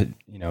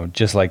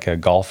 just like a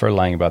golfer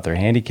lying about their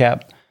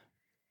handicap.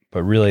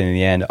 But really, in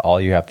the end,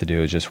 all you have to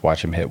do is just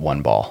watch them hit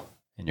one ball,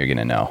 and you're going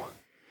to know.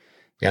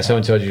 Yeah,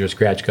 someone told you you're a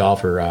scratch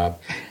golfer.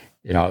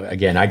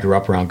 Again, I grew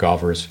up around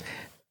golfers.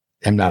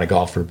 I'm not a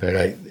golfer, but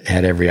I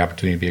had every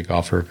opportunity to be a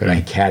golfer, but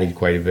I caddied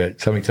quite a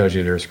bit. Somebody tells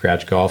you they're a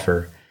scratch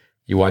golfer,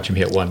 you watch them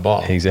hit one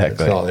ball.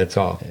 Exactly. That's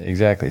all.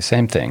 Exactly.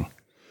 Same thing.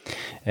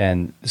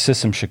 And the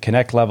system should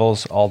connect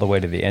levels all the way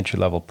to the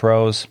entry-level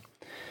pros.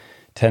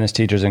 Tennis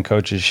teachers and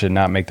coaches should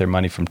not make their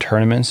money from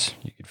tournaments.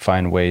 You could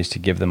find ways to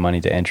give the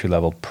money to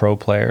entry-level pro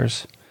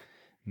players.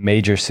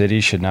 Major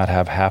cities should not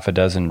have half a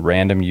dozen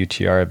random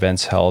UTR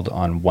events held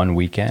on one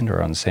weekend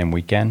or on the same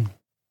weekend.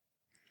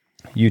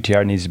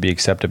 UTR needs to be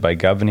accepted by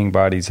governing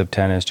bodies of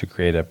tennis to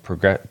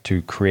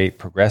create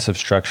progressive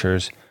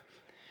structures.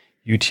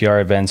 UTR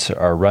events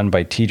are run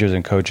by teachers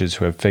and coaches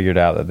who have figured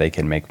out that they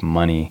can make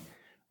money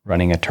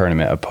running a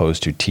tournament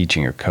opposed to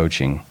teaching or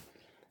coaching.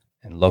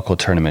 And local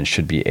tournaments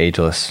should be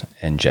ageless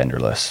and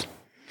genderless.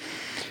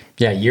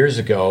 Yeah, years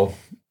ago,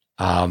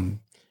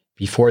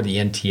 before the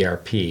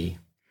NTRP,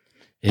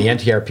 and the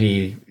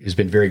NTRP has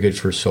been very good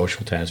for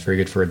social tennis, very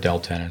good for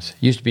adult tennis.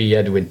 It used to be you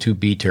had to win 2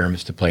 B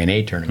terms to play an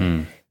A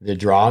tournament. The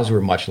draws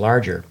were much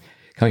larger.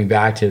 Coming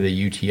back to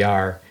the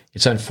UTR,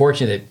 it's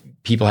unfortunate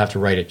that people have to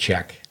write a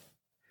check.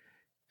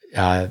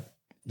 Now,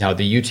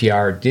 the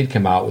UTR did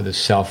come out with a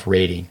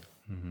self-rating.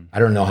 I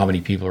don't know how many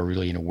people are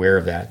really aware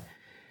of that.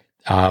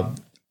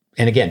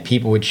 And again,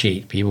 people would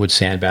cheat. People would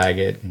sandbag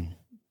it.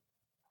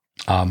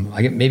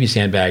 Maybe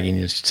sandbagging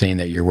is saying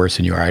that you're worse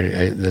than you are.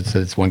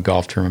 That's one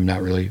golf term I'm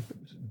not really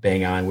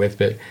bang on with.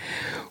 But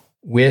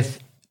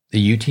with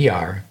the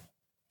UTR,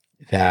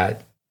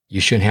 that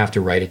you shouldn't have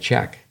to write a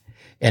check.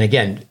 And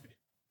again,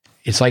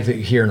 it's like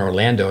here in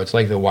Orlando, it's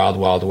like the wild,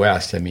 wild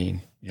west. I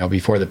mean,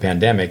 before the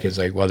pandemic is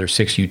like, well, there's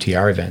 6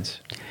 UTR events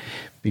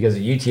because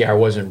the UTR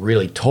wasn't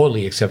really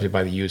totally accepted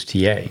by the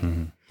USTA.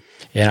 Mm-hmm.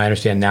 And I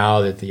understand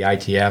now that the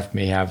ITF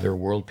may have their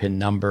world pin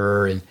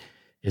number, and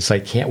it's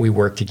like, can't we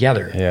work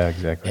together? Yeah,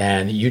 exactly.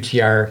 And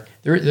UTR,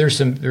 there's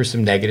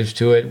some negatives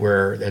to it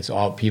where that's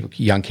all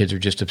young kids are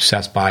just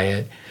obsessed by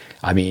it.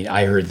 I mean,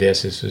 I heard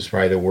this is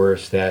probably the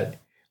worst, that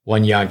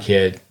one young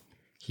kid,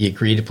 he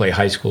agreed to play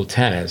high school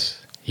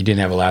tennis. He didn't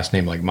have a last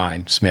name like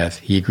mine, Smith.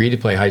 He agreed to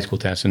play high school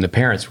tennis, and the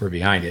parents were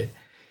behind it.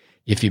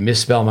 If you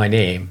misspell my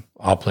name,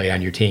 I'll play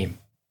on your team.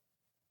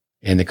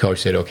 And the coach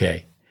said,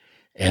 okay.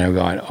 And I'm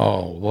going,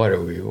 oh,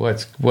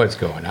 what's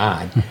going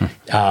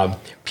on?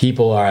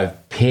 People are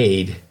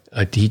paid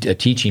a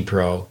teaching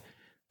pro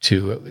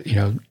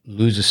to,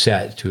 lose a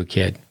set to a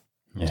kid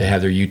to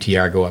have their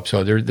UTR go up.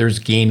 So there's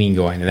gaming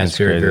going, and that's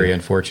very, crazy. Very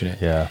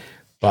unfortunate. Yeah.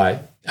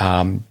 But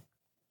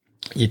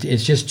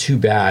it's just too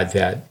bad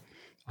that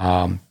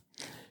the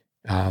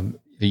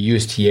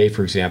USTA,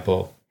 for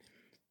example,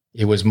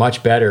 it was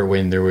much better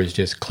when there was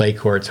just clay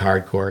courts,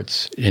 hard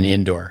courts, and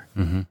indoor.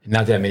 Mm-hmm.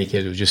 Not that many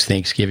kids. It was just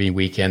Thanksgiving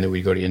weekend that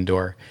we'd go to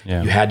indoor.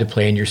 Yeah. You had to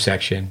play in your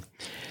section.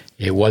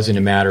 It wasn't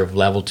a matter of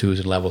level 2s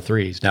and level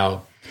 3s.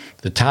 Now,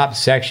 the top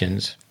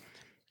sections,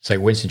 it's like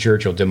Winston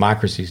Churchill,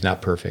 democracy is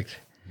not perfect.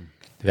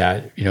 Mm-hmm.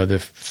 That, the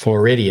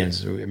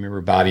Floridians, I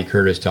remember Bobby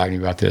Curtis talking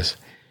about this.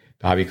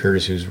 Bobby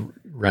Curtis, who's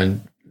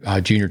run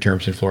junior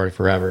terms in Florida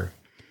forever.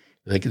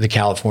 The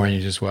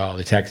Californians as well,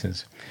 the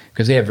Texans,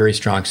 because they have very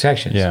strong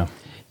sections. Yeah.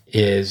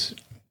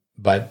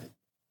 But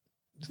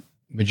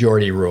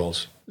majority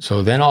rules.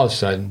 So then all of a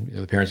sudden,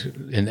 the parents,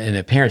 and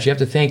the parents, you have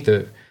to thank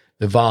the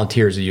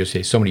volunteers at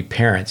USA, so many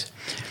parents,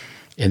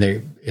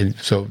 and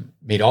so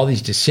made all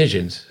these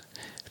decisions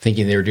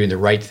thinking they were doing the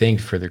right thing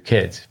for their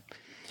kids.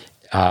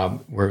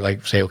 We're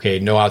like, say, okay,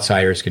 no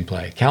outsiders can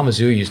play.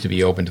 Kalamazoo used to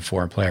be open to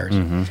foreign players.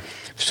 Mm-hmm.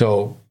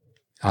 So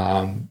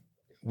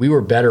we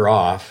were better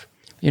off,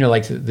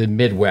 like the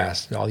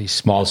Midwest, all these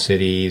small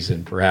cities,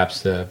 and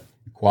perhaps the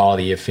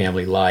quality of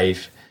family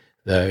life,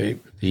 the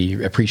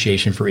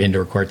appreciation for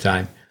indoor court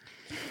time.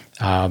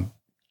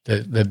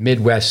 The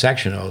Midwest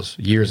sectionals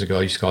years ago,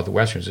 I used to call it the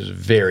Westerns. It was a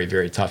very,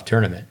 very tough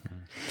tournament.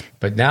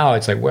 But now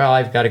it's like, well,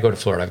 I've got to go to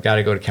Florida. I've got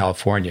to go to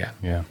California.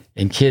 Yeah.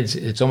 And kids,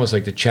 it's almost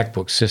like the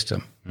checkbook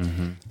system.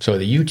 Mm-hmm. So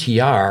the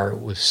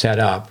UTR was set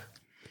up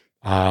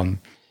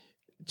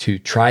to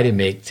try to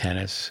make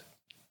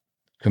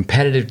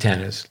competitive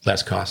tennis,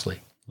 less costly.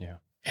 Yeah.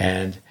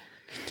 And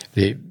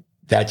the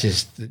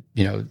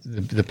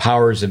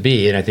powers that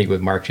be, and I think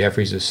with Mark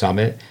Jeffries'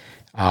 summit,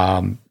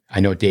 I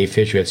know Dave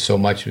Fisher had so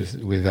much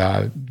with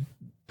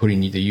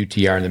putting the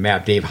UTR on the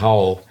map. Dave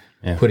Howell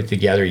put it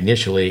together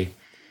initially,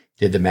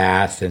 did the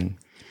math and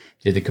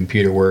did the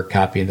computer work,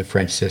 copying the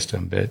French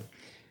system. But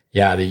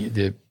yeah,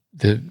 the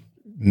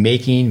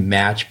making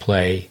match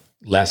play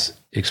less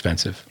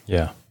expensive.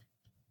 Yeah.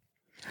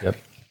 Yep.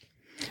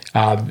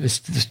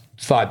 This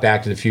thought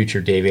back to the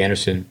future, Dave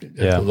Anderson.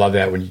 I love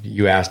that when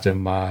you asked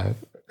him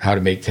how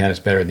to make tennis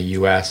better in the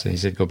U.S., and he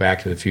said, go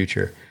back to the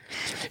future.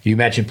 You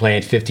mentioned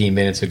playing 15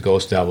 minutes of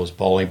ghost doubles,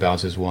 bowling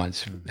bounces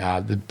once.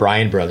 The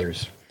Bryan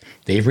brothers,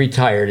 they've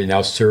retired, and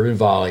now serve and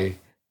volley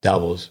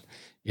doubles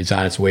is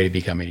on its way to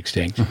becoming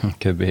extinct.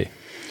 Could be.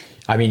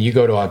 I mean, you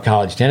go to a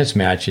college tennis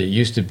match, it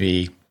used to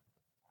be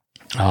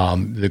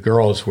the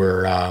girls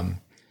were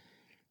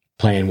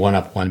playing one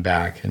up, one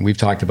back. And we've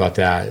talked about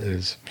that.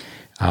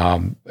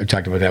 I've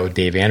talked about that with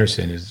Dave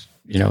Anderson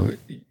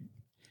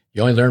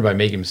you only learn by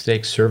making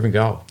mistakes, serve and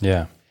go.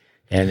 Yeah.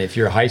 And if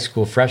you're a high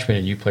school freshman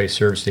and you play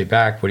serve, stay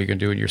back, what are you going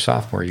to do in your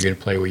sophomore? You're going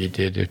to play what you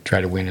did to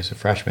try to win as a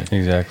freshman.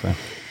 Exactly.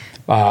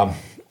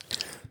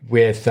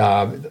 There's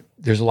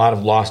a lot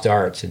of lost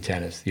arts in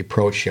tennis, the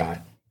approach shot,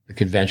 the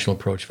conventional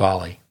approach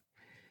volley.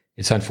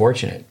 It's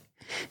unfortunate.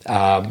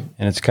 And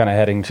it's kind of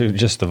heading to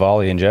just the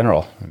volley in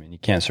general. I mean, you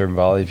can't serve and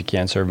volley if you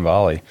can't serve and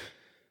volley.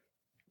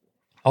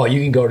 Oh,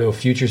 you can go to a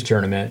futures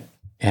tournament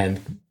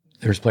and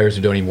there's players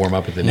who don't even warm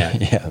up at the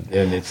net. Yeah.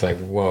 And it's like,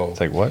 whoa. It's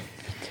like, what?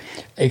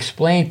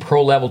 Explain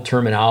pro-level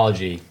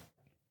terminology.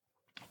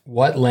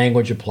 What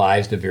language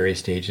applies to various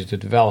stages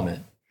of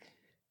development?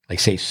 Like,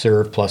 say,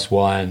 serve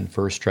 +1,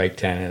 first strike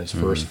tennis,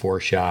 first 4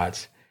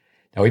 shots.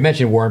 Now, we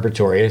mentioned Warren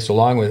Pretorius,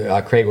 along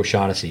with Craig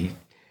O'Shaughnessy.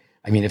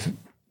 I mean, if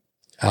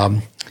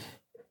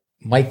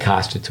Mike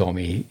Costa told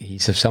me,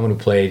 he's someone who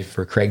played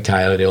for Craig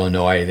Tyler at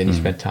Illinois, then he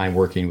spent time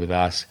working with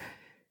us.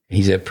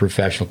 He's a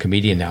professional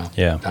comedian now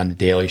on The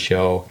Daily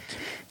Show.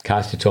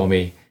 Costa told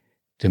me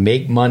to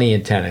make money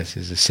in tennis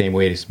is the same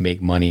way to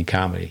make money in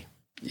comedy.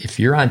 If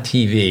you're on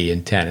TV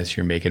in tennis,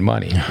 you're making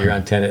money. If you're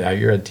on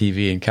you're on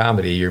TV in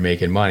comedy, you're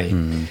making money.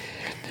 Mm-hmm.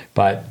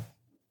 But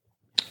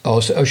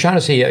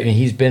O'Shaughnessy, I mean,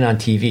 he's been on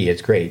TV.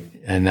 It's great.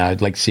 And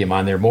I'd like to see him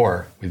on there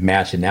more with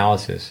match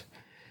analysis.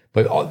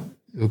 But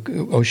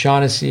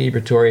O'Shaughnessy,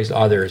 Pretorius,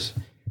 others,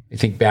 I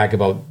think back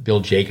about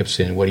Bill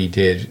Jacobson, what he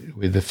did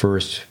with the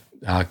first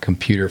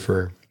computer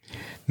for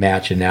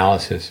match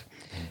analysis.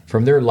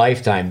 From their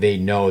lifetime, they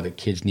know that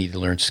kids need to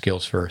learn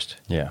skills first.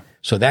 Yeah.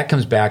 So that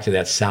comes back to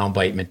that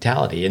soundbite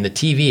mentality. And the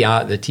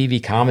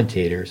TV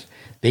commentators,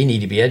 they need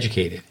to be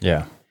educated.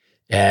 Yeah.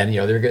 And,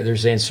 they're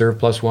saying serve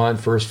 +1,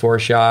 first 4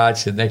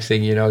 shots. And next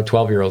thing you know,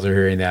 12-year-olds are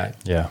hearing that.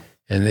 Yeah.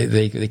 And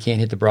they can't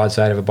hit the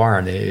broadside of a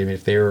barn.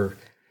 If they were,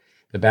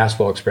 the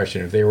basketball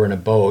expression, if they were in a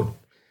boat,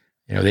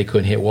 they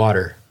couldn't hit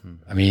water.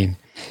 I mean,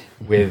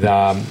 with,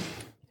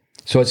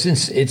 so it's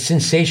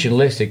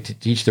sensationalistic to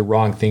teach the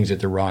wrong things at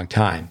the wrong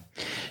time.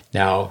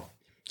 Now,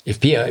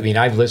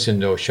 I've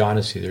listened to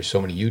O'Shaughnessy. There's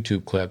so many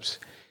YouTube clips,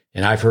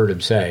 and I've heard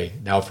him say,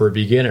 now for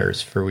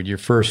beginners, for when you're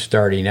first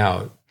starting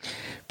out,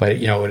 but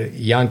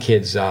young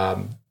kids,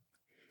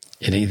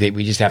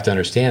 we just have to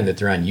understand that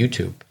they're on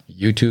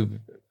YouTube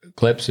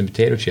clips and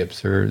potato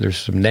chips. There's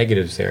some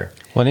negatives there.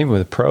 Well, and even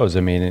with pros,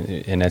 and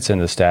it's in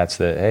the stats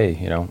that,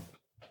 hey,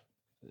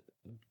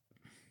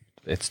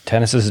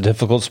 tennis is a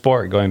difficult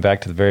sport. Going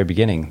back to the very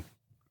beginning,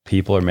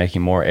 people are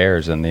making more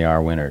errors than they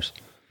are winners,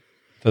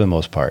 for the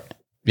most part.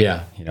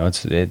 Yeah,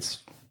 it's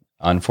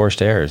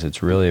unforced errors.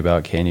 It's really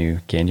about can you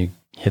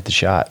hit the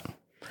shot.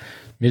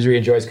 Misery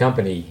enjoys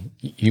company.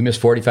 You miss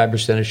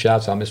 45% of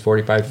shots. I'll miss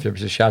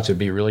 45% of shots. It'd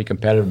be really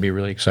competitive. It'd be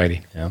really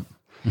exciting. Yeah.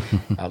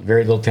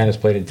 Very little tennis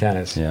played in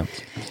tennis. Yeah.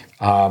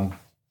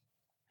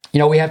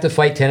 We have to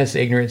fight tennis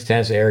ignorance,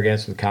 tennis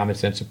arrogance with a common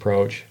sense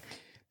approach.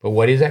 But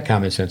what is that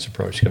common sense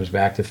approach? It comes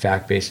back to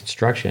fact-based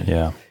instruction.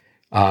 Yeah.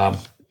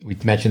 We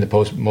mentioned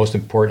the most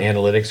important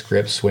analytics: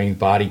 grip, swing,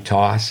 body,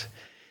 toss.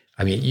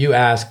 You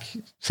ask,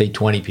 say,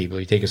 20 people,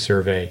 you take a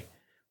survey,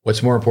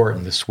 what's more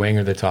important, the swing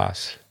or the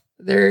toss?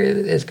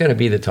 It's going to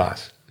be the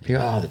toss.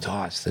 People, the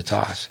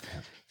toss.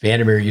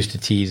 Vandermeer used to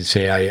tease and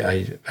say,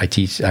 I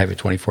have a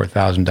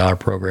 $24,000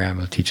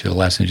 program. I'll teach you the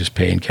lesson, just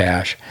pay in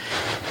cash.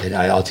 And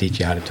I'll teach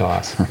you how to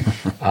toss.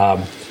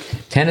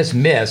 Tennis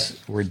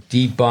myths were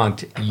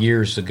debunked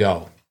years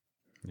ago.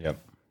 Yep.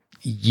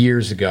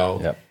 Years ago.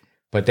 Yep.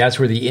 But that's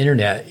where the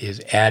internet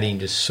is adding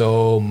to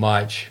so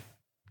much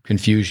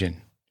confusion.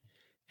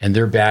 And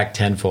they're back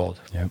tenfold.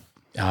 Yep.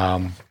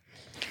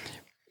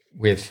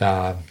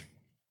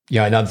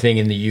 Another thing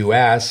in the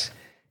U.S.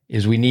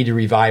 is we need to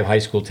revive high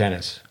school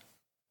tennis.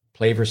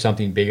 Play for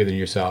something bigger than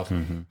yourself.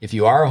 Mm-hmm. If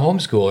you are a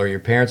homeschooler,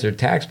 your parents are a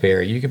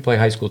taxpayer, you can play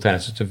high school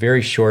tennis. It's a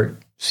very short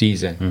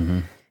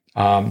season.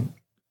 Mm-hmm.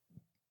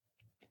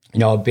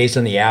 Based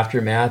on the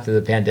aftermath of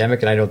the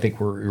pandemic, and I don't think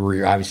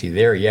we're obviously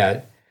there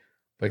yet,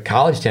 but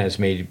college tennis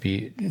may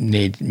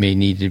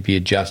need to be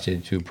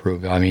adjusted to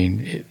improve.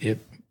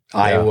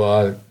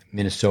 Iowa,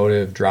 Minnesota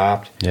have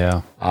dropped.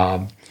 Yeah.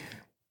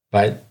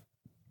 But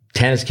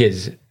tennis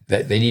kids,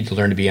 they need to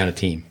learn to be on a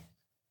team.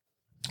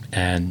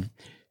 And,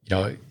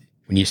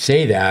 when you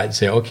say that,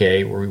 say,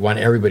 okay, we want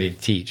everybody to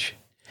teach.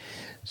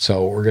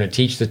 So we're going to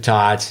teach the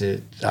tots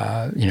at,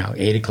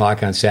 8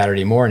 o'clock on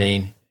Saturday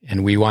morning,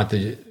 and we want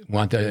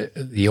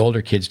the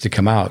older kids to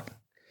come out.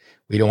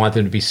 We don't want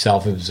them to be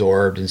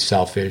self-absorbed and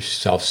selfish,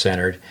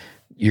 self-centered.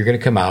 You're going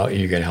to come out and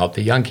you're going to help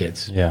the young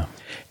kids. Yeah.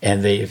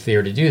 And if they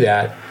were to do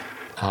that,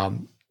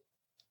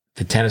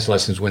 the tennis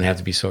lessons wouldn't have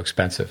to be so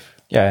expensive.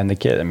 Yeah, and the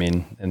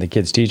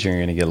kids teaching are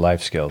going to get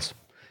life skills.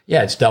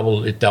 Yeah, it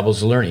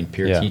doubles the learning,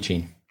 peer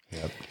teaching.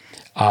 Yep.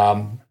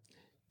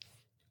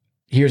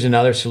 Here's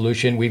another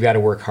solution. We've got to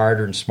work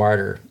harder and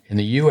smarter. In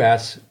the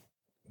U.S.,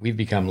 we've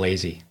become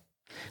lazy.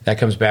 That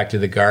comes back to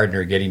the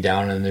gardener getting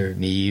down on their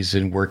knees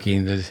and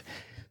working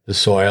the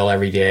soil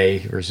every day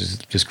versus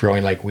just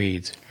growing like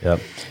weeds. Yep.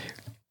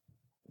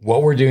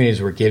 What we're doing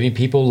is we're giving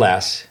people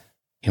less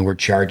and we're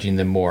charging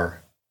them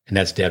more. And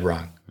that's dead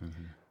wrong.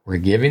 Mm-hmm. We're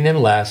giving them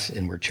less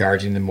and we're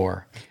charging them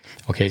more.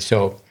 Okay,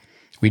 so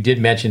we did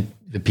mention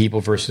the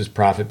people versus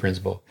profit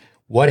principle.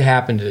 What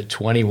happened to the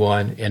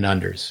 21 and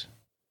unders?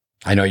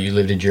 I know you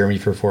lived in Germany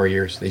for 4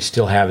 years. They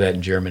still have that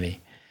in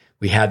Germany.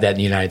 We had that in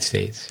the United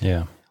States.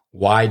 Yeah.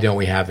 Why don't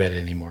we have that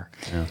anymore?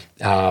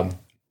 Yeah.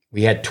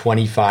 We had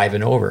 25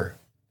 and over.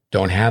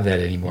 Don't have that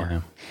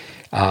anymore.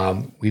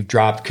 Yeah. We've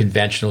dropped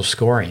conventional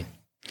scoring.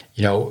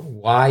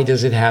 Why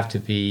does it have to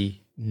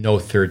be no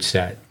third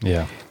set?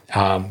 Yeah.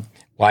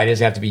 Why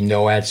does it have to be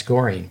no ad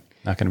scoring?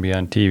 Not going to be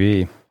on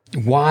TV.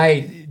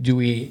 Why do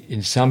we,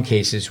 in some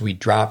cases, we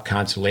drop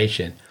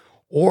consolation?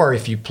 Or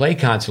if you play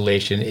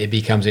consolation, it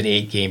becomes an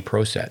 8-game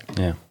pro set.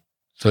 Yeah.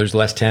 So there's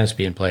less tennis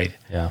being played.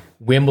 Yeah.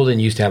 Wimbledon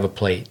used to have a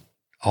plate.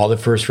 All the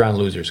first round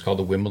losers called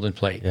the Wimbledon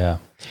plate. Yeah.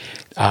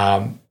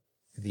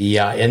 The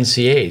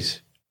NCAs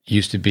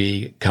used to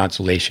be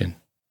consolation.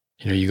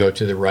 You go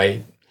to the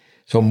right.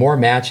 So more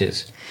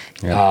matches.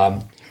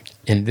 Yeah.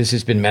 And this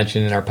has been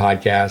mentioned in our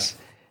podcast.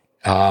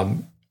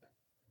 And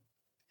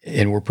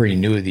we're pretty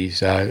new to these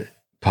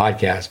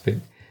podcasts, but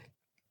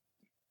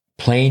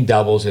playing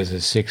doubles as a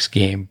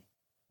 6-game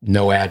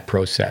no ad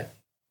pro set.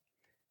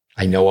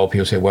 I know all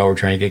people say, well, we're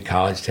trying to get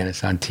college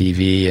tennis on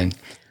TV and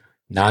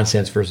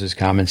nonsense versus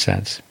common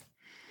sense.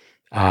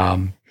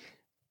 Go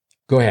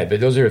ahead, but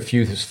those are a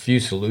few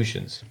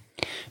solutions.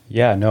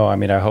 Yeah, no,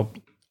 I hope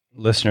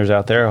listeners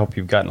out there, I hope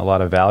you've gotten a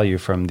lot of value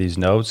from these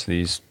notes,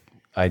 these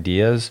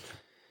ideas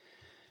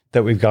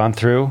that we've gone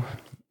through.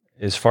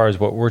 As far as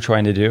what we're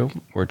trying to do,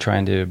 we're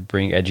trying to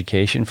bring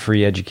education,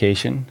 free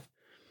education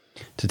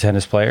to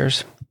tennis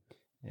players.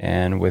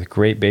 And with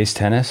GreatBase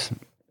Tennis,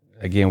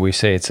 again, we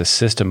say it's a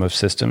system of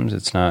systems.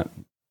 It's not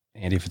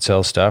Andy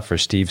Fitzell stuff or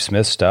Steve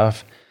Smith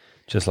stuff,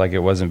 just like it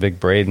wasn't Vic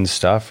Braden's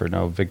stuff or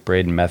no Vic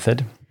Braden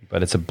method,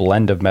 but it's a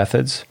blend of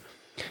methods.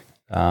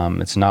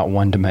 It's not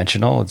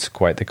one-dimensional. It's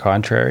quite the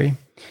contrary.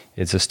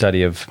 It's a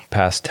study of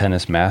past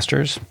tennis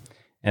masters,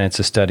 and it's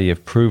a study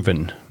of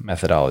proven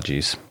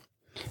methodologies.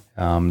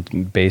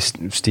 Based,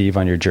 Steve,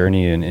 on your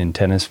journey in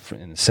tennis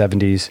in the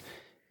 70s,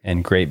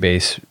 and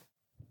GreatBase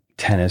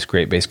Tennis,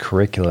 GreatBase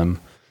curriculum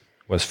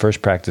was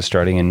first practiced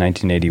starting in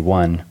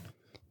 1981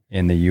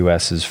 in the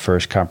U.S.'s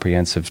first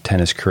comprehensive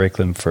tennis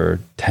curriculum for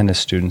tennis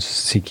students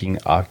seeking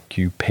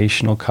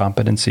occupational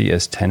competency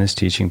as tennis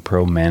teaching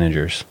pro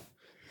managers.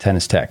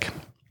 Tennis Tech.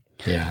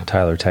 Yeah.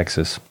 Tyler,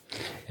 Texas.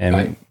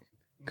 And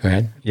go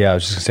ahead. Yeah, I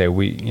was just gonna say,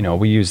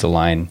 we use the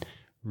line,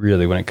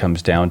 really, when it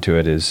comes down to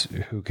it, is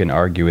who can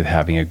argue with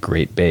having a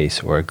great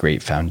base or a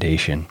great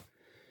foundation?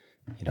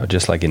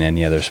 Just like in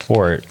any other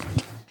sport,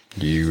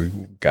 you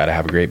got to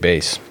have a great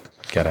base,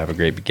 got to have a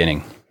great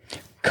beginning.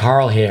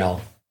 Carl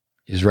Hale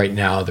is right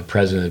now the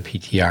president of the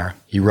PTR.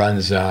 He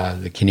runs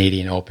the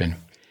Canadian Open.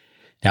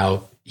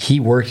 Now, he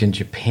worked in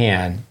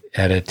Japan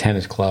at a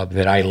tennis club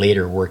that I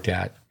later worked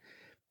at.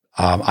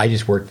 I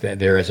just worked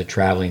there as a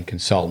traveling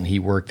consultant. He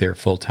worked there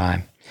full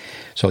time.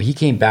 So he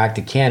came back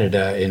to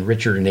Canada, and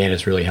Richard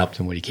Hernandez really helped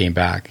him when he came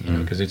back,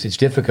 because it's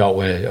difficult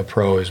when a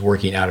pro is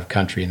working out of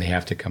country and they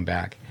have to come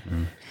back.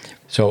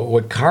 So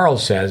what Carl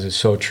says is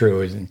so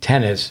true. Is in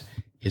tennis,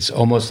 it's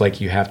almost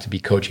like you have to be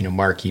coaching a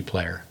marquee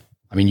player.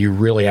 I mean, you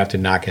really have to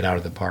knock it out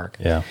of the park.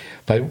 Yeah.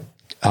 But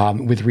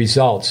with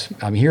results,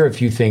 here are a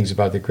few things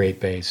about the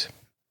GreatBase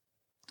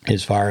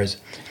as far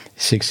as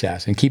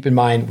success. And keep in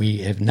mind, we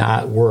have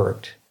not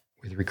worked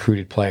with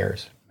recruited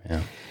players.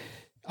 Yeah.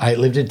 I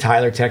lived in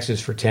Tyler, Texas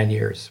for 10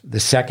 years.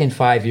 The second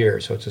 5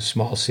 years, so it's a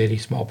small city,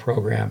 small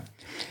program,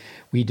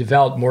 we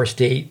developed more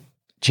state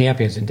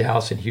champions in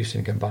Dallas and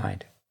Houston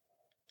combined.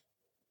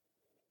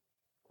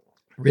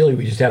 Really,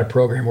 we just had a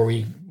program where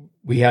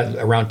we had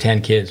around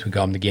 10 kids. We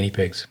call them the guinea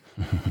pigs.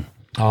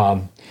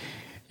 From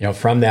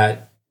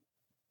that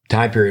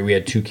time period, we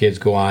had 2 kids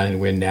go on and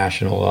win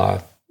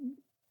national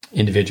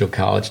individual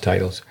college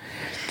titles.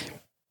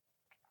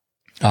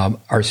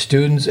 Our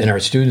students and our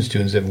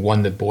students have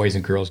won the boys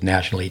and girls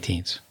national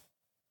 18s.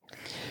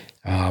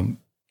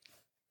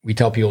 We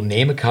tell people,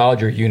 name a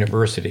college or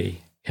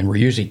university, and we're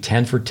usually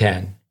 10 for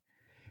 10,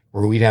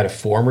 where we've had a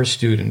former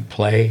student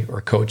play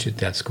or coach at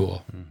that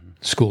school.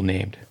 School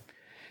named.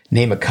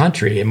 Name a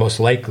country, and most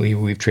likely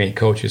we've trained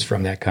coaches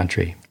from that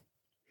country.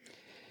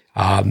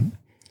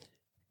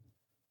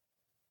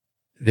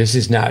 This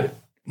is not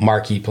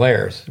marquee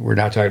players. We're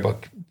not talking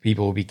about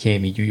people who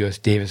became U.S.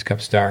 Davis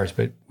Cup stars,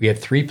 but we had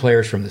 3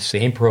 players from the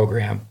same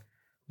program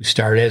who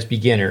started as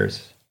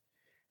beginners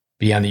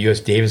be on the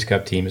U.S. Davis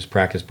Cup team as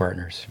practice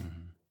partners.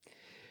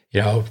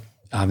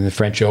 The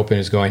French Open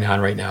is going on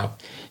right now.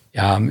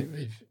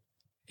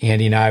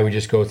 Andy and I would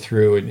just go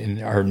through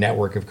in our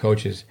network of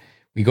coaches.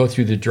 We go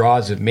through the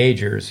draws of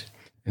majors,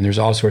 and there's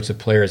all sorts of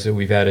players that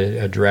we've had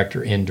a direct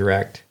or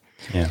indirect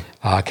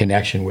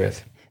connection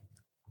with.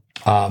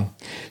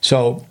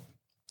 So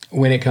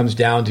when it comes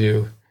down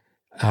to,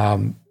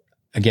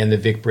 again, the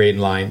Vic Braden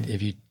line,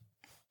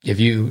 if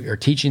you are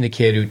teaching the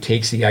kid who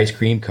takes the ice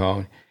cream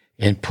cone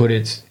and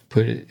puts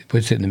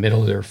it in the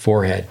middle of their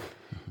forehead,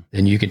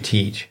 then you can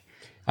teach.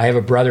 I have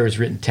a brother who's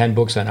written 10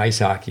 books on ice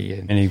hockey.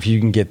 And if you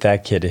can get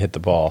that kid to hit the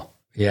ball.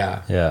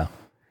 Yeah. Yeah.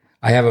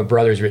 I have a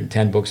brother who's written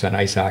 10 books on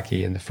ice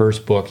hockey, and the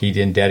first book he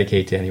didn't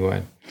dedicate to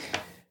anyone.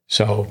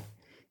 So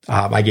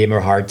I gave him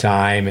a hard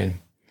time, and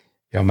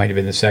it might have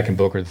been the second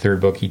book or the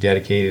third book. He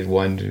dedicated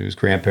one to his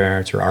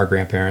grandparents or our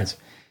grandparents.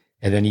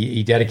 And then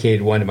he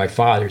dedicated one to my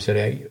father. He said,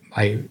 hey,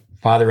 my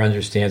father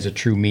understands the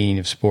true meaning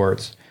of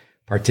sports,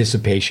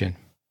 participation.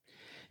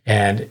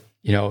 And,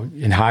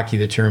 in hockey,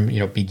 the term,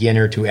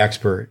 beginner to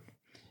expert,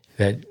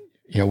 that,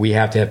 we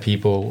have to have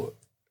people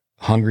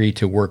hungry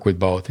to work with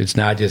both. It's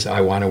not just,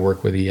 I want to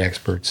work with the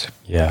experts.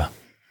 Yeah.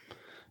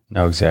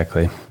 No,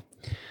 exactly.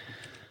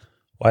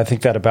 Well, I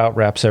think that about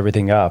wraps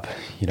everything up.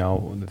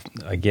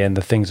 Again,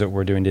 the things that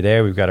we're doing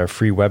today, we've got our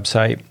free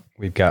website.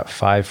 We've got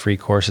 5 free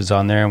courses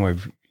on there, and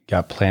we've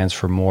got plans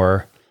for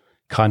more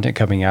content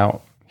coming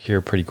out here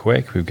pretty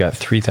quick. We've got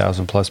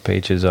 3,000 plus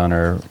pages on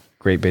our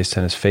GreatBase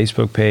Tennis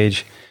Facebook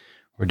page.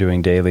 We're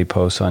doing daily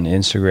posts on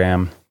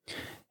Instagram.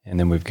 And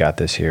then we've got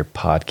this here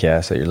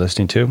podcast that you're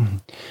listening to.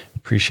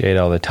 Appreciate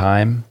all the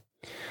time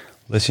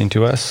listening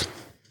to us,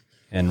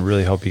 and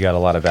really hope you got a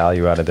lot of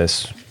value out of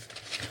this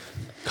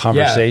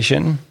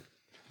conversation.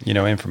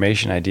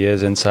 Information,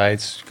 ideas,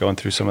 insights, going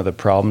through some of the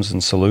problems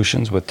and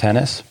solutions with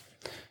tennis,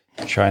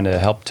 trying to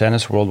help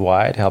tennis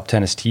worldwide, help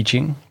tennis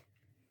teaching.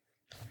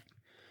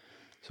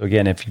 So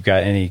again, if you've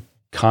got any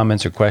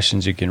comments or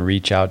questions, you can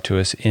reach out to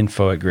us,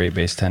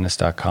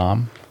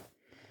 info@greatbasetennis.com.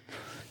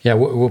 Yeah,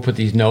 we'll put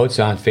these notes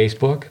on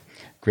Facebook,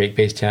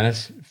 GreatBase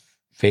Tennis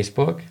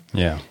Facebook.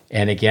 Yeah.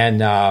 And again,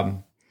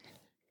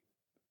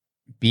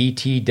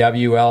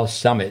 BTWL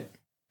Summit,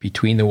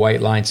 Between the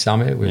White Line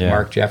Summit with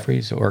Mark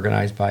Jeffries,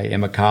 organized by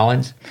Emma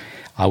Collins.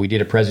 We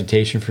did a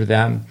presentation for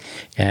them,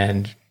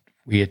 and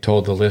we had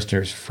told the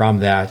listeners from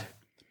that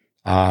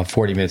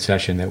 40-minute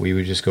session that we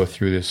would just go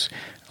through this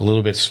a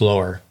little bit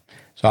slower.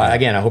 So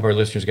again, I hope our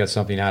listeners got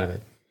something out of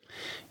it.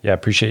 Yeah,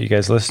 appreciate you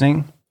guys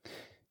listening.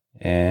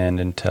 And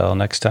until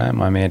next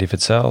time, I'm Andy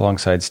Fitzell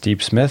alongside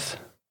Steve Smith.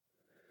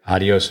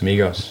 Adios,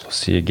 amigos. We'll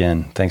see you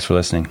again. Thanks for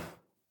listening.